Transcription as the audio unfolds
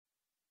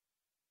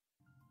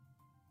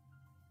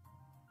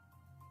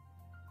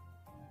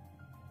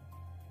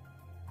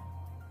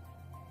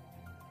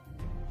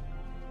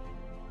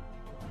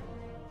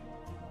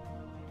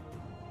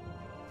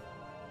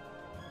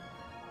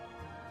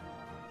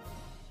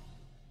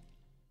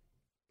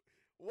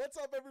What's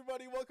up,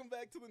 everybody? Welcome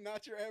back to the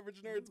Not Your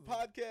Average Nerds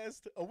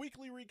podcast, a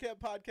weekly recap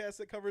podcast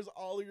that covers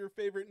all of your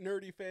favorite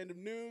nerdy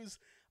fandom news.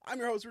 I'm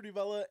your host, Rudy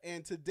Vella,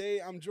 and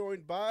today I'm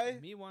joined by...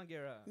 Me,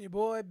 Wangera. Your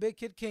boy, Big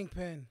Kid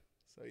Kingpin.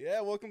 So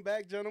yeah, welcome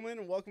back, gentlemen,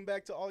 and welcome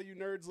back to all you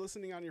nerds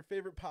listening on your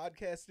favorite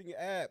podcasting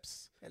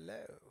apps.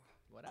 Hello.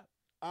 What up?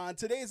 On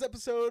today's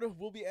episode,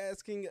 we'll be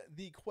asking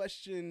the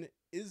question,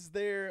 is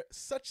there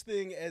such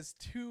thing as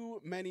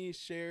too many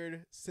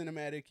shared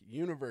cinematic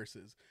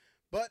universes?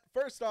 But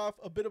first off,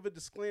 a bit of a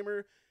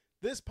disclaimer.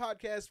 This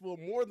podcast will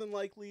more than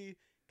likely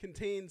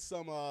contain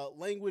some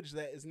language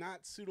that is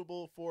not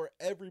suitable for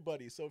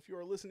everybody. So if you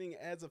are listening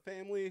as a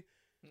family,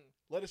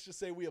 let us just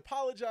say we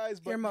apologize,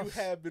 but Earmuffs.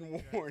 you have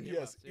been warned.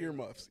 Yes,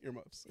 Earmuffs.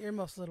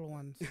 Earmuffs, little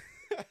ones.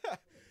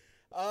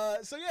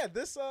 So yeah,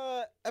 this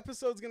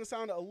episode's going to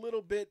sound a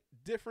little bit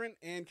different,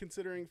 and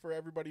considering for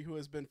everybody who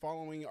has been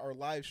following our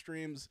live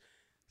streams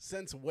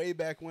since way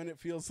back when, it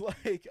feels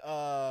like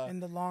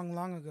In the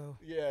long ago.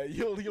 yeah,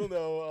 you'll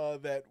know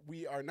that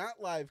we are not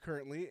live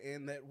currently,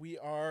 and that we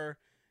are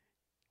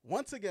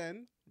once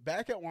again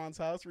back at Juan's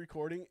house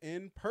recording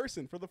in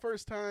person for the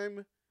first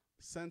time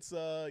since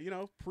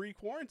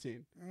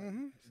pre-quarantine.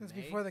 Since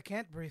May? before the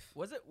can't breathe.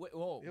 Was it?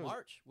 Whoa, It was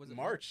March. Was it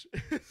March?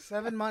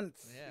 7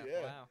 months. Yeah,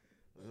 Yeah. wow.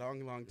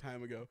 long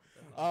time ago.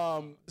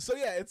 So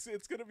yeah,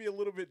 it's gonna be a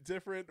little bit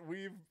different.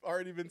 We've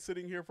already been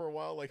sitting here for a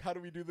while, like, how do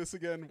we do this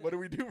again? What do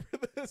we do for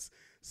this?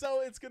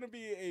 So it's gonna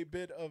be a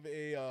bit of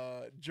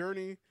a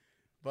journey,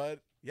 but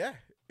yeah,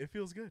 it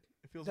feels good.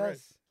 It feels right.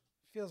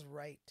 Feels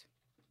right.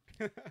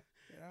 You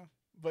know?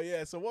 But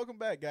yeah, so welcome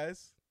back,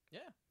 guys. Yeah.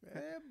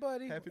 Yeah,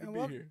 buddy. Happy to And be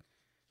welcome- here.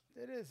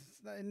 It is.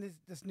 It's not- And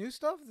this new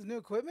stuff, this new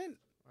equipment,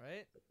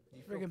 Right?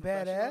 You Friggin'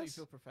 professional? badass. You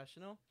feel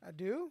professional? I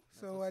do.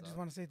 So what's I just up.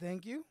 want to say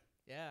thank you.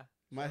 Yeah.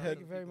 My Shout out head- to Thank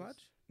you very people's-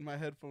 much. My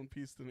headphone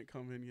piece didn't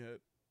come in yet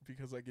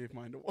because I gave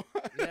mine to Juan.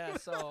 Yeah,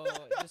 so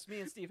just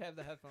me and Steve have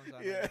the headphones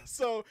on. Yeah, Right now.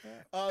 so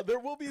there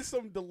will be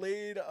some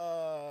delayed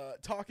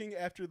talking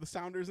after the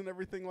sounders and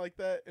everything like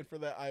that, and for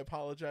that I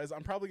apologize.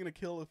 I'm probably going to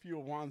kill a few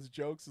of Juan's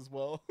jokes as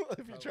well.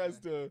 If he tries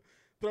to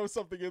throw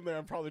something in there,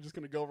 I'm probably just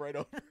going to go right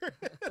over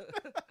it.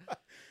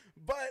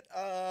 But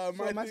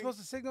So am I supposed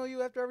to signal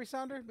you after every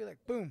sounder? Be like,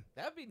 boom.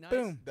 That'd be nice.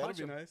 Boom. That'll Punch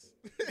be him nice.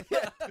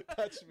 Yeah,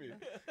 touch me.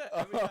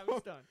 Every time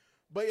it's done.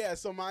 But yeah,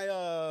 so my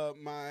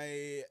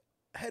my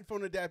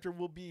headphone adapter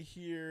will be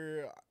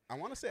here, I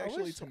want to say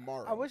actually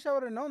tomorrow. I wish I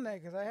would have known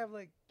that because I have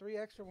like 3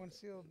 extra ones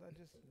sealed.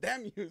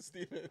 Damn you,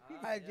 Steven.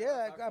 I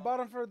bought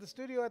them for the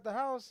studio at the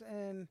house,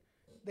 and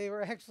they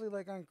were actually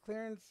like on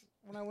clearance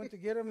when I went to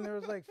get them. There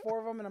was like 4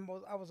 of them, and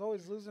I was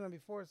always losing them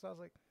before, so I was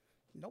like,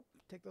 nope,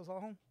 take those all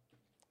home.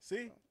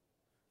 See?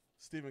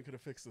 Steven could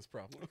have fixed this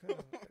problem.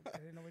 I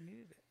didn't know we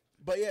needed it.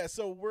 But yeah,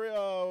 so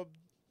we're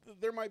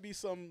there might be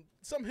some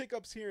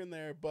hiccups here and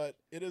there, but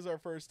it is our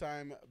first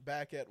time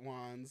back at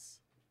Juan's.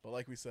 But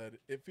like we said,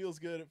 it feels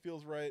good, it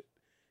feels right,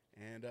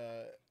 and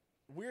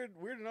weird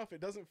enough, it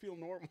doesn't feel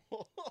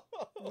normal.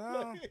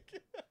 No.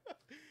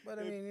 But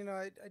I mean,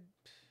 I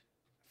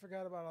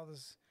forgot about all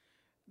this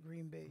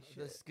Green Bay shit.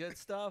 This good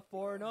stuff.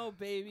 4-0, I'm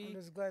baby.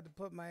 just glad to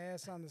put my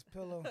ass on this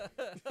pillow.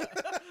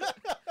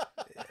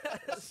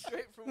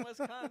 Straight from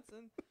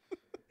Wisconsin.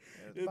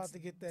 I was about to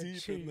get that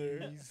deep in there.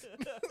 cheese.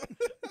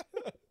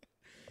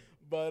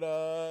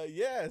 But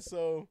yeah,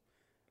 so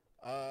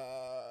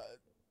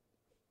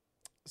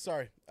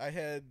sorry, I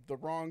had the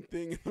wrong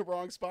thing in the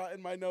wrong spot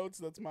in my notes.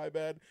 That's my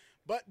bad.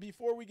 But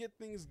before we get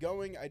things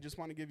going, I just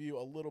want to give you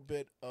a little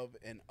bit of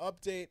an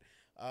update.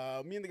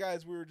 Me and the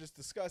guys, we were just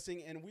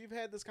discussing, and we've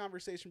had this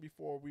conversation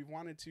before. We've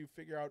wanted to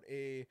figure out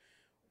a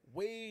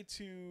way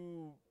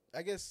to,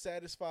 I guess,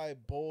 satisfy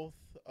both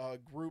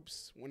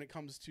groups when it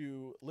comes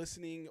to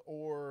listening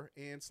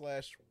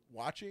and/slash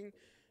watching.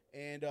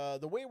 And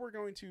the way we're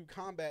going to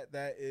combat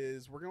that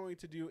is we're going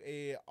to do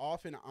a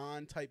off and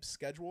on type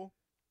schedule.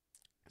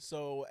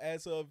 So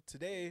as of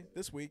today,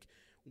 this week,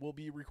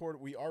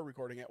 we are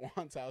recording at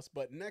Juan's house,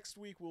 but next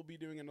week we'll be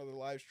doing another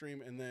live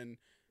stream, and then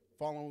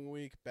following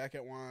week back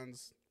at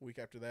Juan's, week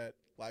after that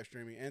live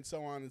streaming, and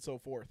so on and so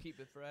forth. Keep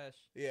it fresh.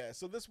 Yeah,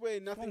 so this way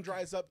nothing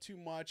dries up too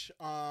much.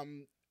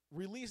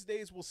 Release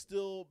days will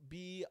still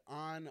be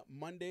on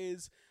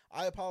Mondays.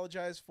 I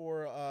apologize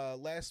for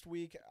last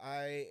week.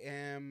 I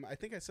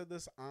think I said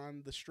this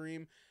on the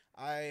stream.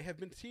 I have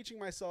been teaching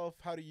myself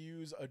how to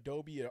use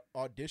Adobe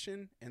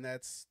Audition, and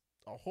that's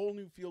a whole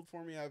new field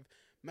for me. I've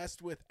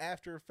messed with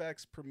After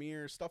Effects,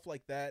 Premiere, stuff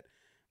like that,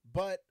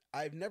 but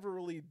I've never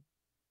really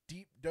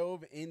deep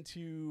dove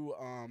into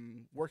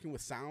working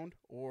with sound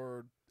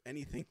or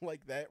anything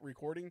like that,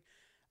 recording.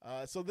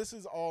 So this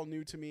is all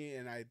new to me,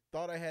 and I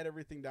thought I had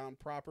everything down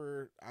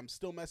proper. I'm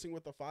still messing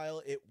with the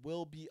file. It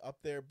will be up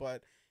there,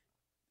 but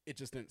it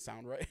just didn't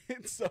sound right.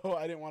 So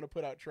I didn't want to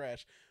put out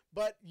trash.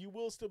 But you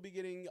will still be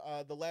getting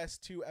the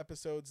last 2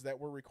 episodes that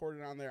were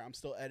recorded on there. I'm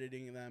still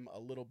editing them a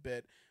little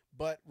bit.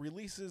 But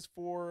releases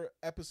for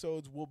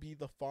episodes will be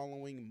the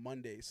following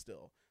Monday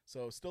still.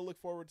 So still look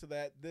forward to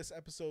that. This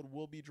episode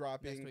will be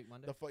dropping Next week,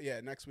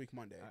 Monday? next week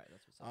Monday. All right,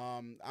 that's what's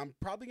up. I'm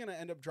probably gonna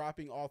end up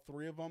dropping all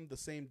 3 of them the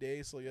same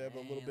day, so you have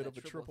a little Man, bit that of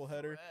a triple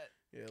header. threat.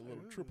 Yeah, a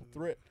little Ooh. triple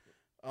threat.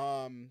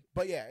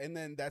 But yeah, and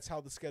then that's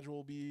how the schedule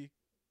will be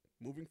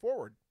moving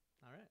forward.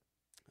 All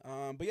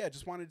right. But yeah,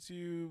 just wanted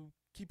to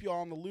keep you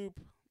all in the loop,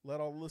 let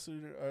all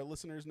the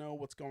listeners know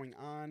what's going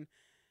on.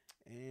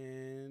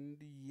 And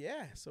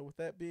yeah, so with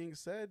that being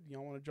said,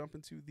 y'all want to jump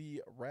into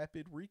the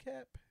rapid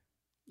recap?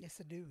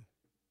 Yes, I do.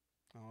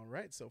 All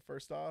right, so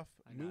first off,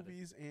 I got it.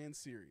 movies and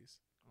series.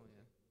 Oh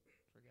yeah,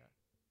 forgot.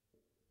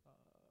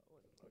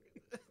 What the fuck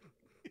is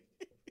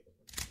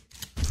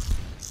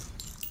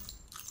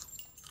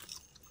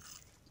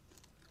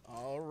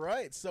All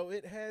right, so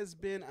it has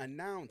been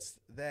announced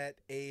that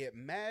a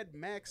Mad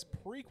Max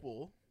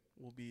prequel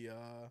will be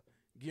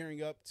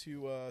gearing up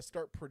to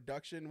start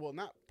production. Well,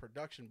 not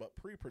production, but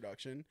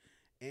pre-production.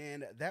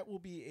 And that will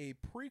be a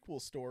prequel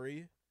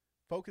story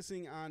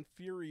focusing on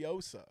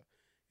Furiosa.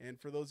 And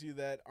for those of you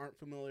that aren't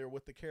familiar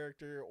with the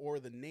character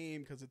or the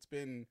name, because it's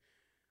been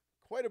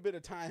quite a bit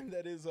of time,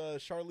 that is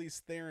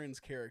Charlize Theron's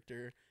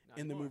character Not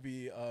in the anymore.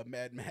 movie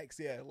Mad Max.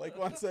 Yeah, like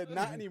Juan said,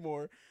 not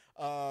anymore.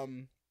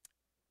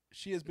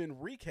 She has been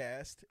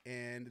recast,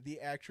 and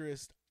the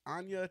actress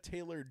Anya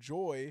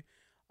Taylor-Joy,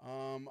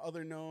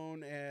 other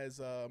known as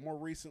more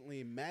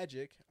recently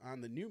Magic on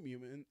the New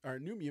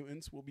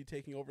Mutants, will be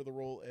taking over the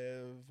role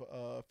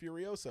of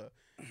Furiosa.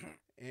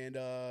 And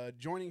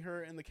joining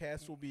her in the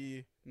cast will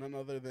be none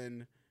other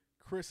than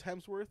Chris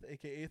Hemsworth,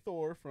 aka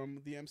Thor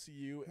from the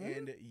MCU,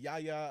 and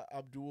Yahya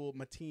Abdul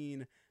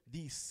Mateen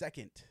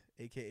II,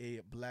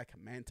 aka Black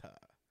Manta.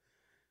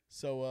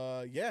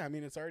 So yeah, I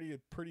mean it's already a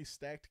pretty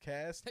stacked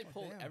cast. They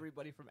pulled damn.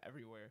 everybody from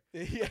everywhere.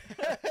 Yeah,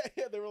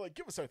 yeah, they were like,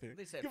 give us something.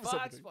 They said Give us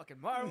Fox, something.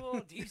 fucking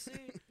Marvel, DC.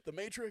 The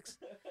Matrix.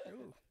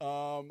 Ooh.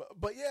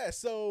 But yeah,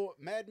 so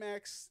Mad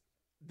Max,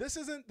 this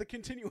isn't the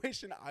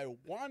continuation I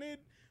wanted,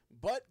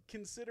 but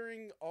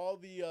considering all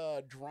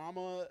the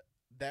drama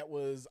that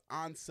was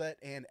on set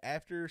and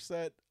after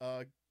set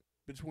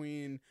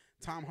between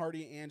Tom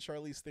Hardy and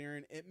Charlize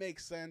Theron, it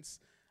makes sense.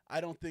 I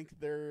don't think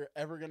they're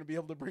ever going to be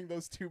able to bring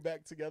those two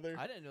back together.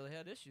 I didn't know they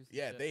had issues. and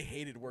Yeah, shit. they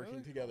hated working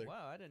Really? together. Oh,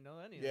 wow, I didn't know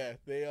any of Yeah,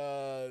 that.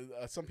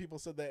 they some people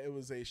said that it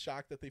was a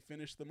shock that they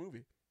finished the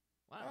movie.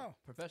 Wow, Wow.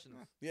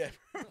 professionals. Yeah,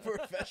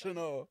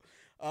 professional.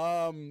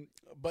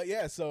 But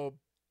yeah, so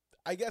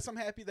I guess I'm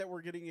happy that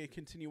we're getting a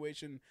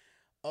continuation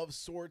of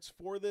sorts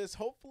for this.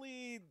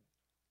 Hopefully,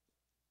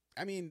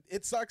 I mean,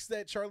 it sucks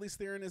that Charlize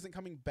Theron isn't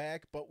coming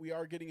back, but we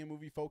are getting a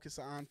movie focused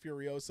on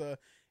Furiosa.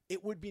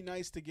 It would be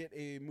nice to get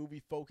a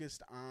movie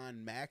focused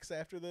on Max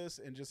after this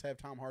and just have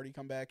Tom Hardy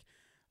come back.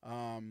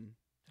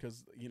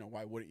 Because, you know,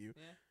 why wouldn't you?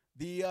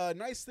 Yeah. The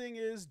nice thing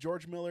is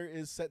George Miller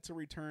is set to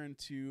return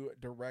to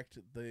direct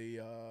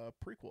the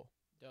prequel.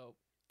 Dope.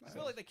 I Nice.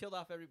 feel like they killed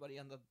off everybody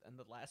in the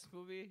last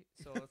movie,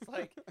 so it's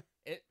like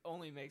it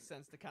only makes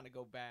sense to kind of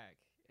go back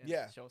and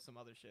Yeah. show some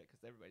other shit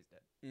because everybody's dead.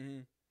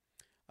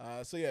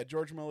 Mm-hmm. So yeah,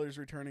 George Miller's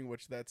returning,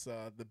 which that's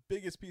the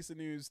biggest piece of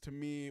news to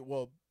me.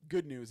 Well,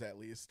 good news at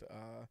least.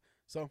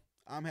 So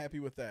I'm happy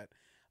with that.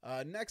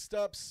 Next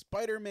up,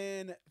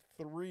 Spider-Man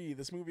 3.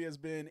 This movie has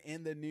been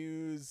in the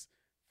news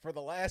for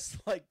the last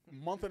like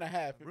month and a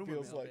half. It Rumor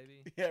feels mill, like,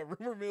 baby. yeah,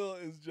 rumor mill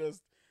is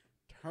just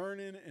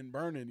turning and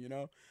burning, you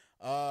know.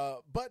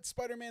 But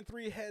Spider-Man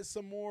 3 has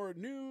some more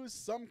news,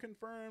 some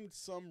confirmed,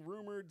 some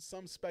rumored,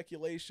 some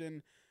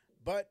speculation.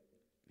 But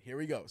here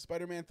we go.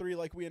 Spider-Man 3,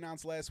 like we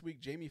announced last week,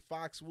 Jamie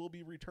Foxx will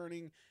be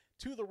returning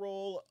to the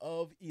role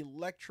of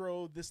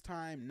Electro, this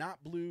time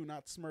not blue,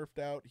 not smurfed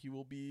out. He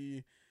will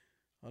be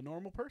a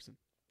normal person.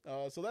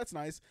 So that's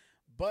nice.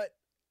 But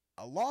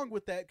along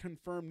with that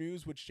confirmed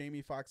news, which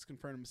Jamie Foxx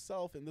confirmed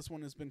himself, and this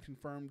one has been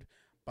confirmed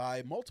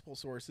by multiple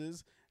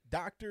sources,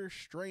 Doctor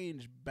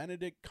Strange,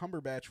 Benedict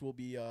Cumberbatch, will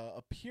be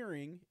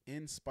appearing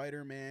in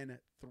Spider-Man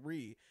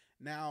 3.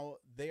 Now,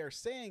 they are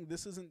saying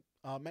this isn't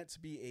meant to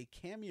be a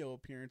cameo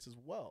appearance as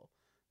well.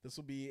 This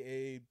will be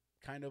a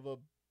kind of a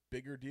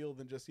bigger deal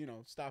than just, you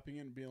know, stopping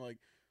in and being like,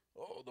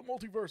 oh, the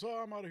multiverse,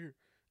 oh, I'm out of here.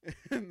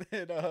 And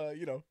then,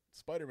 you know,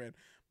 Spider-Man.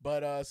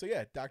 But, so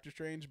yeah, Doctor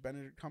Strange,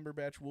 Benedict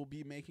Cumberbatch will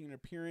be making an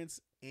appearance,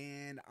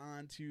 and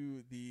on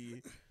to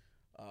the,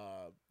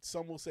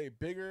 some will say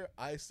bigger.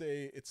 I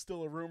say it's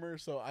still a rumor,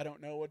 so I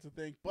don't know what to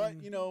think.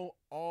 But, you know,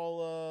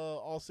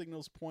 all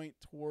signals point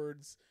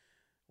towards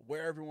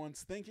where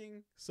everyone's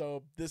thinking.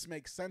 So this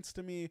makes sense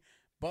to me.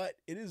 But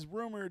it is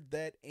rumored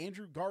that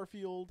Andrew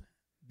Garfield,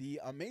 the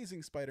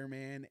Amazing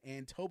Spider-Man,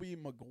 and Tobey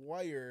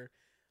Maguire,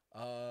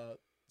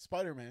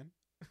 Spider-Man,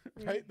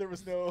 right? There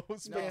was no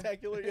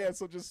spectacular. Yeah,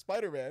 so just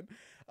Spider-Man,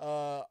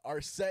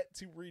 are set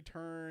to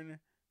return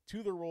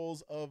to the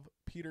roles of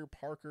Peter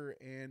Parker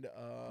and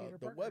Peter the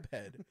Parker.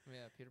 Webhead.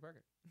 Yeah, Peter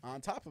Parker.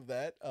 On top of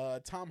that,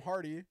 Tom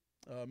Hardy,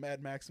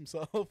 Mad Max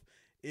himself,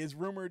 is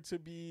rumored to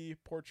be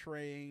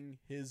portraying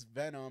his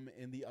Venom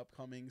in the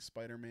upcoming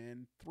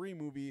Spider-Man 3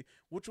 movie,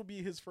 which will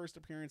be his first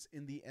appearance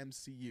in the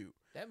MCU.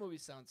 That movie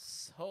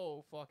sounds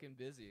so fucking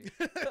busy.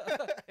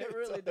 It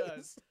really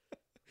does.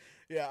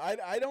 Yeah,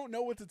 I don't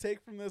know what to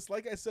take from this.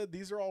 Like I said,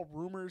 these are all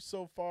rumors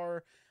so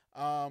far.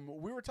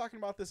 We were talking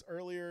about this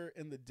earlier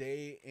in the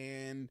day,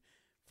 and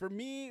for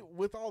me,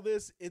 with all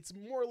this, it's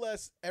more or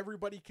less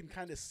everybody can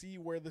kind of see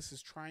where this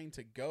is trying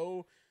to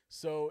go.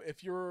 So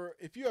if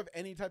you have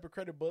any type of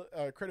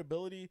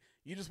credibility,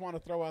 you just want to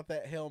throw out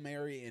that Hail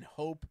Mary and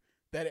hope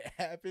that it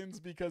happens,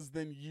 because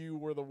then you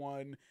were the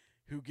one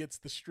who gets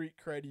the street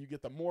cred. You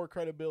get the more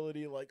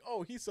credibility, like,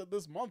 oh, he said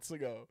this months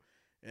ago,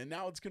 and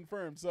now it's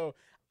confirmed. So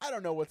I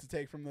don't know what to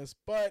take from this,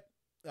 but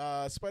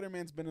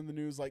Spider-Man's been in the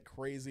news like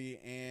crazy,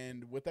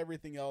 and with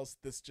everything else,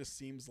 this just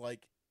seems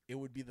like it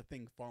would be the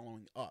thing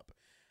following up.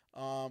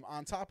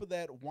 On top of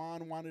that,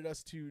 Juan wanted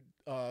us to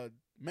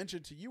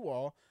mention to you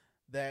all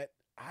that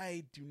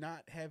I do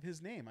not have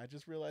his name. I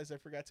just realized I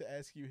forgot to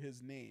ask you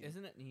his name.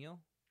 Isn't it Neil?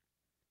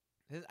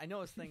 I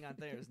know his thing on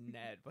there is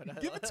Ned,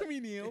 but Give it to me,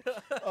 Neil.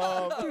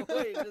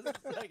 Wait just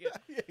a second.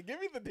 Yeah, give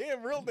me the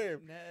damn real name.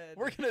 Ned.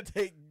 We're gonna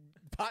take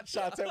pot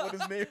shots at what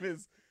his name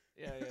is.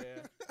 Yeah.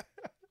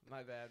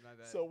 My bad.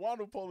 So Juan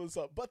will pull this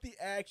up, but the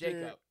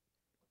actor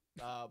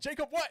Jacob.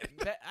 Jacob what?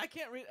 I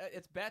can't read.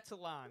 It's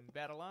Batalon.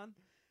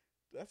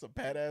 That's a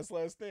badass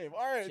last name.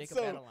 All right, Jacob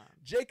so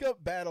Batalon.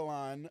 Jacob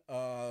Batalon,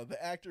 the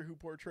actor who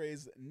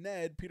portrays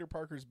Ned, Peter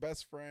Parker's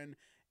best friend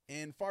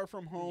in Far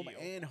From Home Neil.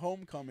 and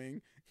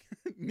Homecoming,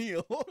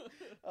 Neil,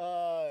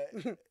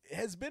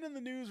 has been in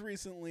the news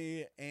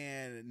recently,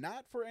 and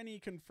not for any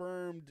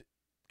confirmed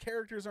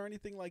characters or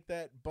anything like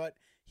that, but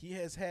he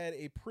has had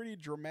a pretty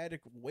dramatic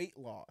weight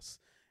loss,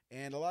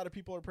 and a lot of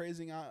people are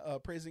praising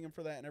him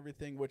for that and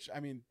everything, which, I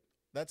mean,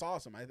 that's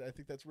awesome. I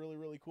think that's really,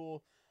 really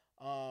cool.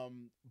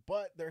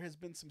 But there has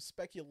been some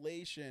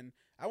speculation.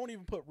 I won't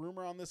even put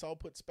rumor on this. I'll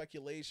put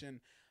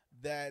speculation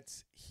that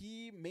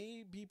he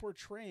may be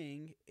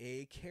portraying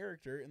a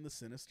character in the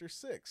Sinister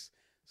Six.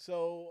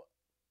 So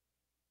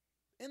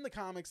in the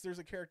comics, there's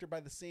a character by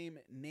the same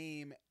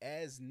name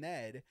as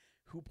Ned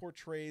who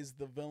portrays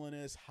the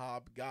villainous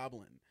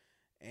Hobgoblin.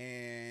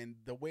 And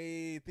the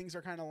way things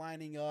are kind of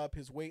lining up,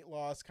 his weight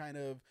loss kind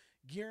of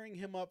gearing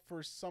him up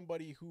for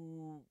somebody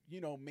who,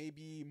 may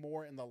be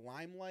more in the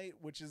limelight,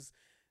 which is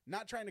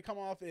not trying to come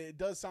off, it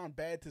does sound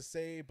bad to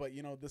say, but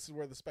this is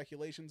where the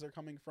speculations are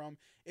coming from.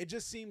 It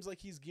just seems like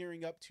he's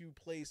gearing up to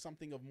play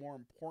something of more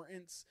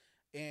importance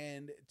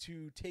and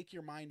to take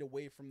your mind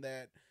away from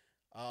that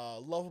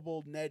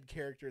lovable Ned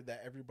character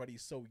that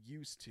everybody's so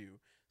used to.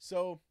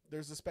 So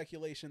there's a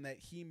speculation that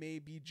he may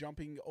be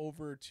jumping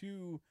over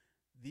to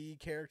the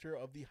character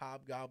of the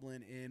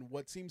Hobgoblin in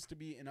what seems to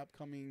be an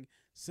upcoming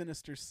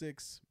Sinister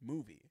Six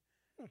movie.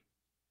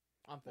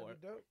 I'm for it.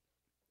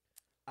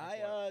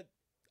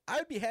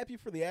 I'd be happy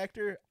for the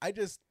actor.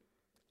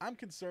 I'm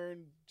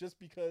concerned just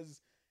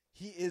because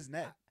he is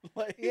Ned.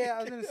 Like, Yeah,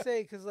 I was gonna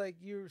say, because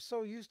you're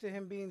so used to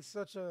him being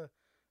such a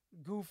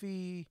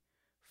goofy,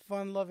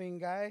 fun-loving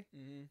guy,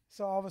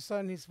 so all of a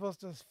sudden he's supposed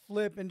to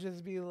flip and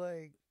just be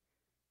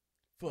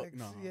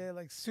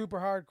super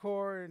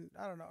hardcore, and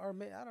I don't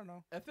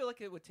know. I feel like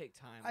it would take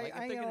time. I Like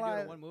if ain't they're gonna gonna do it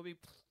lie. in one movie,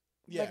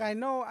 yeah. I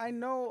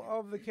know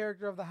of the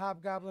character of the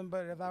Hobgoblin,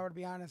 but if I were to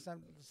be honest,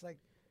 I'm just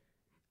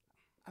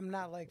I'm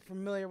not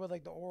familiar with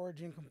the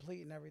origin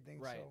complete and everything.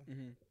 Right. So.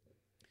 Mm-hmm.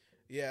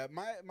 Yeah,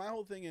 my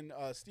whole thing, and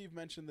Steve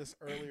mentioned this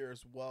earlier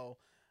as well.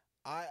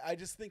 I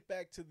just think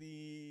back to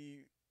the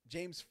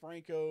James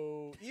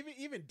Franco,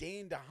 even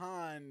Dane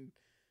DeHaan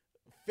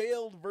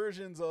failed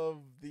versions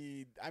of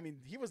the. I mean,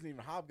 he wasn't even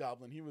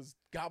Hobgoblin; he was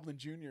Goblin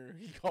Jr.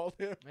 He called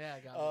him. Yeah,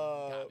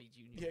 Gobby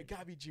Jr. Yeah,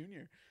 Gobby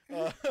Jr.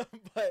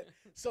 But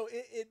so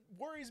it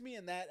worries me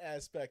in that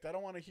aspect. I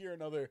don't want to hear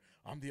another.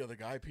 I'm the other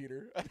guy,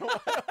 Peter.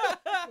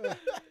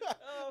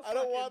 I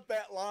don't want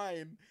that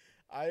line.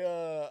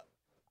 I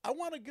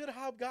want a good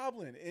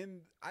Hobgoblin,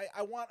 and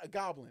I want a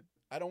goblin.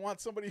 I don't want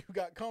somebody who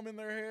got cum in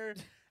their hair.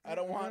 I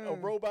don't want a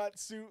robot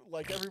suit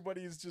like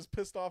everybody's just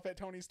pissed off at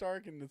Tony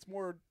Stark, and it's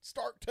more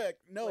Stark tech.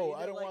 No, Wait,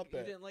 I don't want that.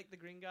 You didn't like the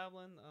Green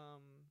Goblin?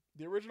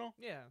 The original?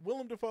 Yeah.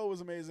 Willem Dafoe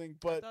was amazing,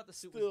 but I thought the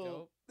suit still, was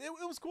dope.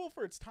 It was cool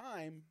for its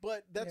time.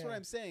 But that's what Yeah.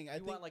 I'm saying. I You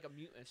think, want like a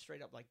mutant,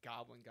 straight up like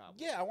Goblin.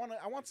 yeah, I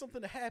want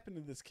something to happen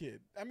to this kid.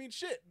 I mean,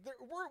 shit,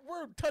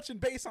 we're touching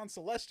base on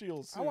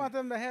Celestials. I soon. want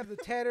them to have the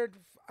tattered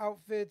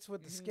outfits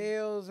with the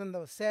scales and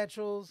the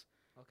satchels.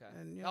 Okay.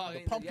 And, you know, you the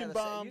need- pumpkin you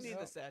bombs. need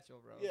the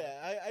satchel, bro.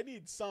 Yeah, I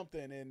need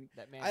something, and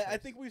That man. I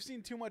think we've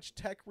seen too much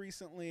tech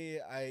recently.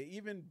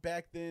 Even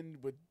back then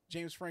with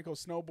James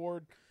Franco's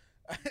snowboard,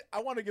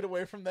 I want to get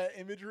away from that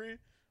imagery.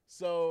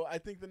 So I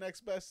think the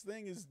next best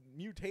thing is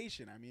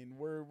mutation. I mean,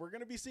 we're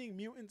gonna be seeing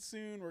mutants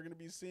soon. We're gonna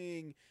be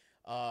seeing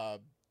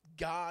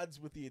gods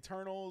with the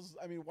Eternals.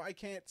 I mean, why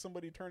can't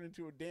somebody turn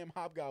into a damn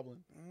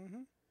hobgoblin?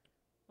 Mm-hmm.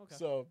 Okay.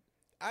 So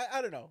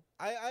I don't know.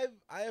 I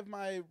have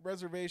my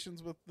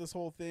reservations with this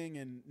whole thing,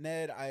 and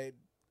Ned, I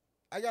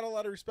got a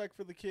lot of respect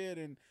for the kid,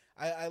 and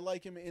I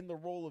like him in the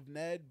role of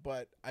Ned,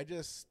 but I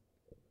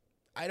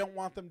don't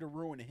want them to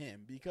ruin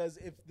him, because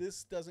if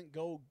this doesn't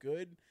go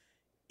good,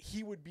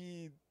 he would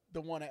be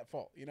the one at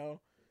fault,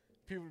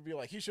 People would be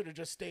like, he should have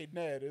just stayed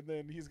Ned, and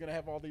then he's going to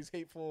have all these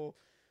hateful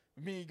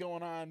me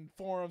going on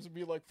forums and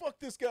be like, "Fuck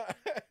this guy."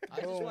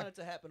 I just want it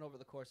to happen over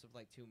the course of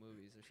like 2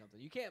 movies or something.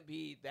 You can't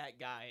be that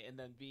guy and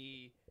then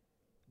be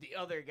the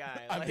other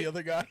guy. I'm like, the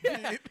other guy.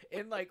 yeah,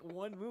 in like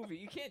 1 movie.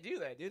 You can't do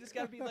that, dude. It's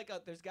got to be like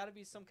there's got to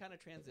be some kind of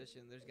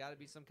transition. There's got to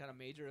be some kind of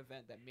major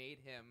event that made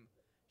him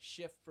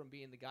shift from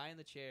being the guy in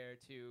the chair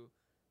to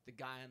the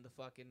guy on the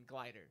fucking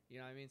glider. You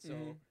know what I mean?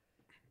 So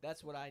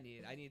that's what I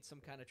need. I need some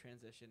kind of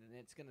transition, and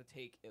it's going to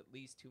take at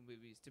least 2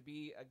 movies to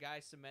be a guy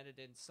cemented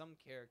in some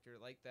character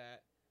like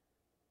that.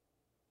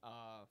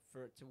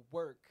 For it to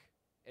work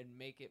and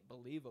make it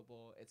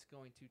believable, it's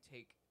going to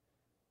take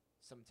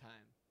some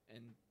time.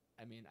 And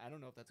I mean, I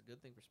don't know if that's a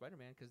good thing for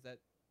Spider-Man, because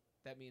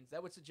that means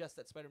that would suggest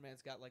that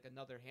Spider-Man's got like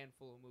another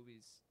handful of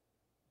movies,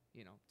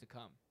 to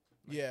come.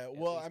 Like, Yeah, at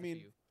well, least I a mean,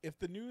 few. if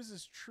the news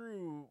is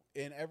true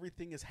and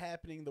everything is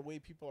happening the way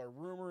people are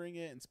rumoring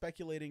it and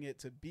speculating it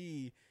to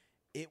be,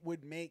 it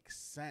would make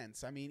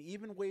sense. I mean,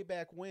 even way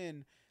back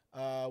when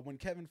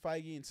Kevin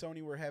Feige and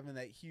Sony were having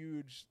that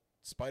huge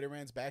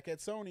Spider-Man's back at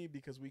Sony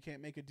because we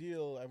can't make a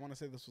deal. I want to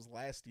say this was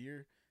last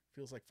year.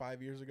 Feels like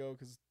 5 years ago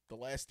because the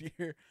last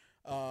year.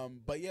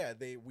 But yeah,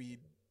 we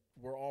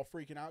were all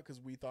freaking out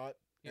because we thought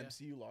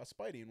MCU lost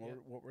Spidey and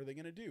what were they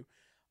going to do?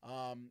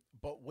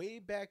 But way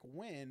back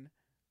when,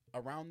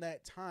 around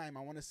that time,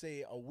 I want to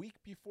say a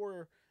week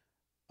before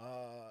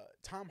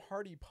Tom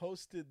Hardy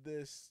posted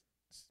this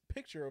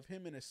picture of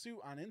him in a suit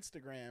on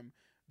Instagram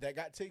that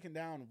got taken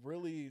down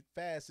really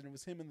fast, and it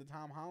was him in the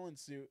Tom Holland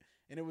suit,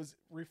 and it was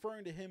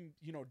referring to him,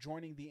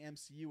 joining the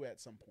MCU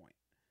at some point.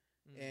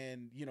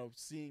 And,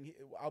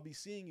 I'll be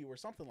seeing you or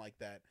something like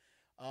that.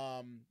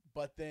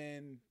 But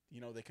then,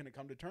 they couldn't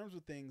come to terms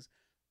with things.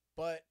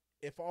 But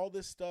if all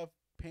this stuff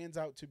pans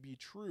out to be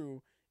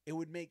true, it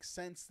would make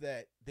sense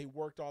that they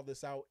worked all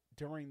this out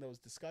during those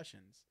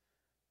discussions.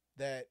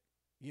 That,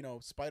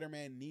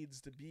 Spider-Man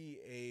needs to be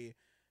a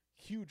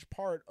huge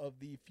part of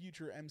the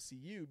future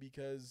MCU,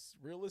 because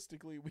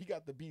realistically, we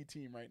got the B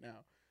team right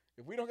now.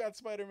 If we don't got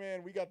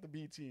Spider-Man, we got the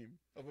B team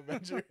of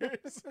Avengers.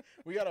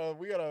 we got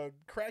a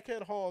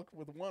crackhead Hulk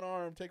with one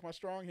arm, take my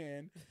strong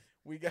hand.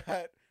 We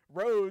got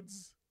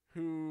Rhodes,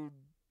 who,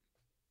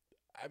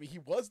 I mean, he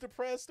was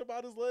depressed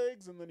about his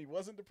legs, and then he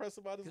wasn't depressed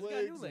about his legs.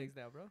 He's got new legs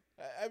now, bro.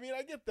 I mean,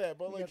 I get that,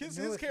 but He like got his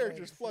the newest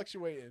character's legs.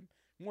 fluctuating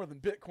more than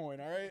Bitcoin.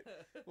 All right,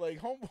 like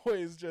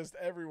Homeboy is just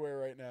everywhere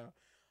right now.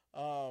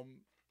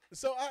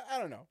 So I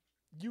don't know.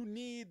 You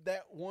need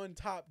that one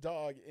top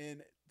dog,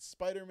 and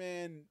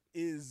Spider-Man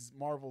is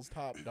Marvel's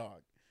top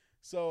dog.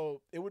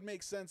 So it would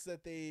make sense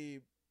that they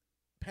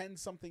pen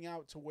something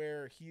out to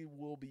where he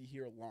will be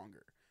here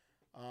longer.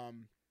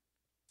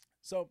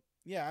 So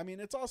yeah, I mean,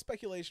 it's all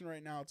speculation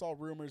right now. It's all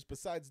rumors.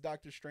 Besides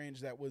Doctor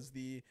Strange, that was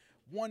the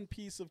one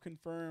piece of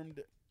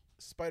confirmed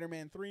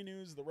Spider-Man 3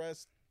 news. The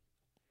rest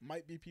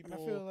might be people I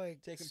feel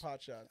like taking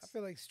pot shots. I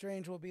feel like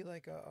Strange will be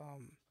like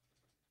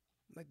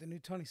like the new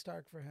Tony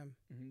Stark for him.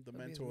 The He'll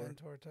be his mentor.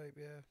 mentor type,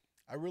 yeah.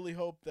 I really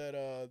hope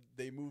that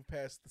they move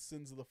past the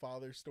sins of the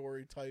father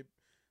story type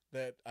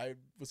that I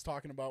was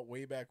talking about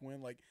way back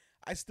when. Like,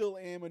 I still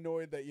am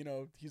annoyed that,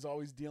 he's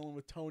always dealing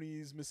with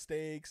Tony's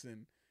mistakes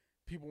and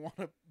people want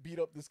to beat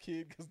up this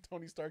kid because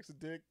Tony Stark's a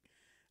dick.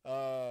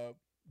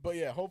 But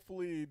yeah,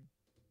 hopefully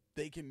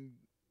they can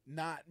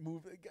not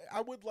move. I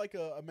would like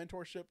a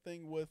mentorship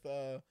thing with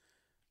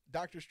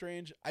Doctor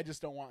Strange. I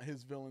just don't want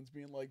his villains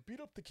being like, beat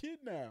up the kid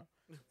now.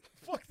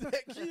 Fuck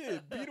that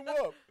kid. Beat him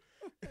up.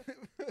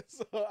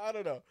 So I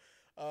don't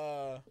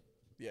know.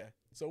 Yeah.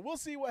 So we'll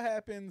see what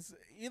happens.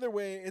 Either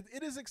way,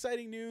 it is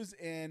exciting news,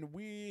 and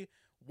we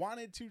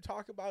wanted to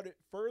talk about it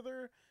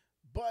further,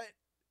 but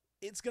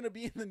it's going to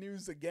be in the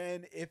news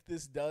again if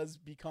this does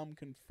become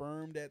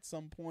confirmed at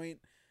some point.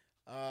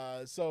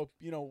 So,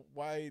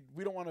 why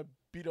we don't want to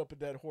beat up a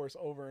dead horse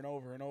over and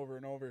over and over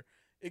and over.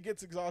 It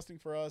gets exhausting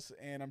for us,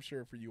 and I'm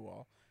sure for you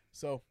all.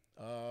 So,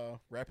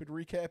 rapid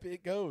recap,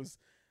 it goes.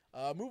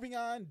 Moving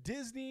on,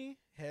 Disney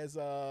has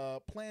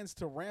plans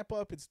to ramp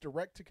up its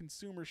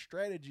direct-to-consumer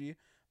strategy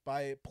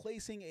by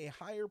placing a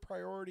higher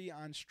priority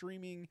on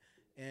streaming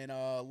in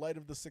light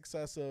of the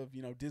success of,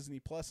 Disney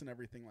Plus and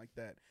everything like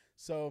that.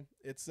 So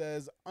it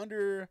says,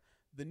 under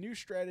the new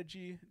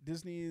strategy,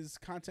 Disney's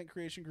content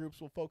creation groups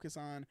will focus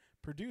on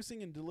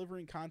producing and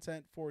delivering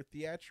content for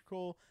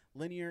theatrical,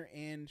 linear,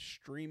 and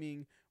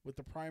streaming, with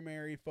the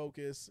primary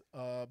focus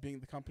being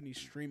the company's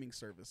streaming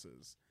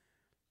services.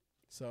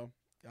 So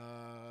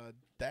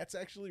that's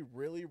actually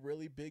really,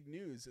 really big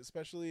news,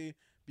 especially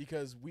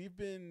because we've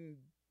been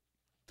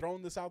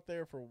throwing this out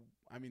there for,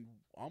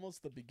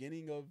 almost the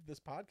beginning of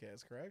this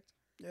podcast, correct?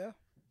 Yeah.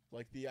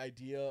 Like the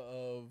idea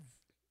of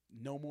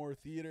no more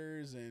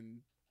theaters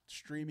and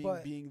streaming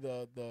being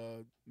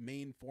the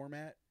main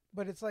format.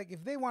 But it's like,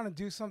 if they want to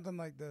do something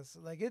like this,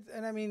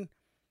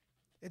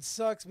 it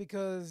sucks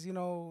because,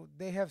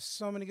 they have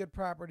so many good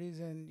properties,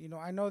 and,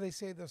 I know they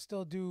say they'll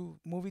still do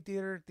movie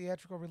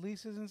theatrical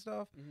releases and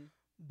stuff,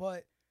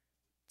 but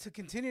to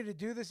continue to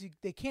do this,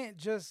 they can't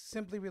just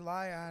simply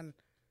rely on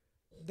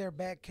their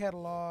back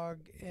catalog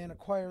and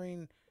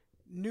acquiring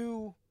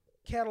new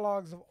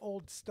catalogs of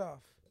old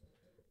stuff.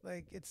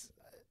 Like, it's,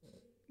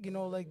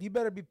 like you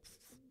better be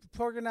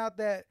plugging out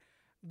that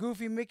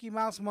goofy Mickey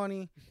Mouse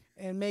money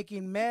and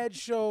making mad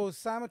shows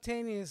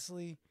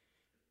simultaneously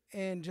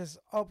and just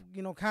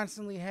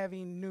constantly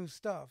having new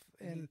stuff.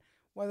 And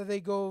whether they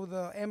go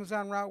the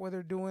Amazon route where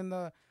they're doing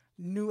the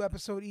new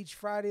episode each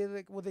Friday,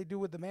 like what they do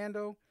with the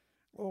Mando,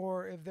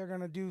 or if they're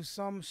going to do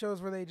some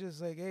shows where they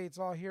just like, hey, it's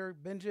all here,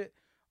 binge it,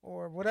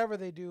 or whatever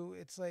they do,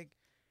 it's like,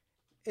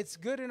 it's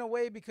good in a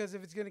way because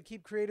if it's going to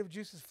keep creative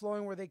juices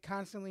flowing where they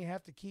constantly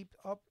have to keep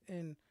up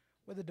in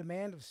with the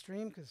demand of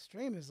stream, because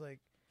stream is like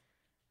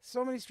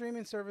so many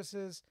streaming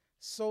services,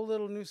 so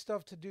little new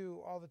stuff to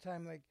do all the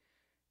time. Like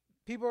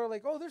people are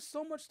like, oh, there's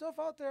so much stuff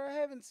out there I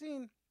haven't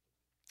seen.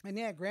 And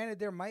yeah, granted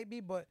there might be,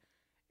 but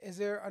is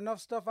there enough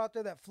stuff out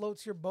there that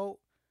floats your boat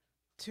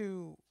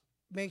to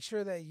make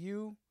sure that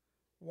you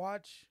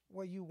watch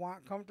what you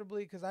want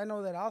comfortably? Because I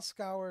know that I'll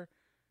scour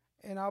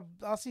and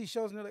I'll see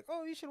shows and they're like,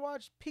 oh, you should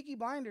watch Peaky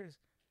Blinders.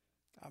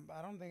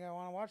 I don't think I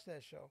want to watch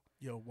that show.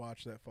 Yo,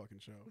 watch that fucking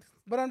show.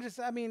 But I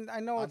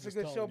know it's a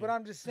good show, but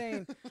I'm just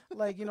saying,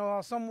 like,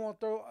 someone will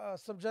throw a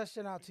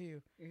suggestion out to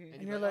you. Mm-hmm.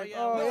 And you're like,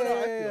 no, I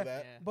feel that.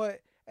 Yeah.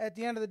 But at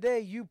the end of the day,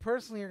 you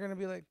personally are going to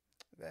be like,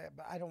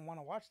 but I don't want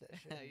to watch that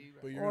shit.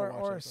 But you're gonna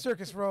watch or that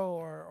Circus Row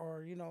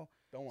or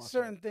Don't watch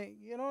certain thing.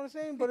 You know what I'm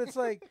saying? But it's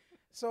like,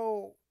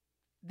 so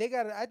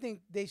I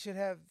think they should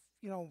have,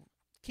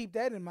 keep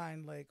that in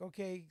mind. Like,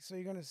 okay, so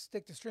you're going to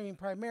stick to streaming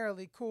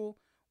primarily. Cool.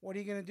 What are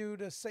you going to do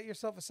to set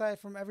yourself aside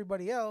from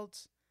everybody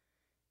else?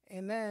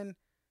 And then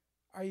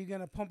are you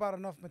going to pump out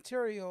enough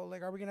material?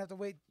 Like, are we going to have to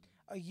wait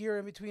a year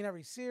in between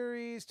every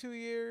series, 2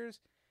 years?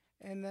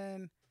 And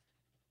then,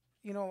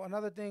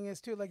 another thing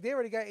is too, like, they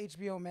already got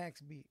HBO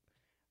Max beat.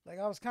 Like,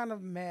 I was kind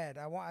of mad.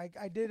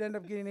 I did end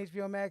up getting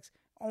HBO Max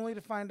only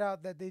to find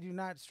out that they do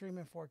not stream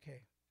in 4K.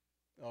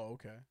 Oh,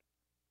 okay.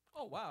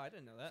 Oh wow, I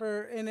didn't know that.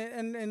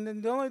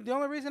 And the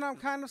only reason I'm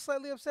kind of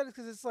slightly upset is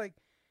because it's like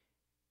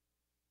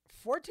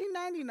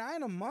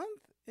 $14.99 a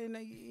month, and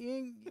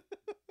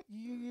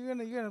you're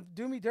gonna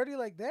do me dirty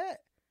like that.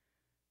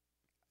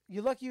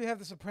 You're lucky you have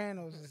The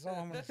Sopranos. Is all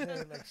I'm gonna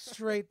say. Like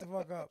straight the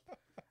fuck up.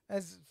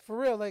 As for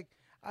real, like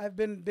I've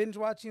been binge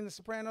watching The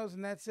Sopranos,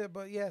 and that's it.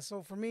 But yeah,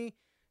 so for me,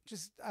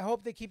 just I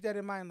hope they keep that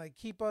in mind. Like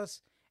keep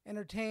us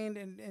entertained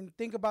and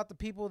think about the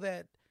people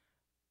that.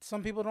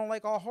 Some people don't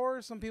like all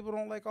horror. Some people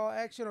don't like all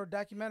action or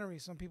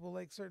documentaries. Some people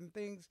like certain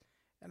things,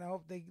 and I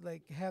hope they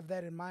like have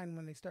that in mind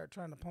when they start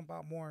trying to pump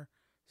out more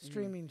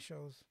streaming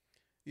shows.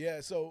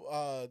 Yeah.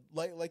 So,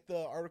 like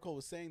the article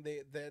was saying,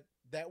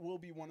 that will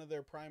be one of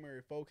their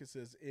primary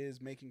focuses is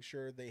making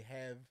sure they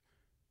have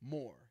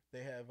more.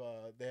 They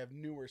have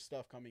newer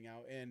stuff coming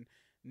out and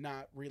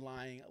not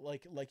relying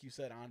like you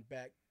said on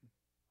back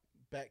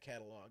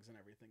catalogs and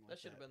everything like that. That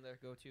should have been their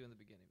go-to in the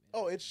beginning.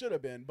 Man. Oh, it should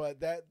have been,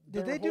 but that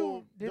did they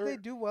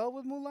do well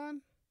with Mulan?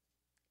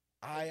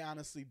 I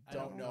honestly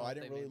don't know. I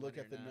didn't really look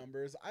at the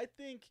numbers. I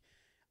think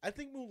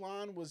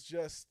Mulan was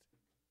just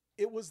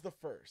it was the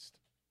first.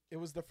 It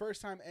was the first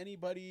time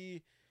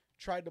anybody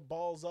tried to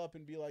balls up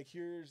and be like,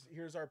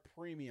 here's our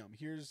premium.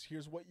 Here's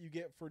what you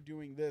get for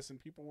doing this, and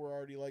people were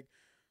already like,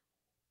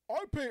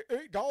 I pay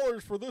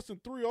 $8 for this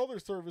and 3 other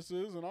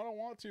services, and I don't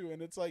want to.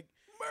 And it's like,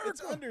 America.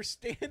 It's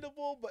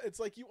understandable, but it's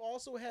like you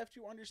also have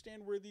to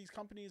understand where these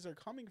companies are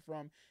coming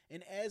from.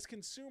 And as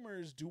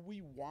consumers, do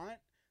we want,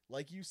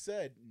 like you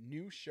said,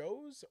 new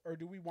shows, or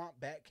do we want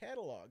back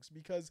catalogs?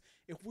 Because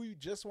if we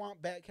just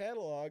want back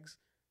catalogs,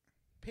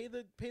 pay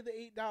the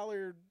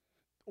 $8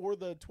 or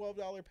the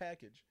 $12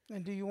 package.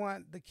 And do you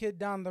want the kid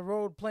down the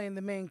road playing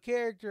the main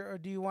character, or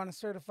do you want a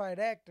certified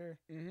actor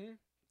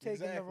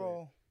taking the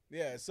role?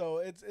 Yeah, so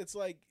it's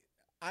like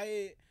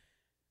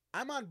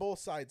I'm on both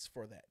sides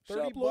for that.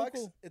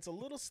 $30, it's a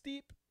little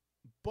steep,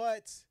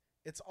 but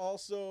it's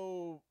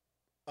also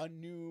a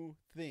new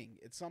thing.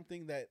 It's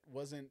something that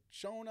wasn't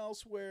shown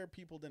elsewhere,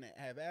 people didn't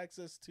have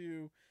access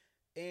to,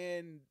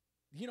 and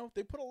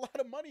they put a lot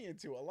of money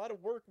into it. A lot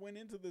of work went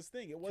into this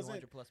thing. It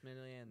wasn't $200+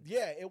 million.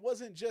 Yeah, it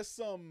wasn't just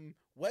some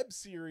web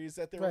series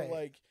that they were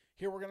like,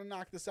 here, we're going to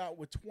knock this out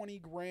with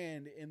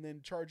 $20,000 and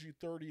then charge you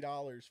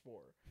 $30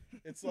 for.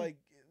 It's like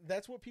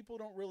that's what people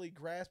don't really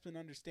grasp and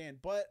understand.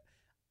 But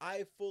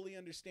I fully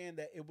understand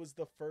that it was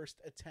the first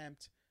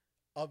attempt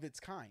of its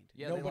kind.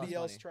 Yeah, nobody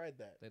else tried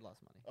that. They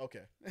lost money.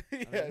 Okay.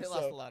 They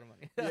lost a lot of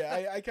money.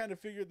 Yeah, I kind of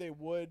figured they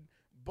would,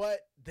 but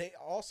they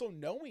also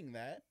knowing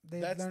that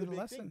that's the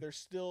big thing. They're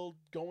still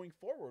going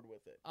forward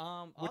with it,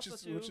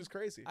 which is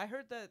crazy. I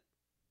heard that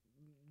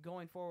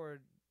going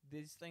forward,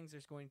 these things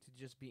are going to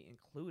just be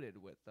included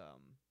with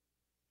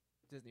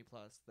Disney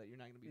Plus. That you're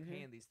not going to be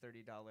paying these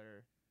 $30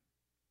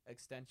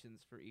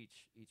 extensions for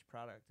each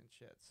product and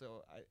shit.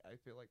 So I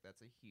feel like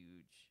that's a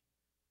huge.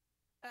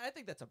 I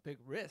think that's a big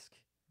risk,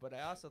 but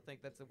I also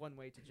think that's one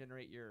way to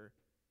generate your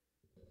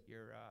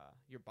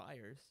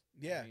buyers.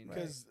 Yeah,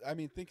 because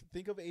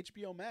think of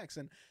HBO Max,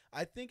 and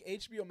I think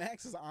HBO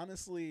Max is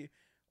honestly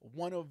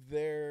one of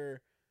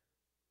their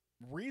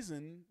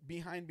reason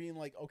behind being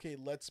like, okay,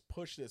 let's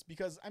push this,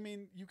 because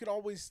you could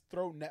always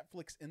throw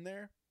Netflix in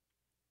there,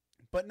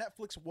 but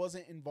Netflix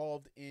wasn't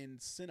involved in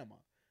cinema.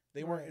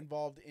 They weren't Right.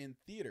 involved in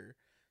theater.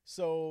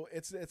 So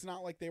it's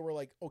not like they were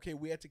like, okay,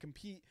 we had to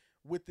compete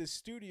with this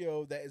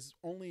studio that is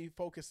only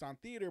focused on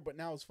theater, but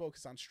now is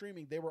focused on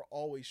streaming. They were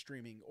always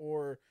streaming,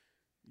 or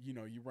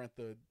you rent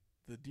the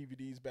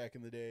DVDs back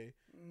in the day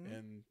Mhm.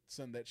 and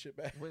send that shit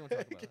back. We don't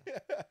talk about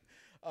that.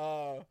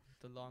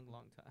 The long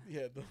time.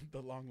 Yeah,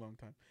 the long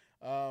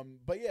time.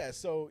 But yeah,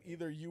 so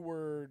either you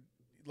were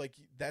like,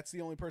 that's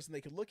the only person they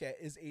could look at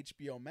is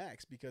HBO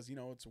Max, because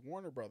it's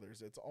Warner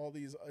Brothers, it's all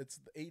these, it's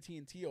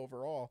AT&T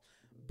overall,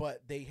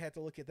 but they had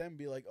to look at them and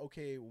be like,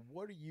 okay,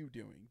 what are you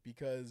doing?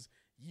 Because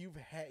you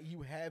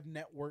have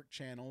network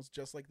channels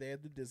just like they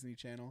had the Disney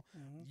Channel.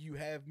 Mhm. You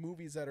have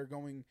movies that are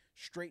going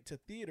straight to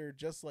theater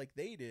just like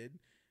they did.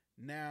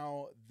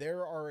 Now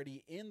they're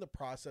already in the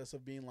process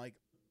of being like,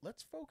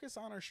 let's focus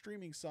on our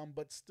streaming some,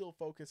 but still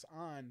focus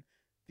on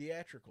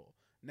theatrical.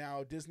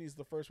 Now, Disney's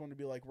the first one to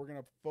be like, we're going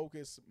to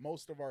focus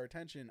most of our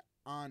attention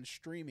on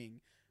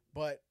streaming.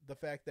 But the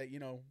fact that,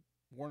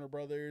 Warner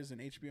Brothers and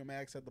HBO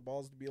Max had the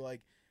balls to be like,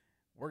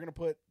 we're going to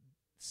put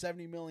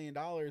 $70 million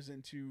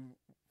into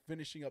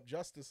finishing up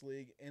Justice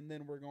League, and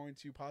then we're going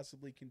to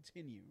possibly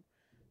continue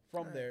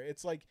from Right. there.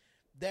 It's like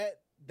that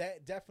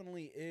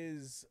definitely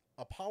is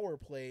a power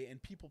play, and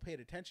people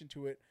paid attention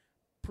to it.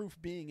 Proof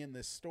being in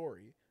this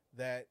story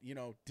that,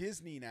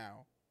 Disney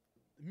now,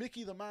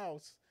 Mickey the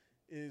Mouse,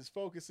 is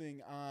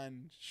focusing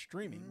on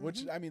streaming,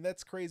 which, I mean,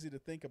 that's crazy to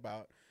think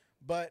about.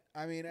 But,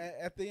 I mean,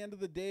 at the end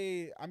of the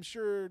day, I'm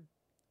sure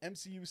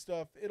MCU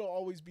stuff, it'll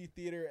always be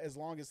theater as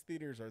long as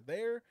theaters are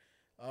there.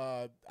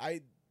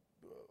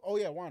 Oh,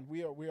 yeah, Juan,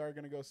 we are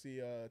going to go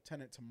see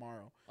Tenet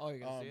tomorrow. Oh, you're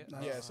gonna see it?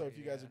 Nice. Yeah, Oh, so if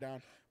you guys yeah. are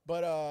down.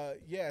 But,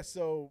 yeah,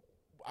 so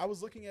I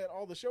was looking at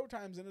all the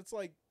showtimes, and it's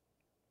like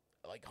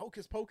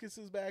Hocus Pocus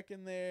is back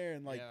in there,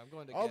 and like yeah, I'm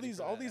going to all Getty these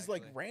for that,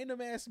 like actually.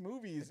 random ass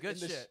movies. The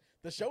good and shit.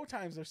 The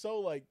showtimes are so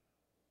like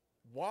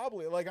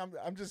wobbly. Like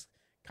I'm just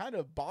kind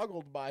of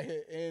boggled by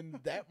it, and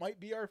that might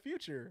be our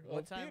future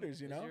What of time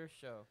theaters. is your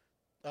show?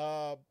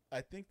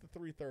 I think the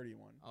 3:30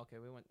 one. Okay,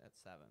 we went at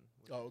 7.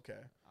 Which Oh, is okay.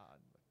 odd,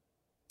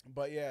 but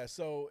But yeah,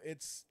 so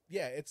it's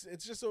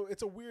just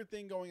it's a weird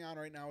thing going on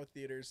right now with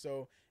theaters.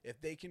 So if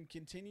they can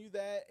continue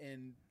that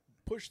and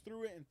push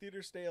through it and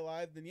theaters stay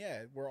alive, then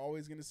yeah, we're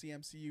always going to see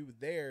MCU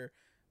there.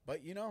 But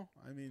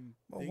I mean,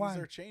 Well, things why?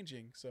 are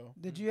changing. So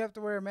Did you have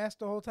to wear a mask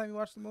the whole time you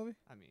watched the movie?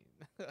 I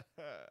mean,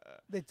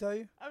 They tell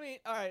you? all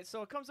right.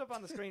 So it comes up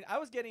on the screen. I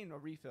was getting a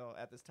refill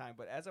at this time,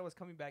 but as I was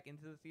coming back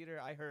into the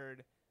theater, I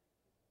heard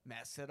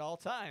masks at all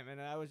time, and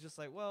I was just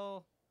like,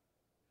 well,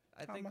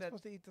 I How think am I that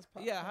supposed to eat this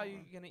popcorn? yeah, how you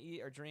gonna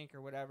eat or drink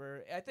or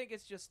whatever. I think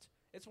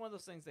it's one of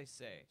those things they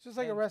say. It's just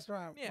like a And-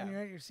 restaurant yeah. when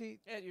you're at your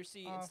seat. At your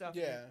seat and Off. stuff.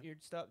 Yeah. Your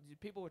stuff.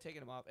 People were taking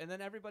them off, and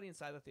then everybody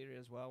inside the theater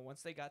as well.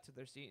 Once they got to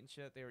their seat and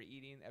shit, they were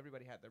eating.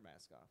 Everybody had their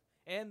mask off,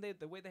 and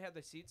the way they have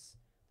their seats,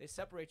 they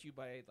separate you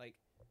by like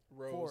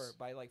rows.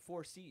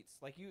 four seats.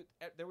 Like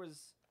there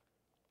was,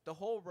 the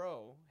whole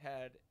row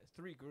had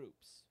 3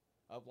 groups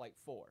of like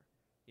 4,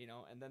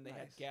 and then they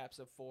had Nice. gaps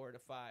of 4 to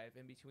 5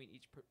 in between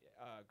each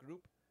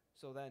group.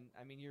 So then,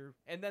 I mean,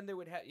 and then they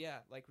would have,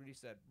 like Rudy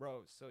said,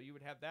 rows. So you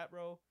would have that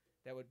row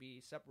that would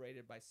be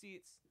separated by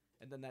seats,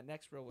 and then that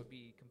next row would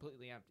be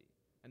completely empty,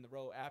 and the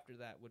row after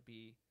that would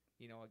be,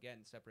 again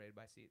separated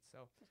by seats.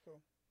 So That's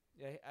cool.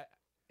 yeah,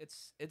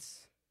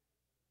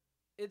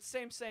 it's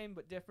same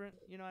but different.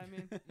 You know what I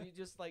mean? You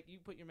just you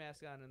put your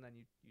mask on and then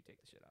you take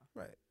the shit off.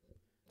 Right.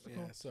 Yeah,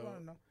 Cool. so Just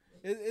wanna know.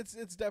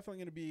 it's definitely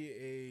going to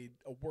be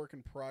a work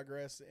in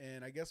progress,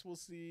 and I guess we'll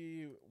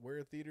see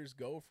where theaters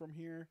go from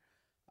here.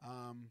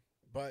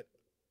 But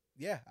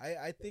yeah,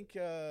 I think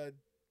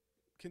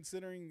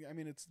considering, I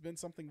mean, it's been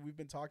something we've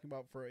been talking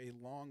about for a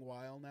long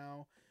while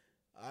now.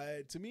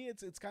 To me,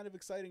 it's kind of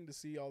exciting to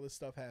see all this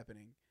stuff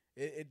happening.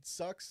 It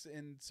sucks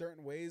in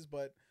certain ways,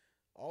 but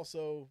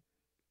also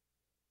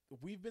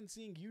we've been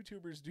seeing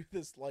YouTubers do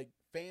this like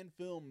fan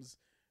films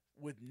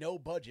with no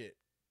budget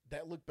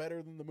that look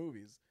better than the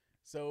movies.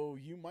 So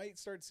you might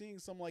start seeing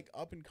some like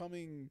up and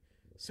coming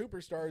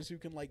superstars who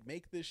can like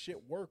make this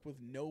shit work with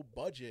no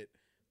budget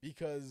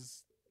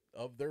because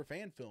of their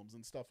fan films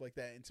and stuff like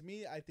that. And to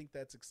me, I think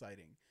that's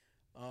exciting.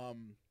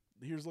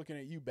 Here's looking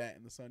at you, Bat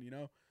in the Sun,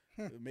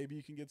 Maybe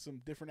you can get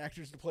some different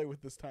actors to play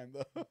with this time,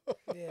 though.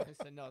 Yeah.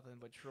 I said nothing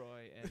but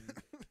Troy and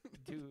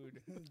dude,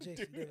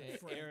 Jason David and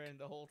Frank. Aaron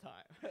the whole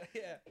time.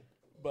 Yeah.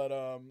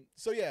 But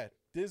so yeah,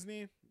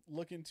 Disney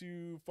looking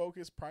to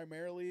focus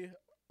primarily,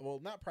 well,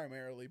 not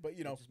primarily, but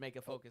Just make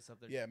a focus of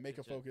their. make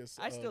a their- focus.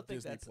 I still of think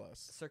Disney that's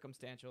Plus.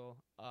 circumstantial.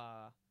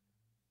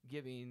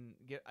 Given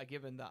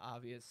the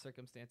obvious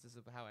circumstances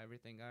of how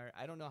everything are,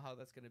 I don't know how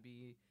that's going to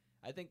be.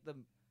 I think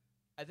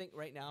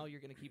right now you're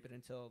going to keep it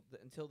until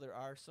there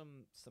are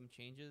some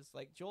changes.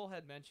 Like Joel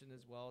had mentioned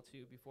as well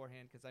too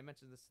beforehand, because I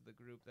mentioned this to the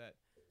group, that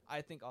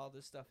I think all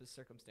this stuff is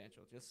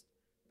circumstantial just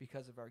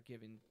because of our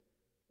given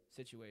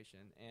situation.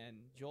 And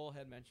Joel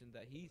had mentioned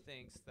that he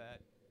thinks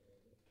that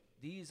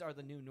these are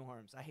the new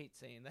norms. I hate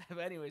saying that, but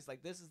anyways,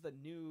 like this is the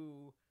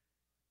new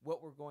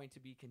what we're going to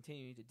be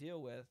continuing to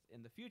deal with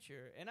in the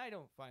future, and I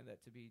don't find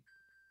that to be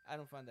I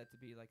don't find that to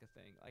be like a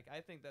thing. Like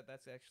I think that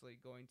that's actually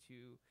going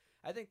to.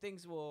 I think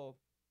things will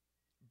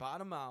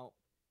bottom out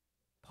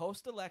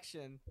post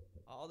election.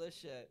 All this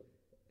shit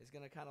is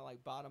gonna kind of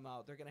like bottom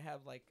out. They're gonna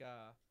have like.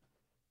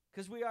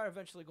 Because we are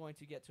eventually going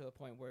to get to a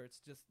point where it's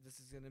just this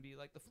is going to be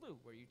like the flu,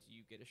 where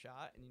you get a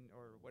shot and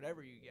or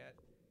whatever you get,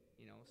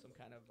 some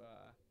kind of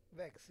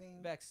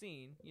vaccine,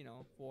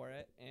 for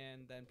it,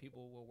 and then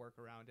people will work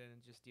around it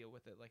and just deal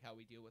with it like how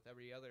we deal with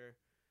every other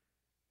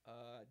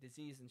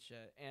disease and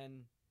shit.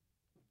 And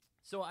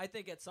so I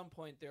think at some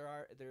point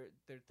there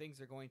things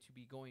are going to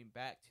be going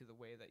back to the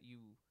way that you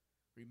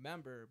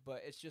remember,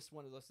 but it's just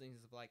one of those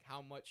things of like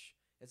how much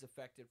is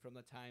affected from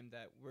the time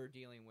that we're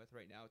dealing with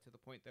right now to the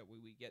point that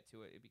we get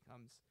to it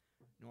becomes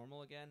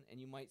normal again, and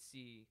you might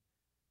see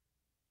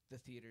the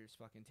theaters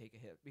fucking take a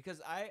hit.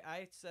 Because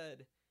I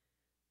said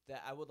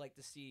that I would like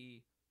to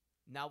see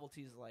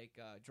novelties like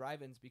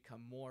drive-ins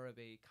become more of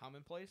a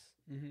commonplace,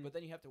 but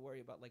then you have to worry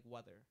about like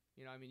weather.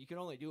 I mean, you can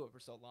only do it for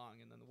so long,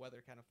 and then the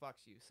weather kind of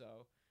fucks you,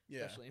 so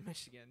especially in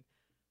Michigan.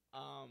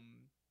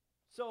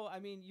 So, I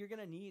mean, you're going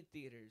to need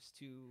theaters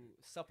to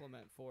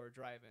supplement for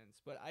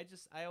drive-ins. But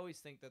I always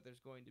think that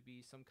there's going to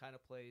be some kind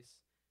of place,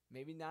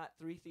 maybe not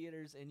 3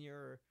 theaters in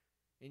your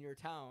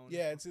town.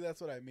 Yeah, and see, that's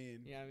what I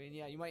mean. Yeah, I mean,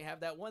 you might have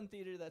that one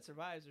theater that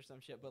survives or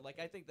some shit. But, like,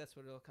 I think that's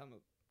what it'll kind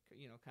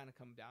of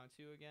come down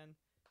to again.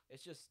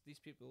 It's just these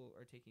people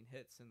are taking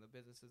hits and the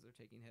businesses are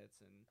taking hits.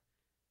 And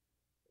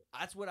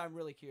that's what I'm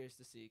really curious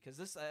to see. Because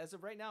this, as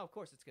of right now, of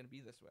course, it's going to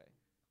be this way.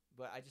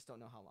 But I just don't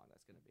know how long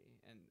that's going to be.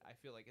 And I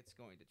feel like it's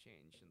going to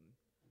change. And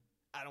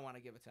I don't want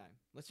to give it time.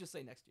 Let's just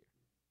say next year.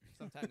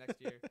 Sometime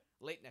next year.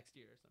 Late next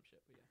year or some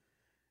shit. But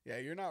yeah,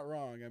 you're not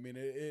wrong. I mean,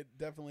 it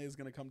definitely is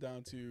going to come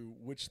down to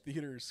which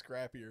theater is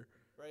scrappier.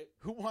 Right.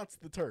 Who wants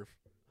the turf?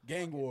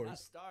 Gang Wars. Not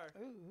Star.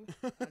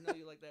 I know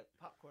you like that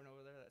popcorn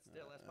over there. That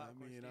still has popcorn.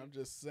 I mean, Steve. I'm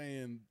just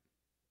saying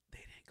they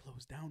didn't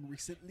close down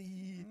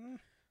recently.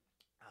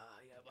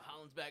 Yeah, but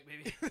Holland's back,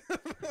 baby.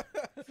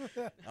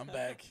 I'm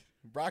back.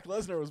 Brock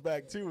Lesnar was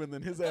back too, and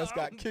then his ass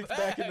got kicked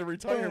back into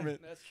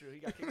retirement. That's true. He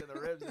got kicked in the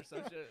ribs or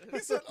some shit. He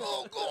said,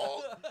 "Oh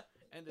God!"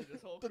 Ended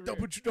his whole The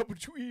career. double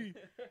tree.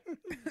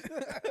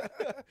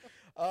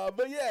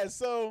 But yeah,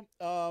 so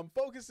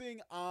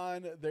focusing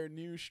on their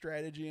new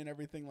strategy and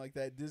everything like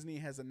that, Disney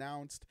has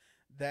announced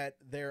that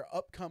their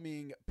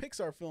upcoming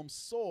Pixar film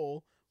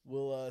Soul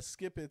will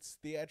skip its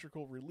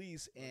theatrical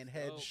release and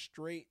head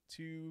straight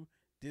to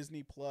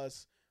Disney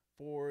Plus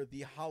for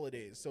the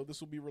holidays. So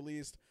this will be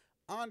released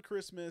on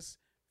Christmas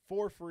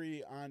for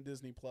free on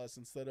Disney Plus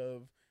instead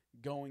of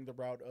going the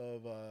route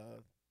of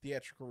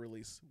theatrical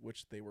release,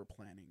 which they were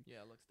planning.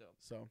 Yeah, it looks dope.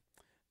 So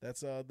that's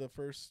the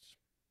first,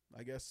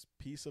 I guess,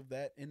 piece of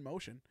that in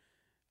motion.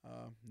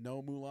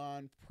 No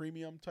Mulan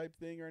premium type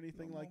thing or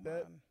anything like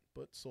that,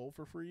 but sold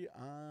for free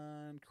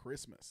on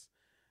Christmas.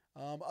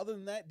 Other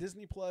than that,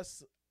 Disney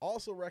Plus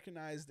also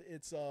recognized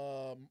its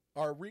or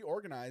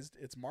reorganized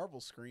its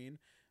Marvel screen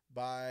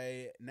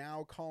by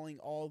now calling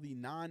all the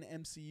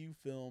non-MCU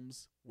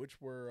films, which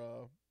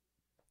were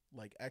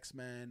like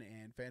X-Men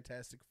and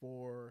Fantastic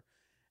Four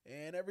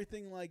and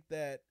everything like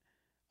that,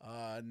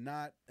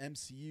 not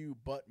MCU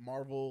but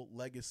Marvel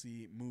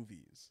Legacy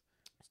movies.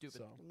 Stupid.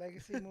 So.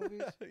 Legacy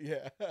movies?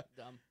 Yeah.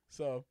 Dumb.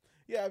 So,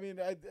 yeah, I mean,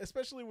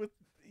 especially with,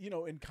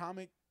 in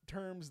comic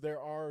terms, there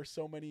are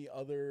so many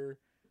other,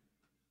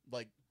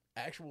 like,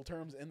 actual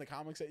terms in the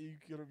comics that you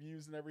could have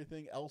used and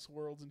everything,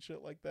 Elseworlds and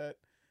shit like that.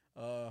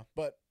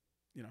 But,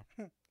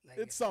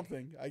 it's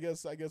something. I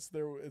guess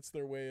it's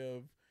their way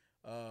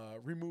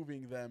of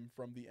removing them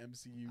from the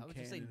MCU canon. I would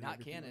just say not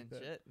canon.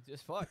 Like shit.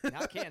 Just fuck.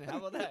 Not canon. How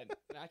about that?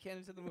 Not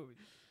canon to the movie.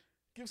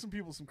 Give some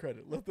people some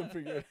credit. Let them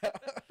figure it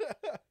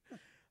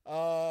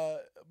out.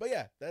 But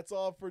yeah, that's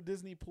all for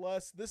Disney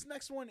Plus. This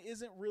next one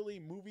isn't really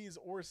movies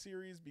or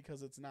series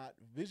because it's not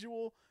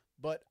visual,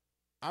 but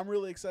I'm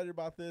really excited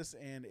about this,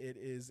 and it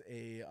is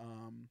a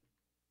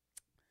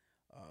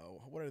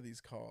what are these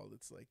called?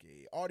 It's like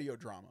a audio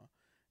drama.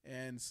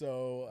 And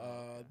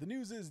so the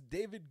news is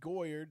David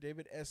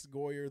S.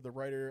 Goyer, the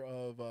writer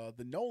of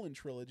the Nolan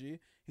trilogy.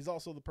 He's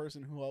also the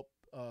person who helped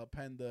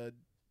pen the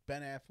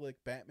Ben Affleck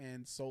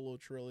Batman solo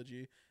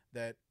trilogy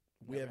that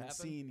we haven't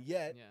seen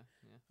yet.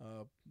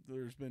 Yeah.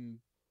 There's been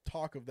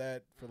talk of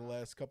that for the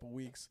last couple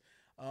weeks.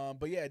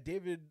 But yeah,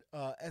 David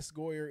S.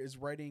 Goyer is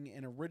writing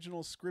an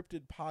original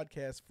scripted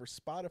podcast for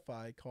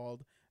Spotify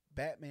called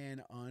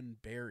Batman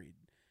Unburied.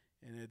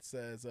 And it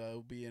says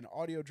it'll be an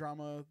audio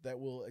drama that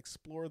will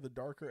explore the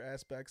darker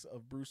aspects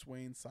of Bruce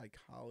Wayne's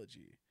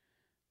psychology.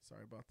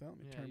 Sorry about that. Let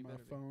me turn my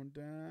phone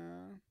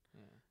down.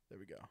 Yeah. There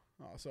we go.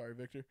 Oh, sorry,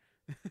 Victor.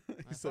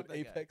 He said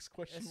Apex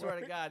question mark. I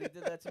swear to God, he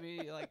did that to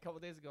me like a couple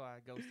days ago. I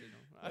ghosted him.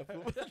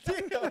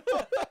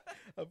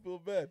 I feel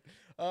bad.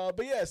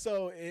 But yeah,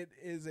 so it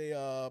is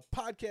a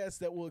podcast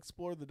that will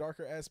explore the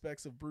darker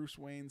aspects of Bruce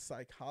Wayne's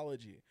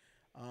psychology.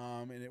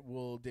 And it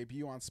will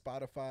debut on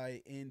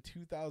Spotify in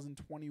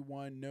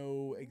 2021.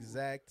 No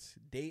exact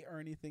date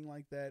or anything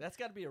like that. That's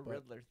got to be a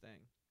Riddler thing.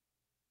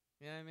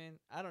 You know what I mean?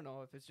 I don't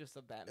know if it's just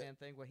a Batman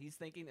thing. What he's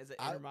thinking is an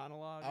I- inner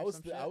monologue. I or was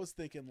some th- shit. I was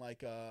thinking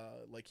like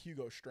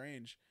Hugo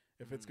Strange,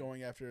 if it's Mm.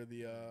 going after the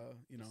you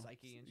The know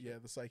psyche and yeah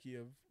shit. the psyche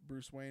of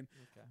Bruce Wayne.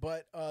 Okay.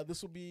 But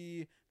this will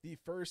be the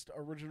first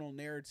original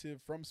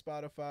narrative from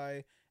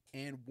Spotify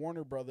and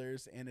Warner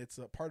Brothers, and it's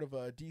a part of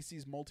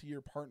DC's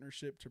multi-year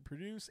partnership to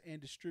produce and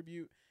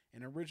distribute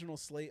an original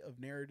slate of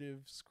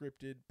narrative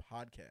scripted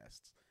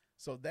podcasts.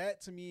 So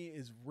that to me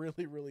is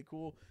really really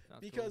cool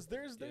Sounds because cool.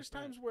 there's Different.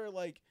 times where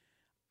like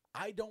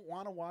I don't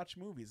want to watch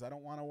movies. I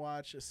don't want to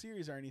watch a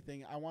series or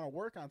anything. I want to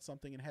work on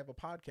something and have a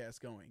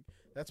podcast going.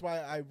 That's why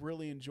I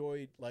really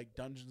enjoyed like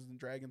Dungeons and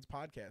Dragons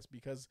podcast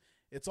because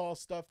it's all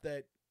stuff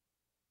that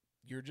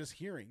you're just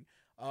hearing.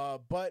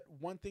 But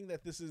one thing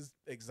that this is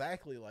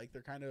exactly like,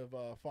 they're kind of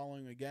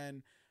following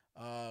again,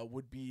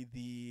 would be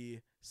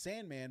the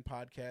Sandman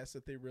podcast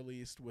that they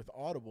released with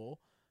Audible,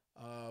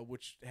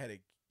 which had a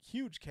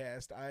huge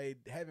cast. I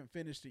haven't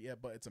finished it yet,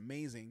 but it's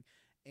amazing.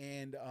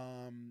 And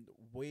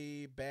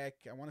way back,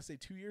 I want to say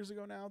 2 years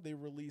ago now, they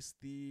released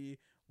the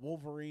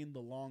Wolverine: The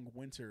Long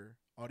Winter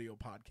audio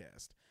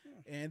podcast.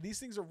 And these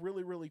things are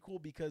really, really cool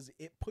because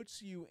it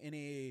puts you in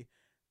a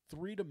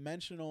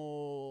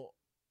three-dimensional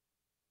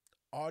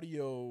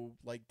audio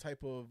like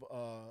type of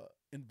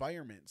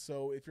environment.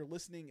 So if you're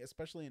listening,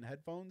 especially in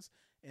headphones,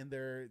 and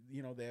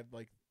they have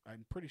like,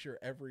 I'm pretty sure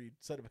every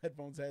set of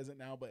headphones has it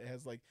now, but it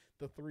has like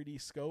the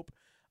 3D scope.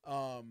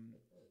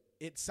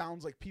 It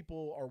sounds like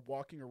people are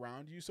walking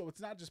around you. So it's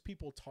not just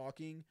people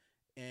talking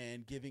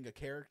and giving a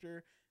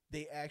character.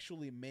 They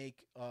actually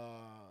make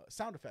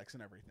sound effects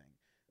and everything.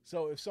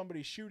 So if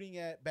somebody's shooting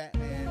at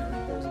Batman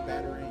or throws a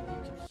batarang,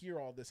 you can hear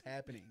all this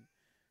happening.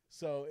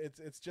 So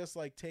it's just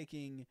like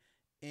taking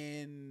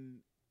in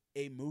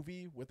a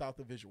movie without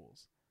the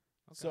visuals.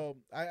 Okay. So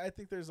I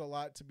think there's a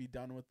lot to be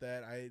done with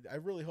that. I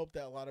really hope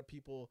that a lot of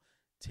people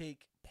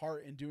take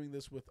part in doing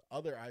this with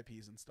other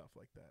IPs and stuff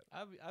like that.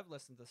 I've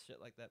listened to shit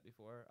like that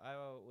before. I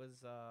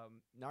was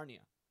Narnia,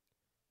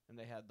 and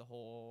they had the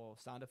whole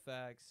sound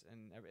effects,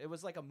 and it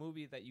was like a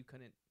movie that you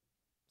couldn't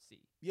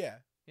see. Yeah.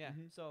 Yeah,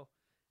 Mhm. so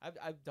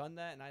I've done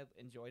that, and I've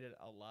enjoyed it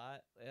a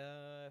lot.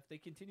 If they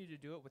continue to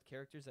do it with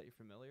characters that you're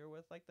familiar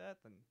with like that,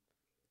 then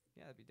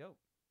yeah, that'd be dope.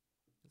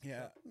 That's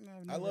Yeah. what's up.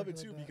 I've I never love it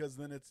heard too that. because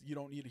then you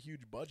don't need a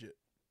huge budget.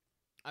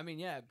 I mean,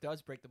 yeah, it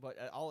does break the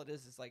budget. All it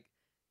is like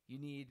you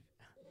need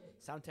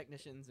sound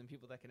technicians and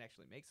people that can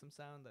actually make some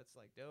sound. That's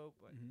like dope,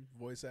 but.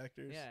 Voice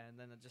actors. Yeah, and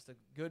then just a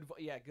good,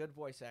 good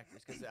voice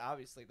actors, because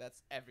obviously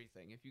that's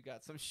everything. If you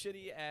got some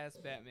shitty ass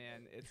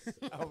Batman, it's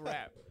a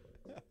wrap.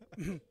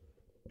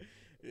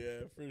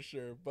 Yeah, for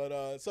sure.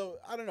 But so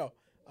I don't know.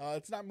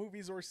 It's not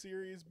movies or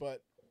series,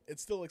 but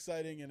it's still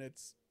exciting, and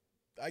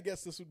I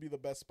guess this would be the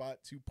best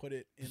spot to put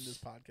it in this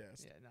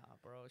podcast. Yeah, nah,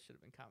 bro, it should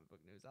have been comic book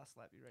news. I'll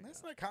slap you right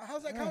That's now. not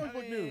how's that Yeah. comic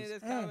book news?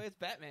 It's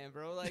Batman,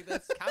 bro. Like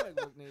that's comic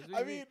book news.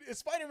 What I do you mean,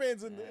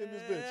 Spider-Man's in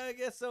this bitch. I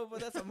guess so,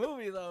 but that's a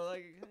movie though.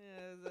 Like,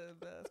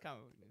 that's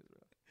comic book news,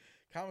 bro.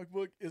 Comic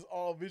book is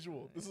all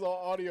visual. This is all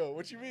audio.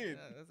 What you mean?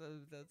 Yeah,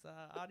 that's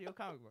a audio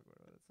comic book, bro.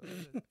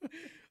 That's what it is.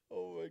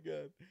 Oh my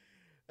god.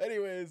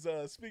 Anyways,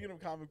 speaking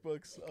of comic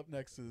books, up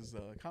next is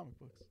comic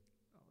books.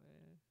 Oh,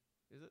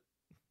 yeah. Is it?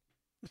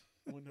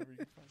 Whenever you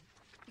can find it.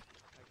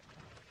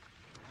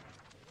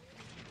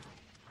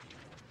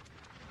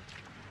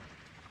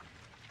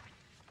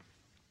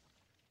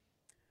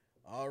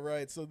 All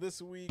right, so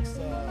this week's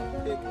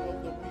pick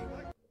of the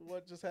week.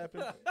 What just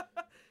happened?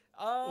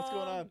 What's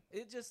going on?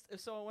 It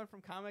I went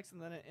from comics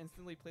and then it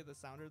instantly played the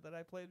sounder that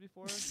I played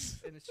before,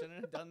 and it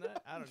shouldn't have done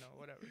that. I don't know,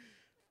 whatever.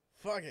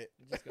 Fuck it.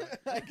 Just go.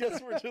 I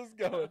guess we're just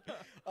going.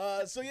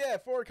 So yeah,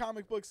 for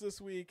comic books this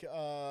week,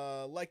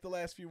 like the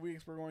last few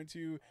weeks, we're going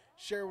to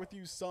share with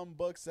you some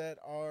books that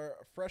are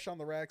fresh on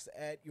the racks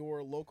at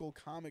your local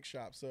comic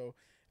shop. So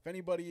if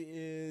anybody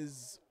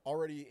is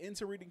already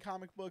into reading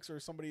comic books or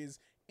somebody is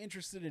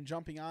interested in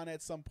jumping on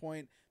at some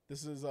point,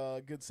 this is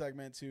a good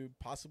segment to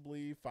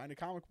possibly find a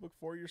comic book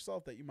for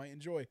yourself that you might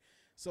enjoy.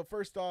 So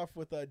first off,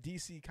 with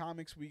DC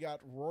Comics, we got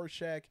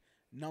Rorschach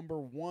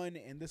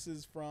 #1, and this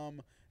is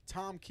from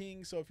Tom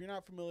King. So if you're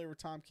not familiar with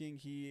Tom King,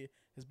 he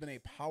has been a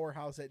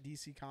powerhouse at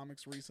DC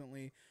Comics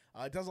recently.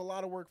 Does a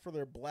lot of work for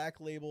their Black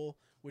Label,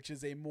 which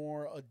is a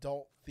more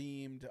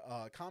adult-themed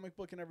comic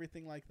book and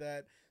everything like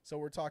that. So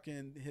we're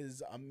talking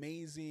his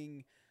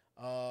amazing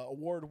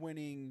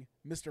award-winning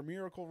Mr.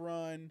 Miracle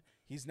run.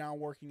 He's now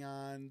working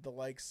on the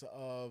likes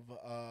of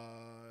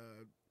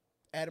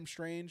Adam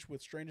Strange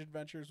with Strange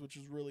Adventures, which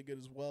is really good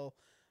as well.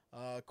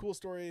 Cool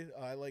story.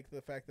 I like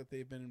the fact that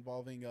they've been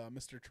involving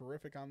Mr.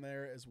 Terrific on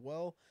there as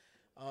well.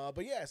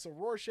 But yeah, so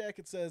Rorschach,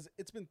 it says,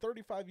 it's been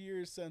 35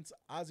 years since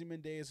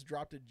Ozymandias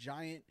dropped a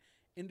giant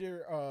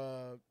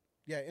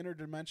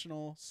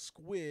interdimensional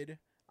squid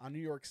on New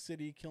York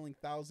City, killing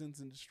thousands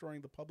and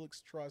destroying the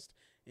public's trust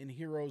in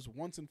heroes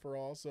once and for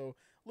all. So,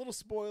 little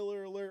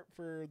spoiler alert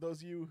for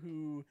those of you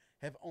who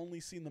have only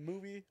seen the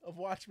movie of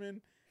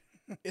Watchmen.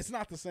 It's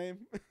not the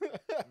same.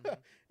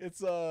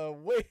 It's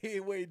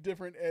way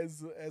different.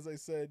 As I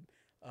said,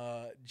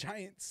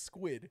 giant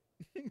squid.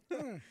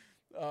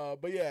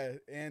 But yeah,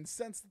 and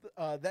since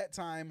that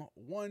time,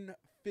 one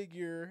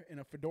figure in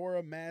a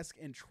fedora, mask,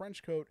 and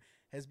trench coat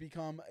has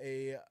become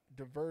a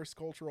diverse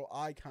cultural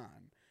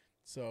icon.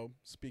 So,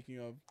 speaking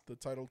of the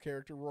title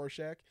character,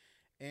 Rorschach,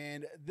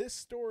 and this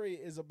story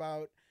is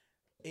about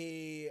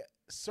a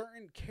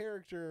certain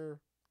character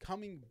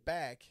coming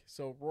back.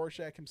 So,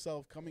 Rorschach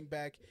himself coming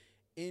back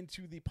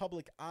into the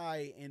public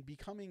eye and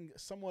becoming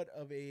somewhat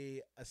of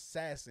a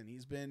assassin.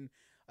 He's been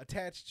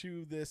attached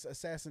to this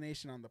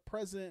assassination on the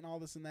president and all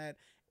this and that,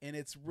 and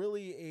it's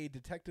really a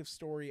detective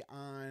story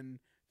on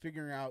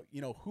figuring out,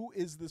 who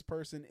is this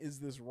person? Is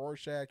this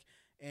Rorschach?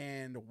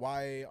 And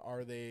why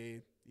are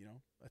they,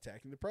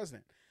 attacking the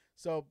president?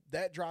 So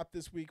that dropped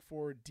this week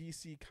for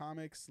DC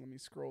Comics. Let me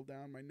scroll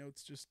down. My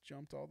notes just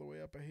jumped all the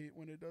way up. I hate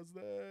when it does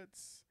that.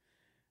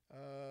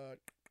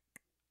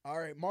 All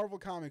right, Marvel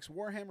Comics,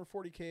 Warhammer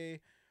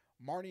 40K,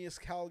 Marnius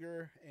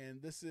Calgar,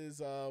 and this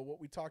is what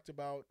we talked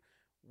about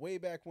way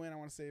back when, I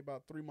want to say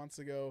about 3 months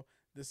ago.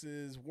 This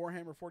is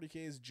Warhammer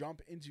 40K's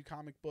jump into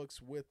comic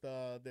books with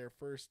their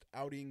first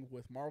outing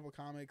with Marvel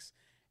Comics.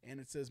 And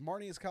it says,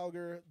 Marnius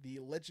Calgar, the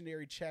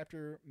legendary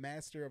chapter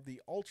master of the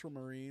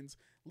Ultramarines,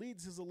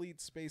 leads his elite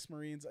space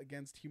marines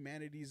against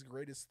humanity's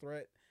greatest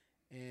threat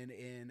in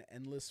an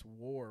endless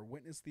war.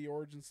 Witness the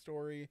origin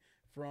story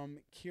from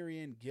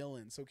Kieran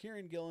Gillen. So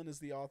Kieran Gillen is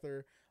the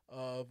author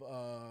of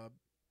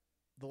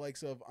the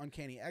likes of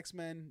Uncanny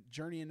X-Men,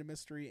 Journey into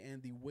Mystery,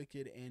 and The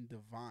Wicked and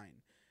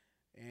Divine.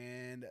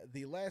 And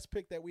the last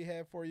pick that we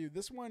have for you,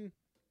 this one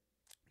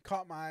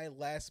caught my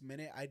last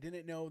minute. I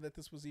didn't know that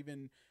this was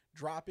even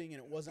dropping,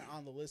 and it wasn't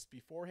on the list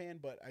beforehand,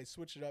 but I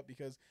switched it up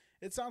because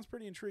it sounds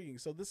pretty intriguing.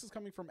 So this is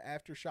coming from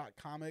Aftershock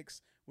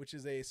Comics, which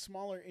is a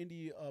smaller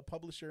indie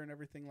publisher and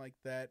everything like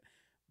that.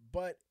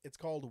 But it's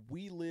called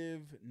We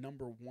Live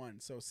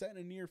 #1. So set in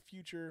a near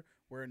future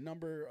where a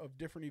number of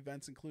different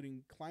events,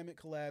 including climate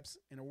collapse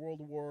and a world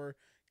war,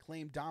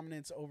 claim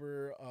dominance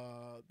over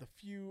the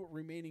few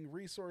remaining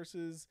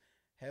resources,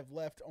 have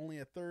left only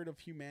a third of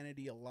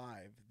humanity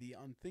alive. The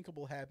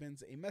unthinkable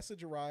happens. A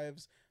message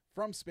arrives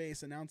from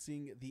space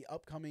announcing the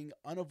upcoming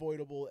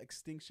unavoidable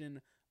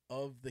extinction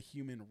of the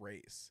human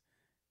race.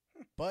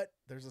 But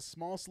there's a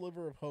small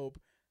sliver of hope,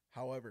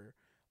 however.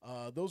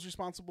 Those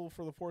responsible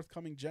for the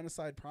forthcoming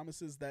genocide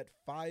promises that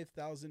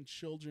 5,000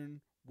 children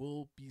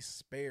will be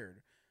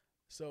spared.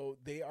 So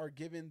they are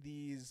given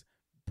these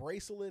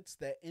bracelets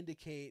that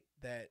indicate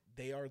that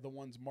they are the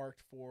ones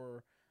marked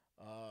for,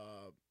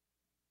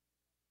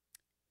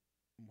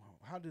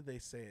 how did they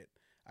say it?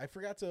 I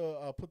forgot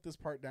to put this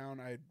part down.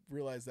 I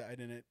realized that I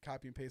didn't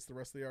copy and paste the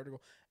rest of the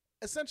article.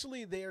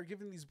 Essentially, they are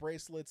given these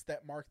bracelets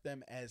that mark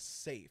them as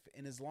safe.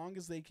 And as long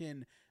as they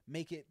can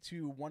make it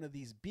to one of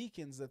these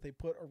beacons that they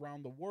put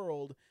around the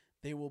world,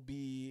 they will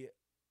be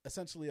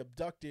essentially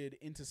abducted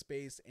into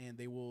space and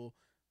they will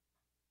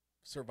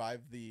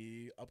survive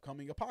the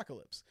upcoming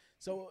apocalypse.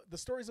 So the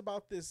story's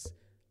about this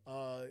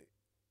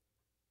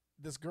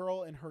this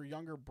girl and her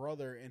younger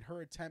brother and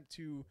her attempt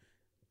to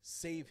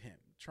save him.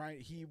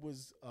 He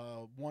was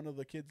one of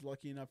the kids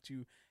lucky enough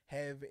to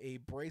have a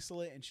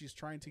bracelet, and she's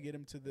trying to get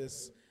him to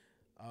this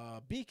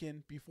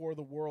beacon before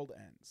the world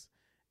ends.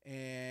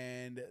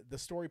 And the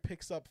story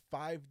picks up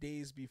 5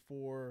 days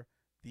before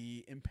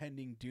the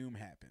impending doom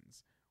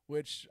happens,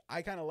 which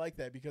I kind of like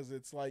that because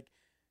it's like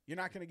you're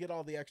not going to get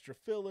all the extra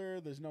filler.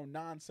 There's no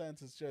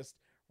nonsense. It's just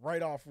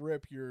right off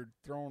rip. You're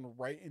thrown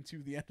right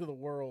into the end of the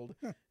world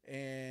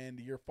and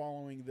you're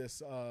following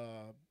this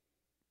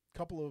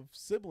couple of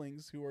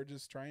siblings who are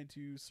just trying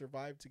to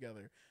survive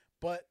together.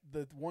 But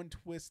the one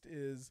twist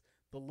is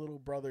the little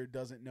brother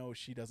doesn't know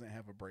she doesn't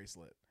have a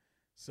bracelet.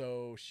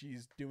 So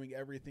she's doing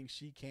everything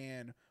she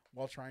can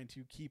while trying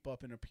to keep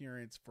up an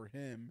appearance for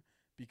him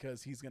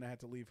because he's going to have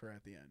to leave her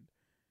at the end,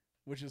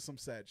 which is some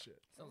sad shit.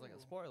 Sounds like a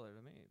spoiler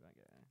to me, my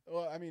guy.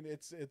 Well, I mean,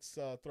 it's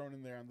thrown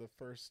in there on the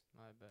first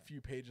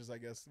few pages, I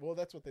guess. Well,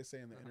 that's what they say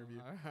in the interview.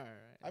 All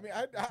right. I mean,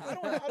 I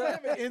don't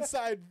have an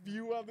inside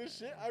view on this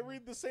shit. I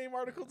read the same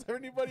articles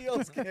anybody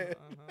else can.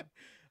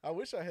 I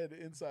wish I had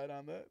insight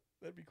on that.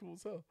 That'd be cool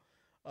as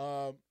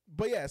hell.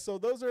 But yeah, so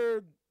those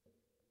are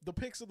the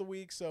picks of the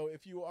week. So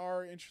if you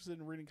are interested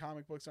in reading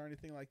comic books or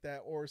anything like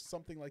that, or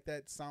something like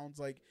that sounds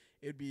like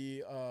it'd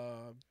be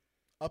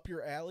up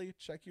your alley,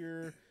 check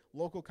your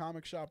local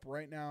comic shop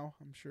right now.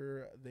 I'm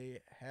sure they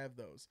have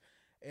those.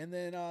 And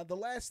then the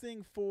last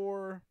thing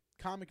for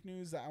comic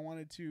news that I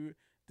wanted to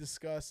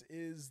discuss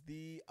is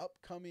the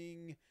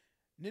upcoming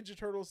Ninja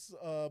Turtles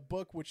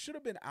book, which should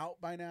have been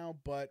out by now,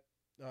 but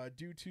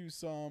due to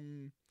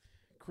some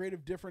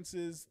creative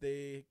differences,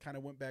 they kind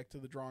of went back to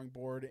the drawing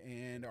board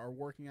and are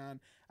working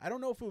on, I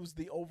don't know if it was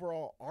the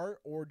overall art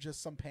or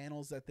just some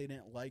panels that they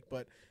didn't like,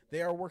 but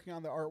they are working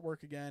on the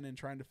artwork again and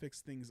trying to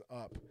fix things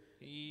up.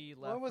 He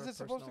left. When was it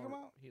supposed to come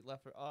out? He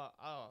left for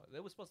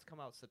it was supposed to come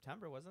out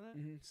September, wasn't it?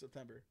 Mm-hmm,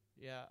 September.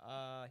 Yeah.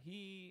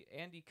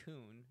 Andy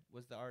Kuhn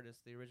was the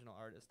artist, the original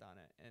artist on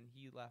it, and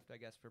he left, I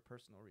guess, for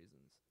personal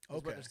reasons.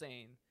 That's what they're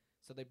saying.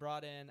 So they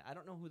brought in, I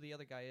don't know who the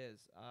other guy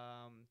is.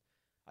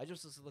 I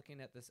just was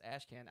looking at this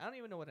ash can. I don't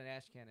even know what an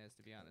ash can is,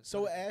 to be honest.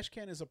 So What is it? ash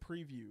can is a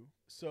preview.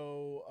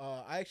 So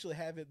I actually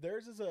have it.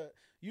 Theirs is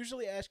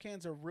usually ash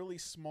cans are really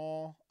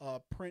small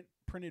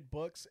printed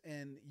books,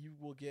 and you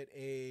will get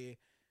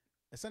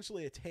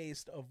essentially a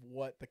taste of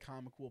what the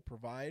comic will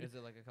provide. Is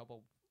it like a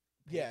couple?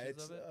 Yeah,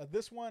 pages it's of it?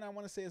 this one I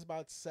want to say is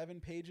about 7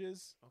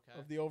 pages Okay.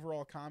 of the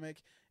overall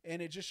comic,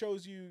 and it just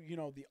shows you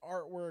the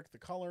artwork, the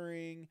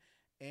coloring,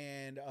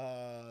 and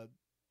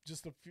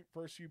just the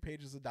first few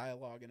pages of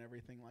dialogue and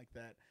everything like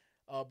that.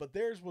 But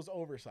theirs was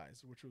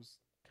oversized, which was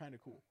kind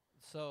of cool.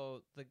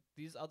 So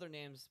these other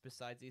names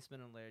besides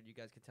Eastman and Laird, you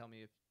guys can tell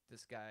me if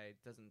this guy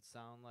doesn't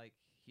sound like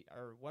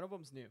or one of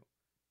them's new.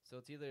 So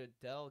it's either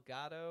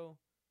Delgado,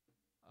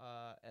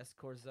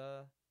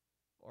 Escorza,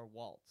 or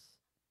Waltz.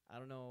 I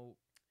don't know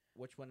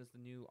which one is the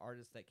new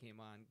artist that came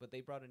on, but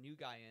they brought a new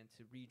guy in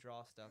to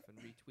redraw stuff and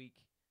retweak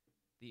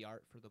the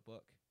art for the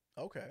book.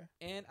 Okay.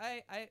 And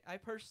I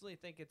personally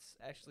think it's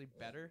actually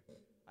better.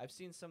 I've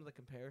seen some of the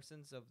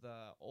comparisons of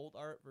the old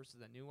art versus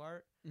the new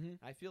art. Mhm.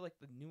 I feel like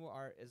the new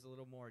art is a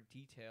little more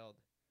detailed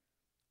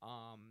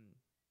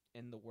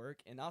in the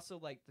work, and also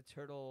like the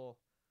turtle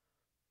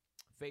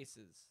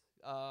faces.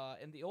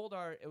 In the old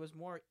art, it was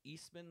more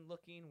Eastman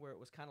looking, where it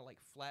was kind of like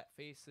flat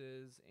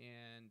faces,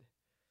 and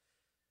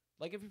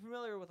like if you're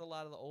familiar with a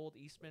lot of the old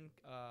Eastman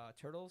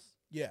turtles,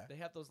 Yeah. they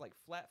have those like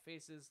flat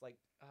faces, like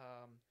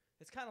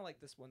it's kind of like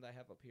this one that I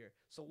have up here.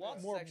 So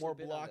Walt's more actually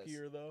been on this.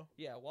 blockier though.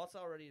 Yeah, Walt's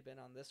already been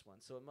on this one,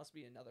 so it must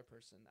be another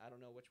person. I don't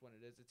know which one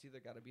it is. It's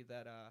either got to be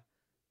that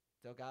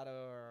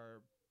Delgado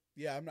or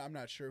Yeah, I'm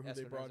not sure who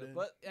they brought Espinosa. in.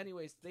 But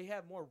anyways, they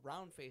have more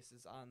round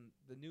faces on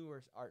the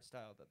newer art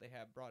style that they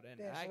have brought in.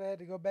 Yeah, And so they had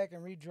to go back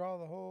and redraw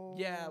the whole.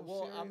 yeah,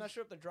 well, I'm not series.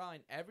 sure if they're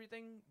drawing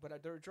everything,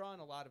 but they're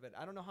drawing a lot of it.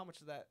 I don't know how much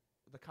of that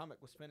the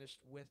comic was finished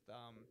with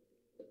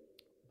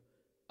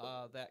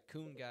that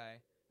Coon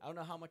guy. I don't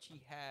know how much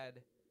he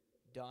had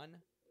done,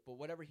 but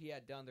whatever he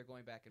had done, they're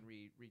going back and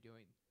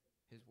redoing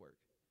his work.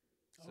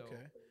 So,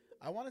 Okay.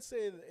 I want to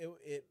say that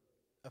it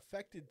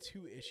affected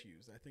 2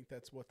 issues. I think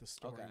that's what the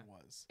story Okay.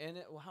 was. And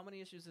well, how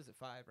many issues is it?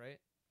 5, right?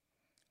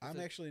 I'm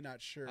it- actually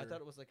not sure. I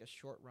thought it was like a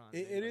short run.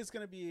 It maybe. is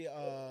going to be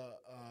a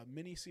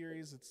mini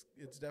series.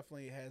 It's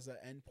definitely has an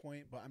end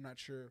point, but I'm not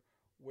sure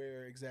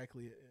where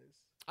exactly it is.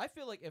 I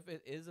feel like if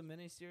it is a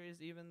mini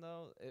series, even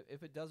though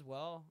if it does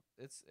well,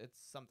 it's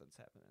something's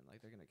happening.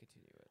 Like they're gonna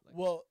continue it. Like,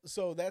 Well,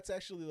 so that's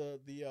actually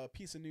the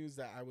piece of news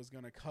that I was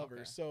going to cover.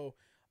 Okay. So,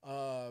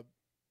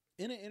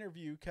 in an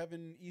interview,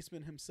 Kevin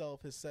Eastman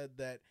himself has said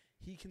that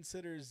he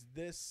considers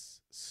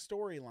this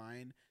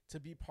storyline to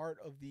be part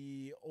of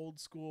the old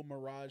school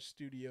Mirage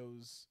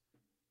Studios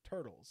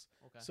Turtles.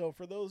 okay. So,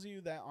 for those of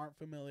you that aren't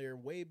familiar,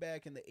 way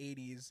back in the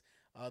 80s,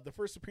 the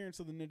first appearance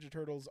of the Ninja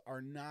Turtles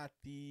are not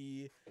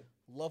the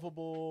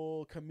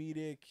lovable,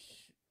 comedic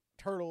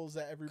turtles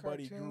that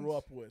everybody grew Cartoons.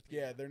 up with.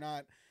 Yeah, they're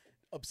not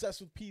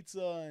obsessed with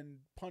pizza and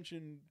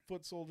punching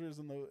foot soldiers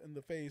in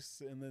the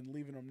face and then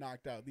leaving them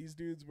knocked out. These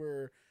dudes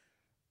were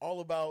all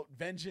about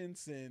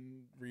vengeance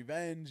and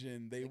revenge,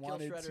 and they killed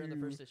wanted Shredder to. in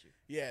the first issue.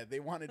 Yeah, they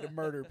wanted to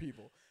murder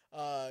people.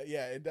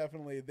 Yeah, and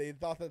definitely they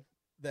thought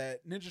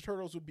that Ninja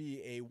Turtles would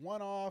be a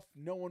one-off.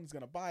 No one's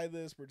gonna buy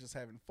this. We're just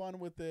having fun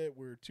with it.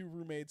 We're 2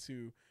 roommates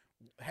who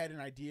had an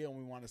idea and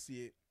we want to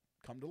see it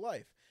come to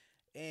life.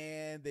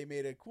 And they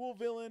made a cool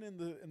villain in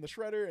the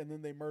Shredder, and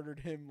then they murdered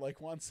him,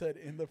 like Juan said,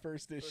 in the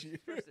first issue.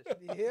 First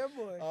issue. Yeah,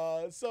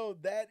 boy. So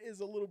that is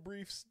a little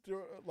brief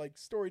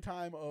story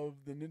time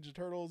of the Ninja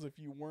Turtles. If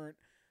you weren't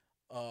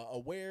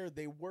aware,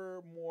 they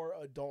were more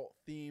adult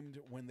themed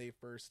when they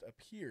first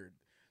appeared,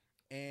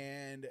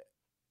 and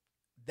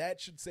that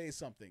should say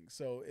something.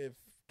 So if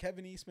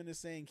Kevin Eastman is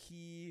saying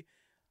he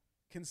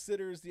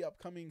considers the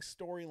upcoming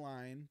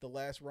storyline, The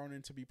Last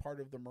Ronin, to be part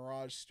of the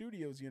Mirage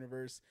Studios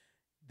universe,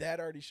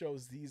 that already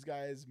shows these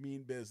guys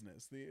mean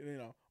business.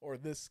 Or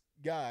this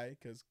guy,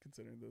 because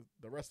considering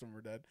the rest of them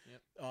are dead.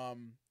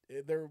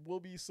 Yep. There will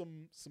be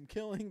some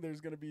killing. There's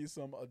going to be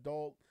some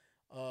adult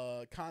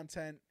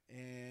content,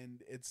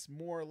 and it's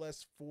more or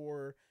less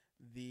for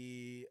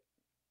the,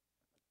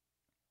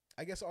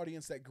 I guess,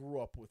 audience that grew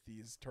up with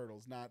these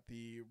turtles, not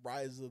the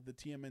rise of the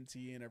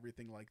TMNT and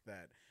everything like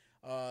that.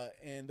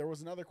 And there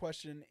was another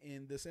question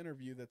in this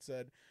interview that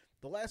said,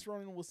 The Last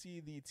Ronin will see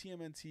the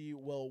TMNT,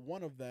 well,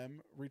 one of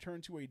them,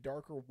 return to a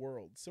darker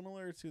world,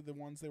 similar to the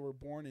ones they were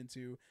born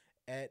into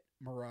at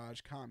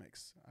Mirage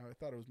Comics. I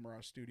thought it was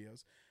Mirage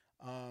Studios.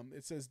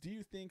 It says, do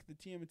you think the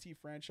TMNT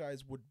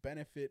franchise would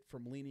benefit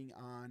from leaning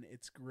on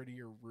its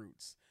grittier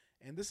roots?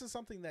 And this is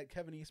something that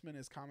Kevin Eastman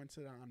has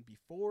commented on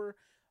before,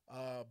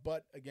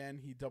 but again,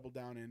 he doubled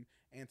down and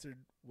answered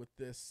with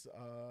this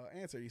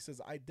answer. He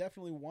says, I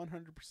definitely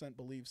 100%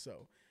 believe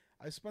so.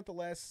 I've spent the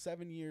last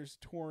 7 years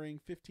touring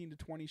 15 to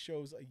 20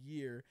 shows a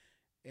year,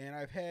 and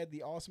I've had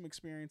the awesome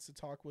experience to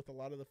talk with a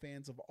lot of the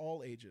fans of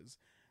all ages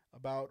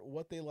about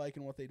what they like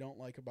and what they don't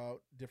like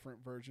about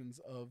different versions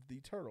of the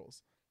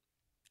Turtles.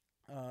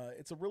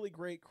 It's a really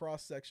great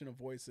cross-section of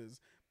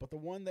voices, but the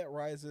one that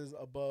rises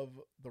above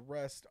the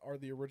rest are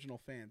the original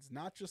fans,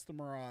 not just the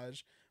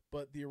Mirage,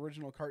 but the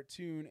original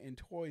cartoon and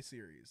toy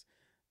series.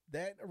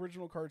 that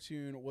original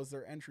cartoon was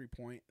their entry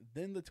point,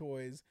 then the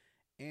toys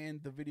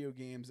and the video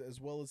games, as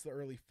well as the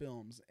early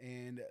films,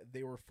 and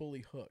they were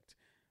fully hooked.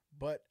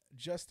 But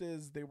just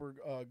as they were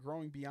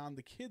growing beyond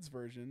the kids'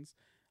 versions,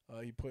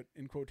 he put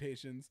in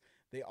quotations,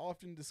 they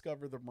often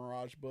discover the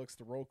Mirage books,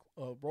 the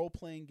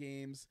role-playing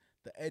games,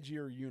 the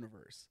edgier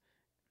universe.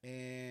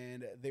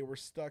 And they were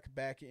stuck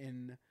back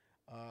in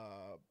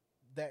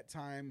that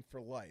time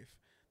for life.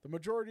 The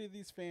majority of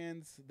these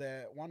fans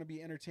that want to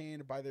be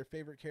entertained by their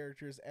favorite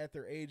characters at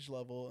their age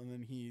level, and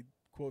then he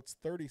quotes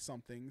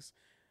 30-somethings,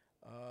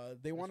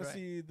 they want to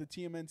see the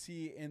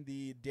TMNT in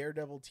the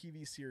Daredevil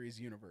TV series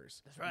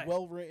universe. That's right.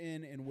 Well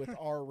written and with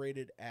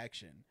R-rated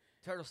action.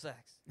 Turtle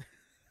sex.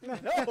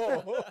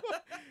 No.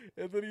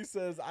 And then he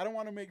says, I don't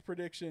want to make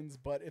predictions,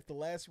 but if The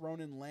Last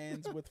Ronin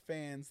lands with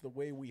fans the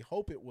way we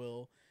hope it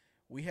will,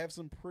 we have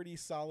some pretty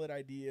solid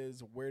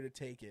ideas where to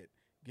take it,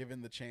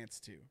 given the chance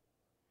to.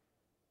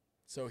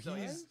 So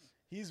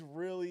he's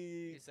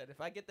really... He said, if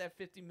I get that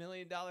 $50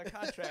 million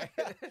contract...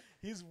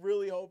 he's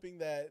really hoping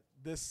that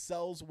this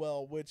sells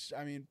well, which,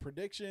 I mean,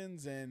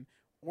 predictions and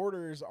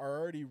orders are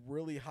already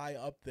really high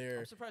up there.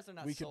 I'm surprised they're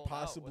not We sold could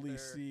possibly out with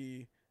their,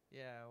 see...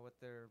 Yeah, with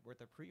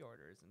their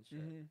pre-orders and shit.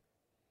 Mm-hmm.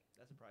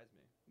 That surprised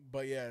me.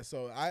 But yeah,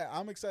 so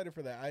I'm excited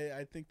for that.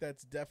 I think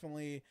that's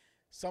definitely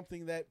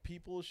something that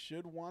people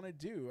should want to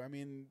do. I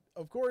mean,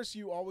 of course,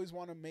 you always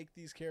want to make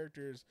these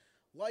characters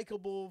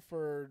likable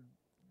for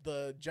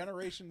the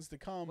generations to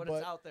come. But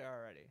it's out there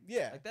already.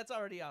 Yeah. Like, that's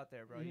already out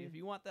there, bro. Mhm. If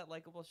you want that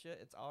likable shit,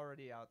 it's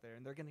already out there.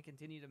 And they're going to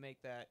continue to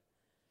make that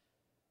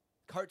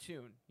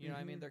cartoon. You know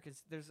what I mean?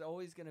 There's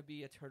always going to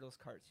be a Turtles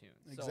cartoon.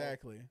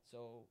 Exactly.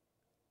 So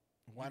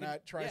why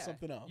not try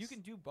something else? You can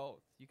do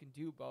both.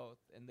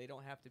 And they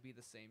don't have to be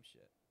the same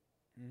shit.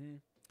 Mm-hmm.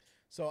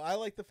 So I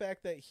like the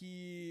fact that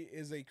he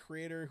is a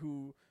creator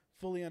who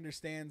fully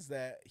understands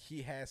that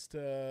he has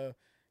to,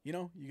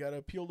 you got to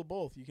appeal to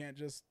both. You can't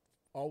just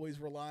always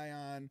rely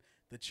on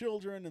the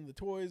children and the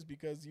toys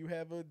because you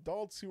have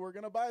adults who are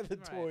going to buy the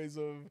toys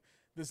of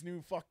this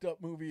new fucked up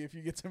movie if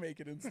you get to make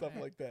it and stuff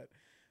like that.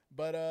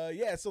 But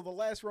yeah, so The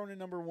Last Ronin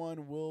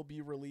 #1 will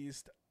be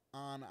released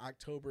on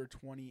October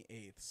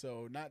 28th.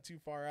 So not too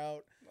far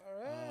out.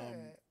 All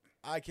right.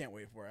 I can't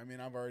wait for it. I mean,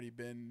 I've already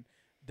been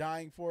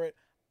dying for it.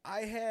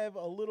 I have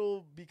a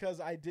little, because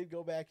I did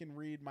go back and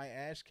read my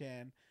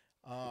Ashcan,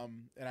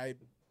 and I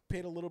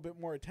paid a little bit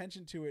more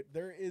attention to it.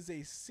 There is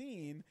a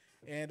scene,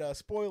 and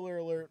spoiler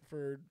alert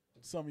for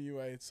some of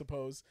you, I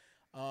suppose.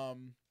 Whoa,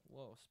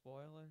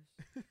 spoilers?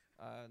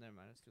 Never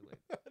mind, it's too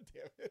late.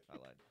 Damn it. I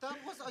lied. That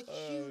was a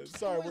huge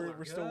sorry, spoiler.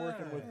 we're still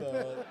working with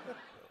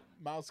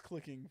mouse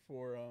clicking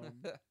for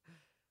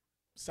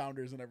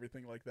sounders and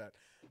everything like that.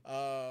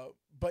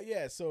 But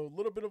yeah, so a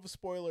little bit of a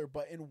spoiler,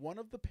 but in one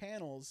of the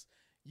panels,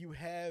 you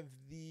have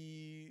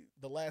the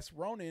Last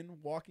Ronin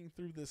walking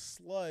through this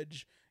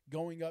sludge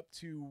going up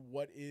to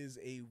what is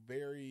a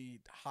very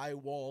high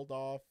walled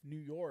off New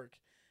York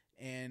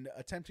and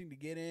attempting to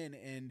get in,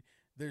 and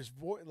there's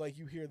like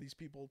you hear these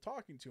people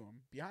talking to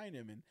him behind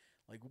him and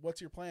like,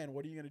 what's your plan?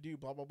 What are you going to do?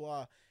 Blah, blah,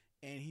 blah.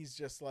 And he's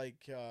just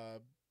like,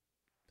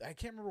 I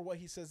can't remember what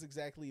he says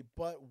exactly,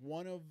 but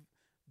one of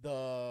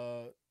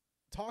the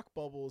talk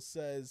bubbles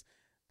says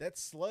that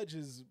sludge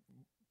is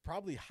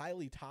probably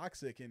highly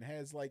toxic and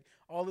has like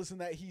all this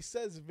and that. He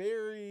says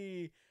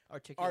very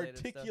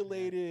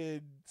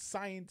articulated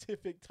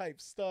scientific type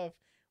stuff,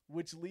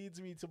 which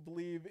leads me to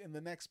believe in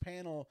the next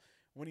panel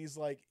when he's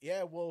like,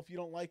 yeah, well, if you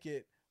don't like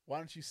it, why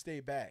don't you stay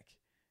back?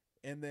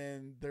 And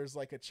then there's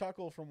like a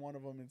chuckle from one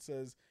of them and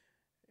says,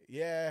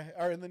 yeah,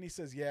 and then he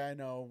says, yeah, I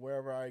know,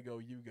 wherever I go,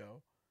 you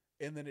go.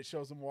 And then it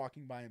shows him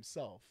walking by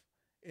himself.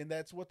 And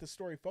that's what the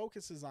story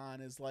focuses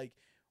on, is like,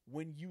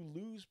 when you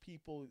lose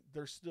people,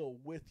 they're still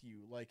with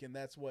you. Like, and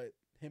that's what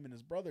him and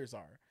his brothers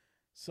are.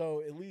 So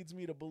it leads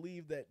me to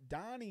believe that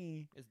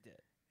Donnie is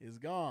dead, is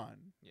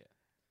gone. Yeah.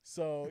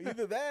 So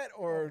either that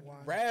or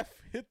Raph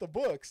hit the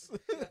books.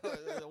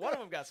 One of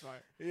them got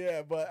smart.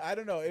 Yeah, but I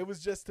don't know. It was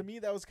just, to me,